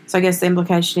 So I guess the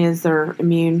implication is they're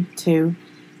immune to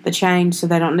the change, so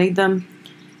they don't need them.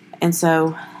 And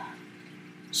so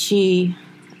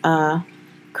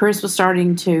Chris was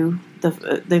starting to,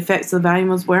 the effects of the Valium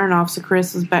was wearing off, so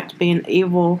Chris was back to being an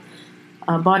evil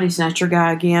body snatcher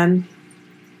guy again.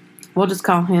 We'll just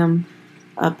call him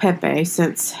Pepe,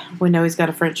 since we know he's got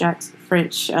a French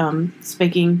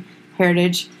speaking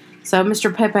heritage. So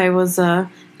Mr. Pepe was,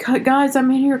 guys,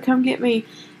 I'm in here, come get me.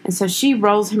 And so she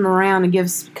rolls him around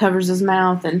and covers his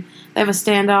mouth, and they have a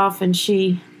standoff, and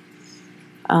she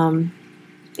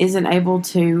isn't able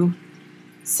to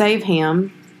save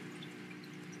him.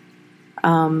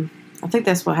 I think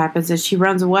that's what happens, is she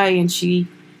runs away, and she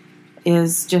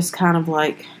is just kind of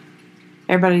like,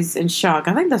 everybody's in shock.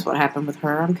 I think that's what happened with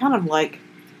her. I'm kind of like,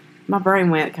 my brain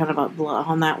went kind of up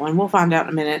on that one. We'll find out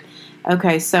in a minute.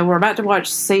 Okay, so we're about to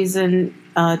watch season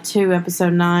 2,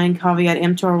 episode 9, Caveat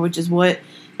Emptor, which is what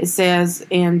it says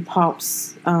in Pop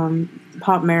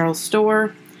Merrill's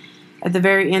store. At the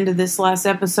very end of this last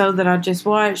episode that I just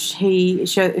watched,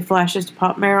 it flashes to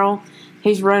Pop Merrill.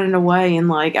 He's running away, and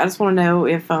like, I just want to know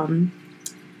if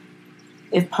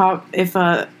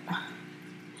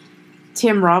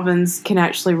Tim Robbins can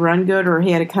actually run good, or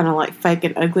he had to kind of like fake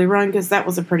an ugly run, because that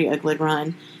was a pretty ugly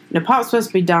run. Now, Pop's supposed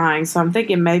to be dying, so I'm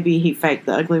thinking maybe he faked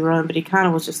the ugly run, but he kind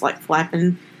of was just like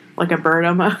flapping like a bird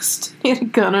almost. He had a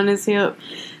gun on his hip.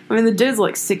 I mean, the dude's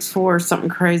like 6'4" or something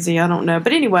crazy. I don't know.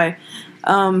 But anyway,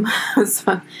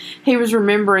 so he was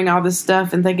remembering all this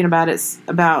stuff and thinking about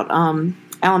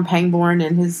Alan Pangborn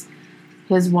and his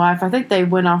wife. I think they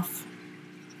went off.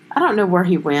 I don't know where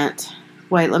he went.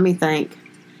 Wait, let me think.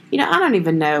 I don't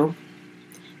even know.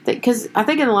 Because I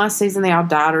think in the last season they all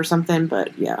died or something,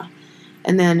 but yeah.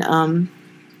 And then,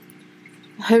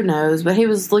 who knows? But he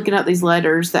was looking up these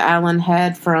letters that Alan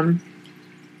had from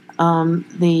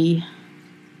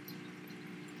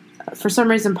for some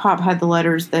reason, Pop had the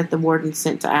letters that the warden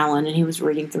sent to Alan, and he was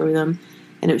reading through them,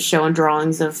 and it was showing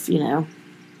drawings of, the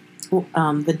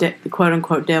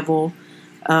quote-unquote devil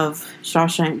of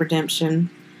Shawshank Redemption.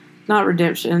 Not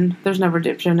redemption. There's no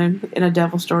redemption in a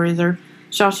devil story. They're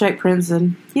Shawshank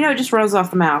Prison. It just rolls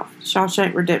off the mouth.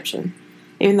 Shawshank Redemption.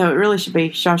 Even though it really should be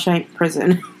Shawshank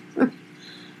Prison.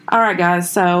 Alright, guys.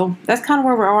 So, that's kind of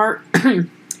where we are.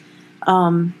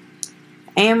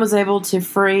 Anne was able to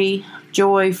free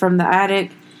Joy from the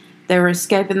attic. They were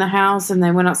escaping the house, and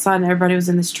they went outside, and everybody was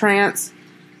in this trance.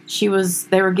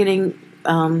 They were getting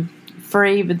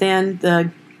free, but then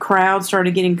the crowd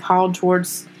started getting called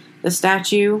towards the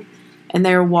statue, and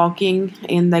they were walking,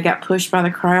 and they got pushed by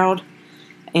the crowd,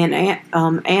 and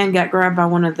Anne got grabbed by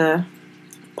one of the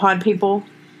pod people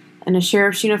in a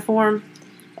sheriff's uniform,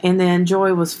 and then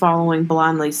Joy was following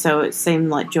blindly, so it seemed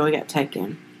like Joy got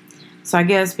taken. So I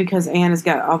guess because Anne has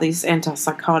got all these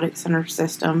antipsychotics in her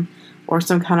system, or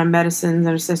some kind of medicines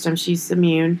in her system, she's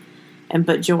immune,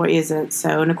 but Joy isn't.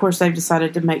 So, and of course they've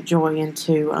decided to make Joy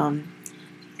into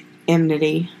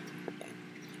enmity.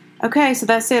 Okay, so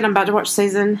that's it. I'm about to watch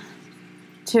season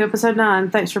 2, episode 9.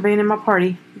 Thanks for being in my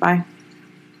party. Bye.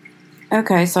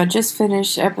 Okay, so I just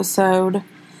finished episode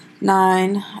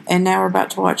 9, and now we're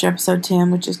about to watch episode 10,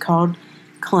 which is called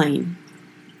Clean,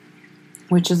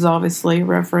 which is obviously a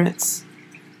reference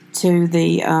to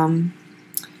the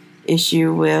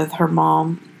issue with her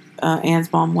mom,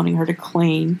 Anne's mom, wanting her to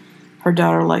clean her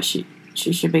daughter like she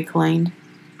should be cleaned.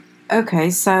 Okay,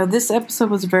 so this episode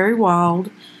was very wild.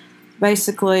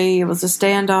 Basically, it was a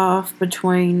standoff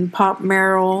between Pop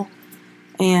Merrill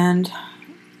and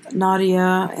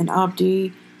Nadia and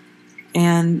Abdi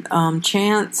and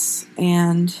Chance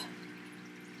and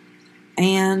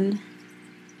Anne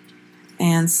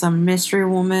and some mystery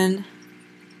woman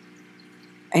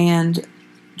and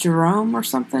Jerome or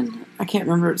something. I can't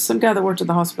remember. Some guy that worked at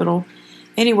the hospital.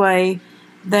 Anyway,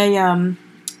 they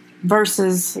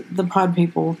versus the pod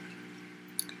people.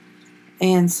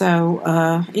 And so,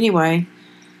 anyway,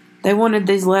 they wanted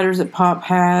these letters that Pop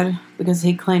had because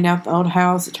he cleaned out the old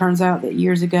house. It turns out that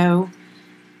years ago,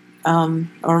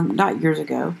 or not years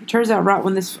ago, it turns out right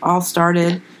when this all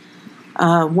started,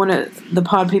 one of the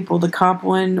pod people, the cop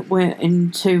one, went in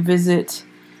to visit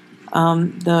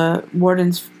the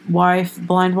warden's wife,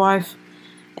 blind wife,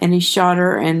 and he shot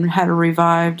her and had her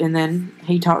revived, and then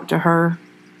he talked to her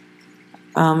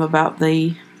about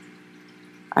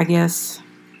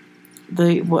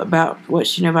about what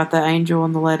she knew about the angel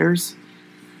and the letters,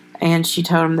 and she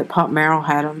told him that Pop Merrill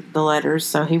had the letters,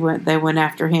 so they went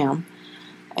after him.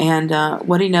 And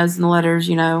what he knows in the letters,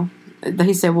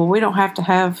 he said, well, we don't have to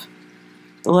have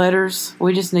the letters.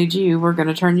 We just need you. We're going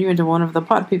to turn you into one of the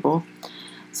pod people.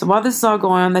 So while this is all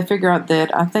going on, they figure out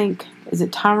that, I think, is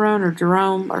it Tyrone or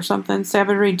Jerome or something? See, I've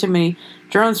been reading too many.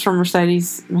 Jerome's from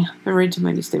Mercedes. I've been reading too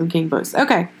many Stephen King books.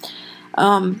 Okay.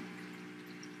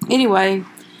 Anyway,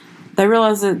 they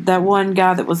realized that one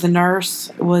guy that was a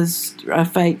nurse was a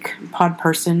fake pod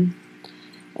person.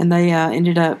 And they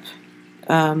ended up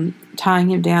tying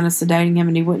him down and sedating him,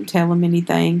 and he wouldn't tell him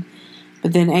anything.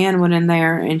 But then Anne went in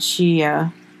there, and she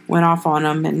went off on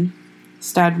him and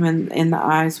stabbed him in the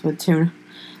eyes with 2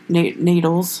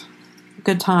 needles.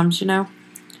 Good times,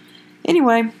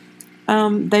 Anyway,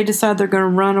 they decide they're going to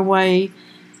run away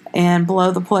and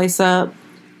blow the place up.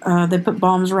 They put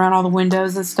bombs around all the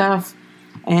windows and stuff.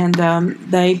 And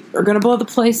they are going to blow the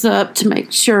place up to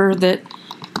make sure that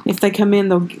if they come in,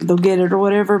 they'll get it or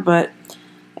whatever. But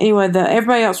anyway,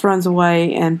 everybody else runs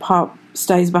away, and Pop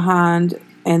stays behind.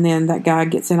 And then that guy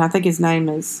gets in. I think his name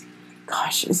is,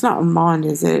 gosh, it's not Armand,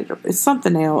 is it? It's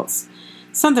something else.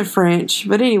 Something French.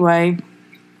 But anyway,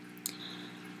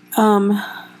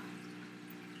 Nadia,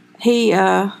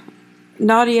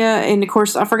 and of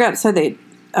course, I forgot to say that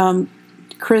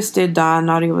Chris did die.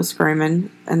 Nadia was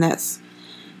screaming. And that's,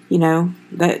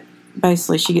 that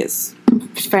basically she gets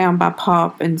found by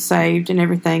Pop and saved and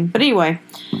everything. But anyway,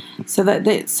 so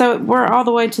we're all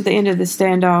the way to the end of the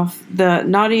standoff.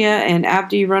 Nadia and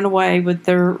Abdi run away with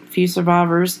their few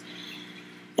survivors,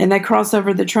 and they cross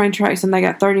over the train tracks, and they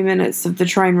got 30 minutes of the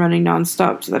train running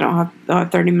nonstop, so they'll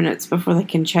have 30 minutes before they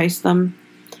can chase them.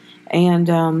 And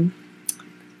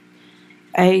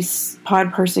a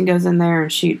pod person goes in there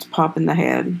and shoots Pop in the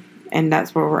head, and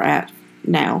that's where we're at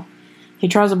now. He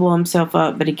tries to blow himself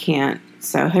up, but he can't.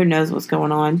 So who knows what's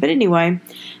going on. But anyway,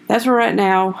 that's where we're at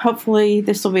now. Hopefully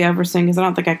this will be over soon, because I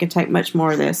don't think I can take much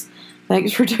more of this.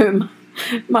 Thanks for doing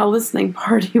my listening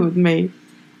party with me.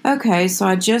 Okay, so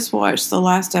I just watched the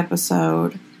last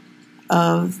episode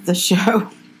of the show.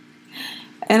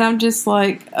 And I'm just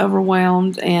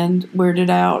overwhelmed and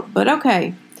weirded out. But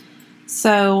okay.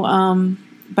 So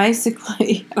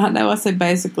basically, and I know I say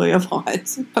basically a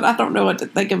lot, but I don't know what to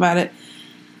think about it.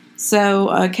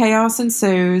 So chaos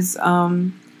ensues.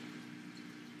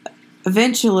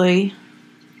 Eventually,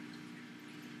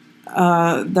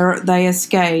 they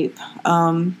escape.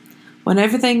 When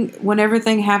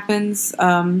everything happens, see,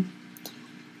 I'm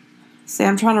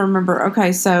trying to remember.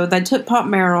 Okay, so they took Pop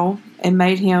Merrill and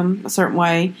made him a certain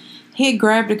way. He had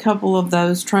grabbed a couple of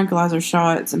those tranquilizer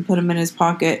shots and put them in his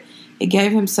pocket. He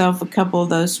gave himself a couple of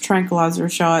those tranquilizer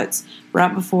shots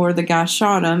right before the guy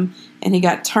shot him, and he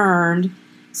got turned.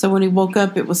 So when he woke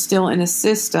up, it was still in his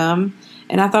system.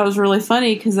 And I thought it was really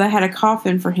funny because they had a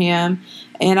coffin for him.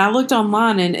 And I looked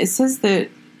online, and it says that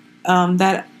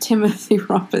that Timothy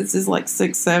Robbins is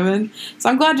 6'7". So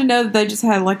I'm glad to know that they just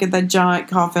had that giant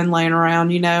coffin laying around,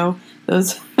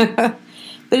 those. But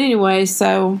anyway,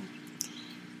 so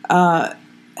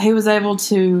he was able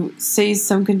to seize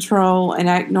some control and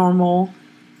act normal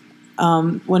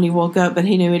when he woke up, but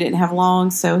he knew he didn't have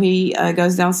long. So he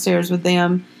goes downstairs with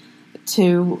them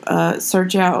to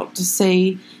search out to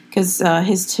see, because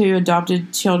his 2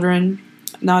 adopted children,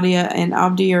 Nadia and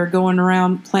Abdi, are going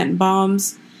around planting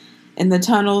bombs in the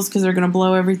tunnels because they're going to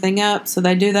blow everything up. So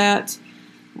they do that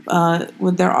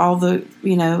with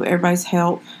everybody's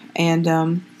help. And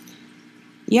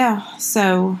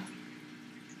so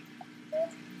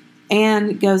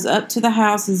Anne goes up to the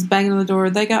house and is banging on the door.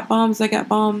 They got bombs.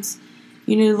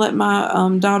 You need to let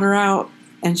my daughter out.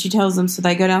 And she tells them, so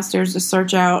they go downstairs to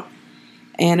search out.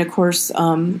 And of course,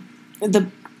 the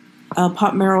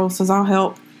Pop Merrill says, I'll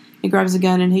help. He grabs a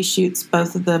gun and he shoots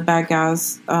both of the bad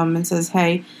guys and says,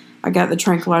 hey, I got the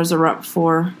tranquilizer right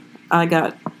before I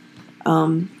got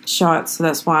shot, so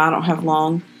that's why I don't have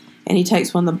long. And he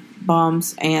takes one of the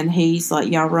bombs and he's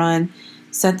like, y'all run,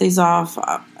 set these off,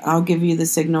 I'll give you the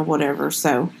signal, whatever.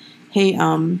 So he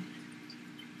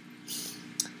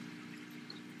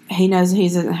knows he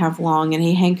doesn't have long, and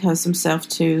he handcuffs himself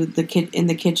to in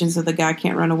the kitchen so the guy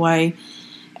can't run away.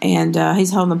 And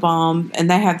he's holding the bomb, and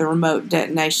they have the remote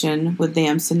detonation with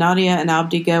them. So Nadia and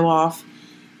Abdi go off.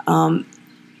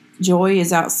 Joy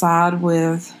is outside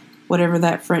with whatever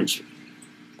that French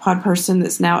pod person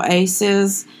that's now Ace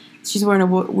is. She's wearing a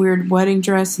weird wedding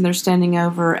dress, and they're standing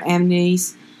over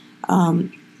Amne's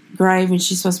grave, and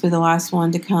she's supposed to be the last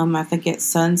one to come. I think it's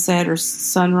sunset or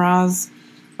sunrise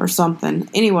or something.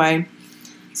 Anyway,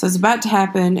 so it's about to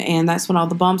happen, and that's when all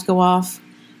the bombs go off.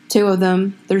 2 of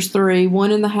them. There's 3.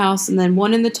 1 in the house, and then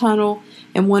 1 in the tunnel,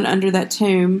 and 1 under that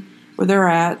tomb where they're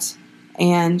at.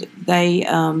 And they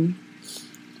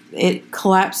it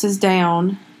collapses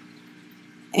down,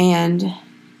 and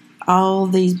all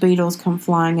these beetles come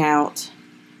flying out.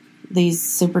 These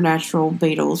supernatural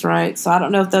beetles, right? So I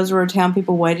don't know if those were town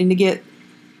people waiting to get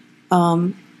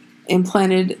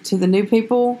implanted to the new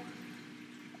people,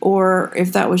 or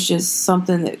if that was just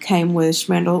something that came with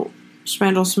Schmendel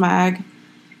Smag,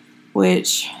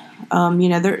 which,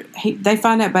 they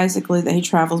find out basically that he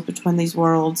travels between these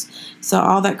worlds. So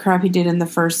all that crap he did in the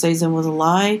first season was a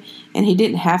lie, and he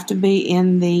didn't have to be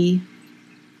in the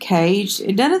cage.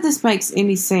 None of this makes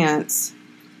any sense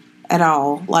at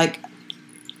all. Like,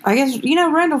 I guess,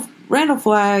 Randall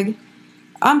Flagg,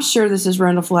 I'm sure this is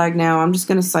Randall Flagg now. I'm just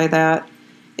going to say that.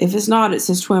 If it's not, it's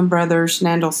his twin brother,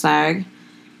 Schnandel Snag.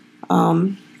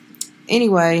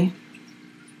 Anyway,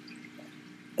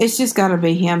 it's just got to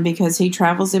be him because he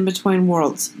travels in between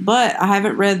worlds. But I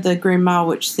haven't read the Green Mile,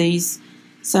 which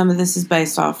some of this is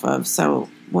based off of. So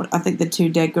I think The Two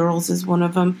Dead Girls is one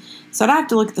of them. So I'd have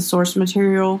to look at the source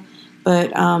material.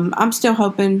 But I'm still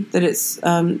hoping that it's,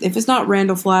 if it's not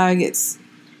Randall Flagg, it's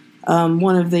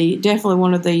definitely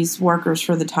one of these workers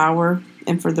for the tower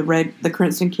and for the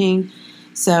Crimson King.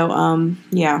 So,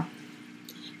 yeah.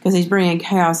 Because he's bringing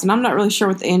chaos, and I'm not really sure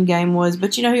what the end game was,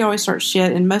 but he always starts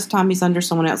shit, and most of the time he's under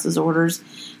someone else's orders.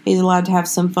 He's allowed to have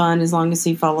some fun as long as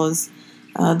he follows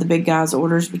the big guy's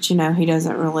orders, but he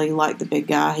doesn't really like the big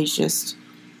guy. He's just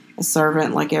a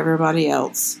servant like everybody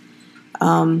else.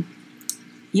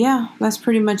 Yeah, that's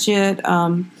pretty much it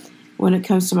when it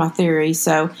comes to my theory.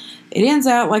 So it ends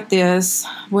out like this: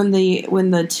 when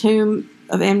the tomb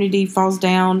of Amity falls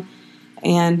down,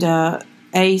 and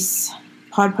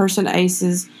Pod Person Ace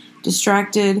is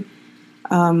distracted.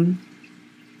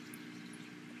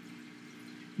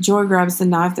 Joy grabs the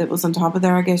knife that was on top of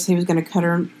there. I guess he was going to cut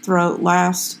her throat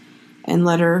last and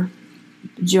let her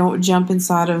jump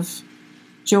inside of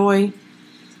Joy.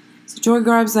 So Joy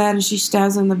grabs that and she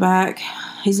stabs him in the back.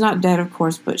 He's not dead, of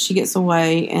course, but she gets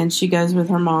away and she goes with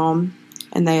her mom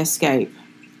and they escape.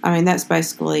 I mean, that's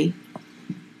basically...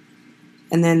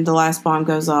 And then the last bomb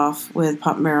goes off with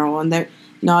Pop Merrill, and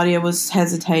Nadia was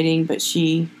hesitating, but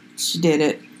she did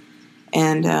it.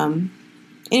 And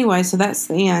anyway, so that's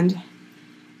the end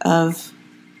of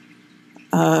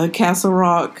Castle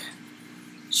Rock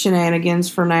shenanigans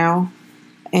for now.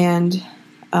 And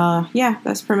yeah,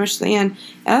 that's pretty much the end.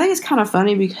 And I think it's kind of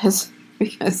funny because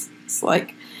it's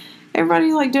like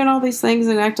everybody like doing all these things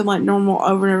and acting like normal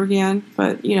over and over again.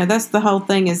 But that's the whole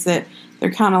thing, is that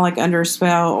they're kind of like under a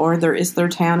spell, or it's their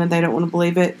town and they don't want to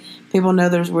believe it. People know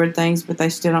there's weird things, but they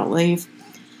still don't leave.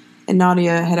 And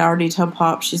Nadia had already told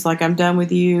Pop, she's like, I'm done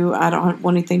with you. I don't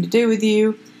want anything to do with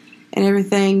you and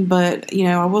everything, but,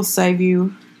 I will save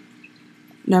you.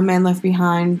 No man left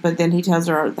behind. But then he tells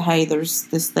her, hey, there's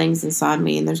this thing's inside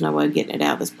me and there's no way of getting it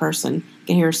out of this person. I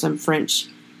can hear some French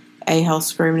a-hole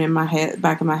screaming in my head,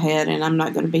 back of my head, and I'm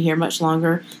not going to be here much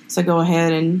longer. So go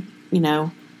ahead and,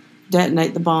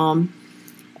 detonate the bomb.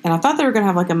 And I thought they were going to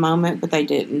have like a moment, but they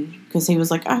didn't. Because he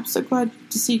was like, I'm so glad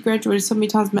to see you graduated so many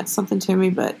times, meant something to me.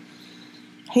 But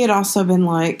he had also been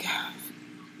like,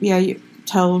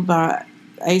 told by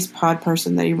Ace Pod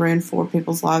Person that he ruined 4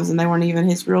 people's lives and they weren't even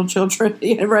his real children.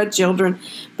 He never had children,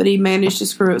 but he managed to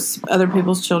screw up other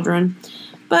people's children.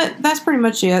 But that's pretty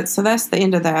much it. So that's the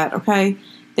end of that, okay?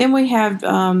 Then we have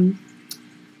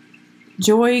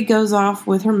Joy goes off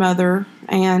with her mother,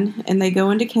 Anne, and they go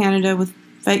into Canada with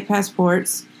fake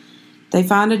passports.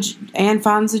 Anne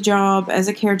finds a job as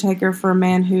a caretaker for a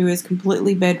man who is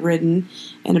completely bedridden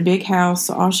in a big house.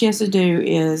 So all she has to do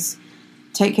is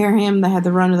take care of him. They have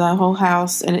the run of the whole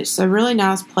house, and it's a really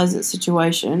nice, pleasant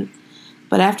situation.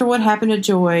 But after what happened to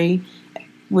Joy,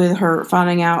 with her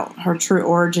finding out her true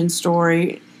origin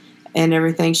story and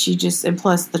everything, and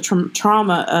plus the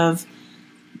trauma of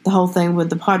the whole thing with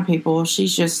the pod people,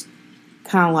 she's just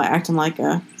kind of like acting like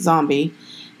a zombie.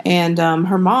 And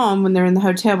her mom, when they're in the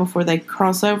hotel before they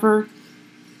cross over,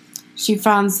 she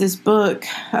finds this book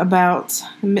about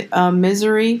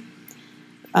Misery.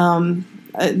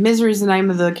 Misery is the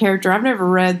name of the character. I've never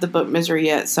read the book Misery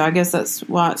yet, so I guess that's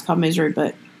why it's called Misery.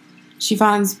 But she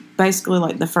finds basically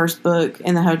like the first book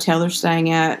in the hotel they're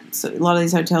staying at. So a lot of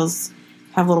these hotels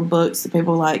have little books that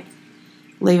people like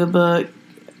leave a book,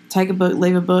 take a book,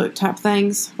 leave a book type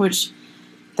things, which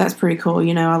that's pretty cool.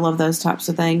 I love those types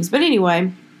of things. But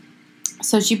anyway,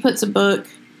 so she picks up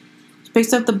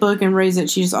the book and reads it.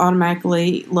 She just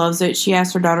automatically loves it. She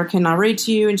asks her daughter, can I read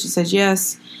to you? And she says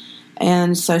yes.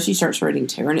 And so she starts reading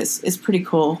to her. And it's pretty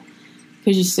cool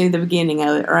because you see the beginning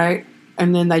of it, right?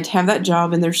 And then they have that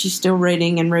job and she's still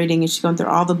reading. And she's going through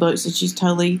all the books. And she's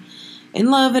totally in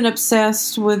love and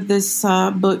obsessed with this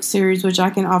book series, which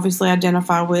I can obviously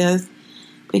identify with.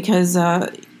 because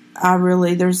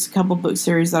there's a couple book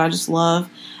series that I just love.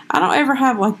 I don't ever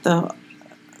have like the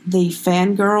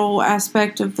fangirl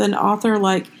aspect of an author.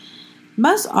 Like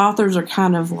most authors are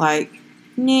kind of like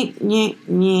nyeh, nyeh,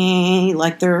 nyeh.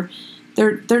 Like they're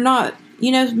not,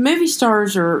 movie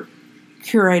stars are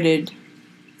curated.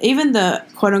 Even the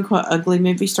quote unquote ugly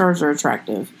movie stars are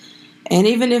attractive. And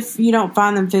even if you don't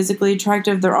find them physically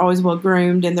attractive, they're always well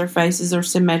groomed and their faces are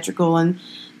symmetrical and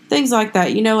things like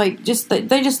that. Like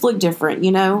they just look different,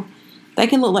 They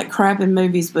can look like crap in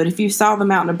movies, but if you saw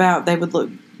them out and about, they would look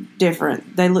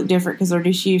different. They look different because they're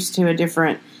just used to a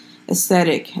different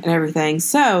aesthetic and everything.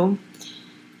 So,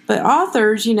 but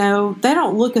authors, they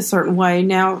don't look a certain way.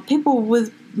 Now, people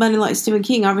with money like Stephen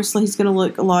King, obviously he's going to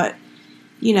look a lot,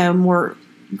 more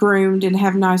groomed and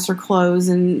have nicer clothes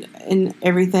and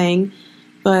everything.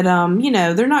 But,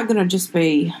 they're not going to just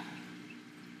be...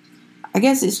 I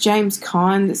guess it's James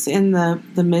Caan that's in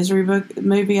the Misery book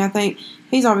movie, I think.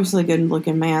 He's obviously a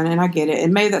good-looking man, and I get it.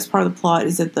 And maybe that's part of the plot,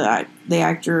 is that the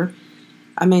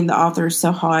author is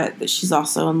so hot that she's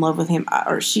also in love with him,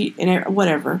 or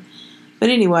whatever. But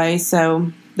anyway,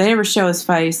 so they never show his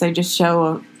face. They just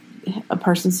show a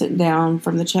person sitting down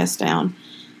from the chest down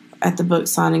at the book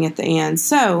signing at the end.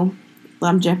 So,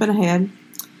 I'm jumping ahead.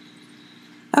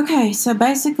 Okay, so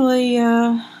basically,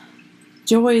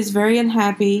 Joy is very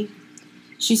unhappy.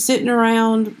 She's sitting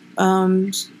around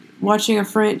watching a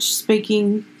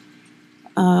French-speaking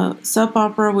soap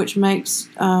opera, which makes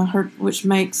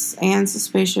Anne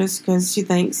suspicious because she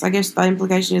thinks, I guess the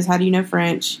implication is, how do you know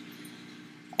French?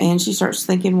 And she starts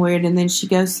thinking weird, and then she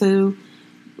goes through.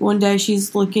 One day,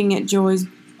 she's looking at Joy's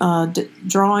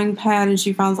drawing pad, and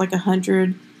she finds like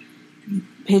 100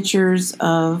 pictures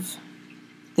of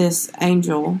this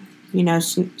angel,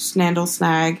 Snandle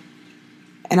Snag.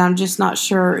 And I'm just not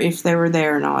sure if they were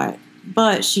there or not.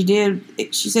 But she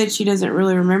said she doesn't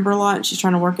really remember a lot, and she's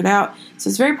trying to work it out. So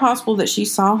it's very possible that she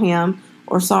saw him,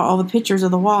 or saw all the pictures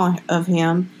of the wall of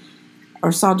him,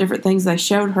 or saw different things they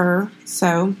showed her.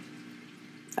 So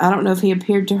I don't know if he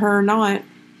appeared to her or not.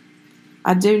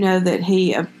 I do know that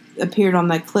he appeared on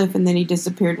that cliff, and then he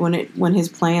disappeared when his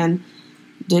plan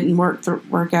didn't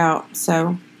work out.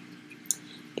 So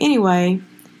anyway...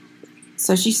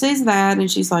 So she sees that,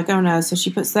 and she's like, oh no. So she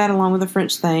puts that along with the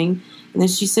French thing. And then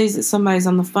she sees that somebody's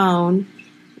on the phone.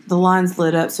 The line's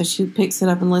lit up, so she picks it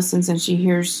up and listens, and she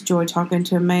hears Joy talking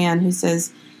to a man who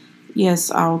says, yes,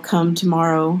 I'll come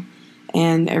tomorrow,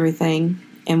 and everything.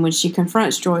 And when she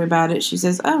confronts Joy about it, she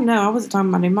says, oh no, I wasn't talking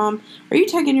about him, Mom. Are you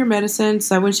taking your medicine?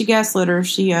 So when she gaslit her,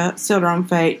 she sealed her own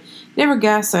fate. Never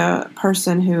gas a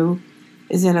person who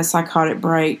is in a psychotic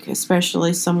break,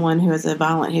 especially someone who has a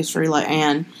violent history like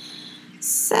Anne.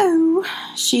 So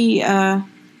they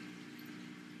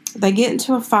get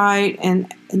into a fight,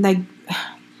 and they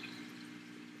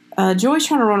Joy's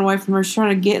trying to run away from her. She's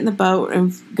trying to get in the boat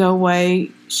and go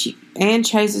away. Anne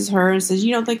chases her and says,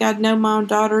 "You don't think I'd know my own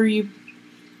daughter, you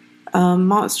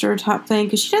monster," type thing,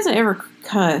 because she doesn't ever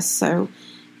cuss. So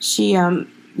she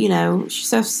she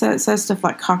says stuff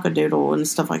like cockadoodle and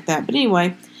stuff like that. But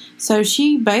anyway, so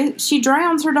she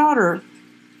drowns her daughter,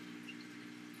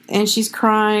 and she's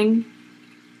crying.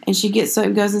 And she gets up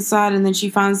and goes inside, and then she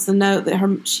finds the note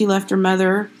that she left her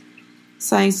mother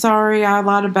saying, sorry, I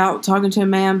lied about talking to a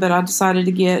man, but I decided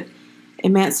to get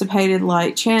emancipated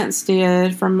like Chance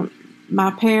did from my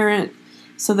parent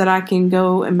so that I can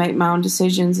go and make my own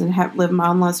decisions and live my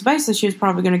own life. So basically, she was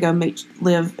probably going to go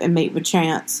live and meet with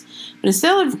Chance. But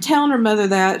instead of telling her mother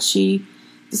that, she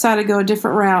decided to go a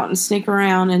different route and sneak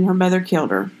around, and her mother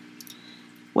killed her.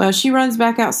 Well, she runs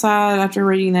back outside after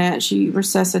reading that. She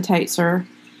resuscitates her.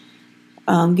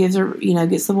 Gives her,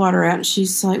 gets the water out, and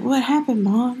she's like, what happened,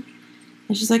 Mom?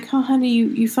 And she's like, oh, honey,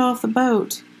 you fell off the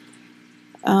boat.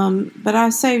 But I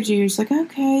saved you. She's like,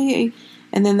 okay.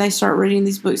 And then they start reading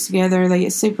these books together. They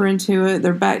get super into it.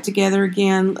 They're back together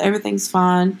again. Everything's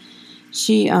fine.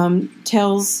 She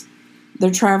tells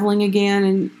they're traveling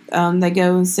again, and they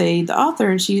go and see the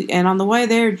author. And on the way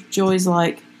there, Joy's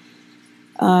like,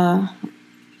 you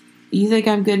think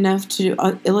I'm good enough to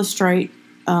illustrate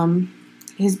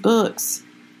his books?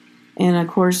 And of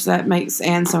course that makes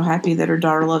Anne so happy that her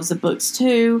daughter loves the books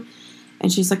too,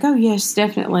 and she's like, oh yes,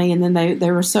 definitely. And then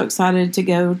they were so excited to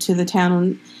go to the town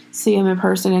and see him in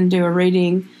person and do a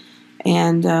reading.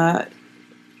 And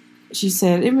she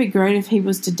said it'd be great if he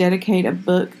was to dedicate a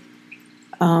book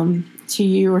to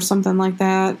you or something like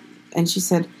that. And she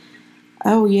said,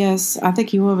 oh yes, I think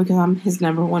he will, because I'm his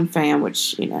number one fan,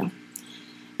 which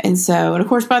And of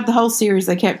course, by the whole series,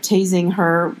 they kept teasing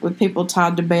her with people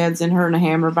tied to beds and her in a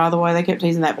hammer. By the way, they kept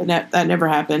teasing that, but that never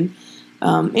happened.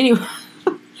 Anyway,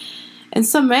 And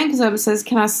some man comes up and says,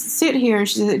 "Can I sit here?" And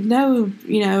she said, "No,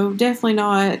 definitely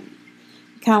not."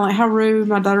 Kind of like, "How rude,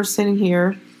 my daughter's sitting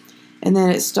here." And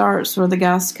then it starts where the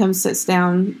guy sits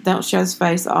down, don't show his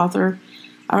face, the author.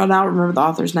 I don't remember the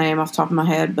author's name off the top of my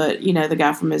head, but, the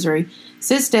guy from Misery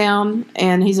sits down,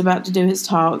 and he's about to do his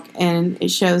talk, and it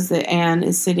shows that Anne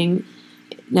is sitting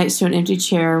next to an empty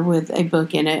chair with a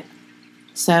book in it.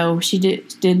 So she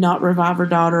did not revive her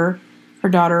daughter. Her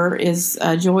daughter is,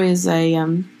 Joy is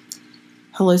a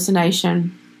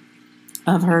hallucination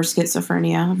of her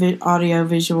schizophrenia,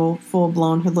 audio-visual,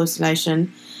 full-blown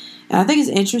hallucination. And I think it's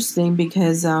interesting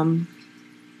because,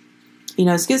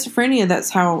 schizophrenia, that's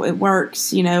how it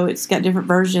works. It's got different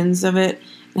versions of it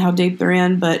and how deep they're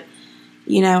in. But,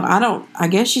 I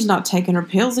guess she's not taking her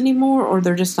pills anymore, or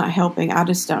they're just not helping. I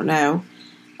just don't know.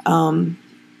 And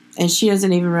she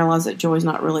doesn't even realize that Joy's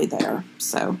not really there.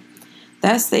 So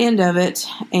that's the end of it.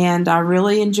 And I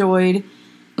really enjoyed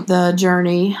the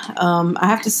journey. I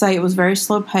have to say it was very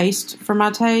slow paced for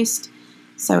my taste.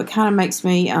 So it kind of makes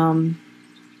me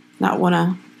not want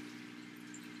to,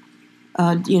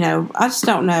 I just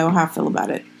don't know how I feel about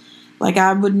it. Like,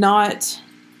 I would not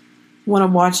want to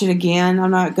watch it again. I'm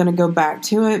not going to go back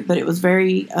to it, but it was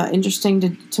very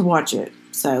interesting to watch it.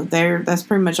 So that's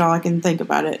pretty much all I can think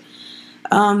about it.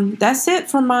 That's it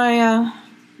for my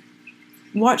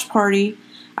watch party.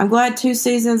 I'm glad 2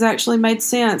 seasons actually made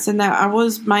sense, and that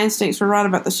my instincts were right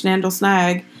about the Shenandoah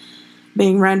Snag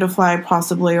being Randall Flagg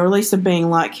possibly, or at least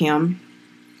being like him.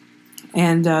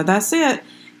 And that's it.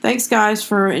 Thanks, guys,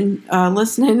 for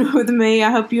listening with me.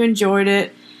 I hope you enjoyed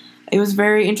it. It was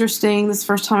very interesting. This is the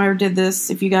first time I ever did this.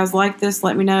 If you guys like this,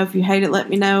 let me know. If you hate it, let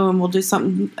me know, and we'll do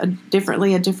something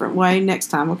differently, a different way next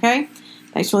time, okay?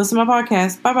 Thanks for listening to my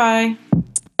podcast. Bye-bye.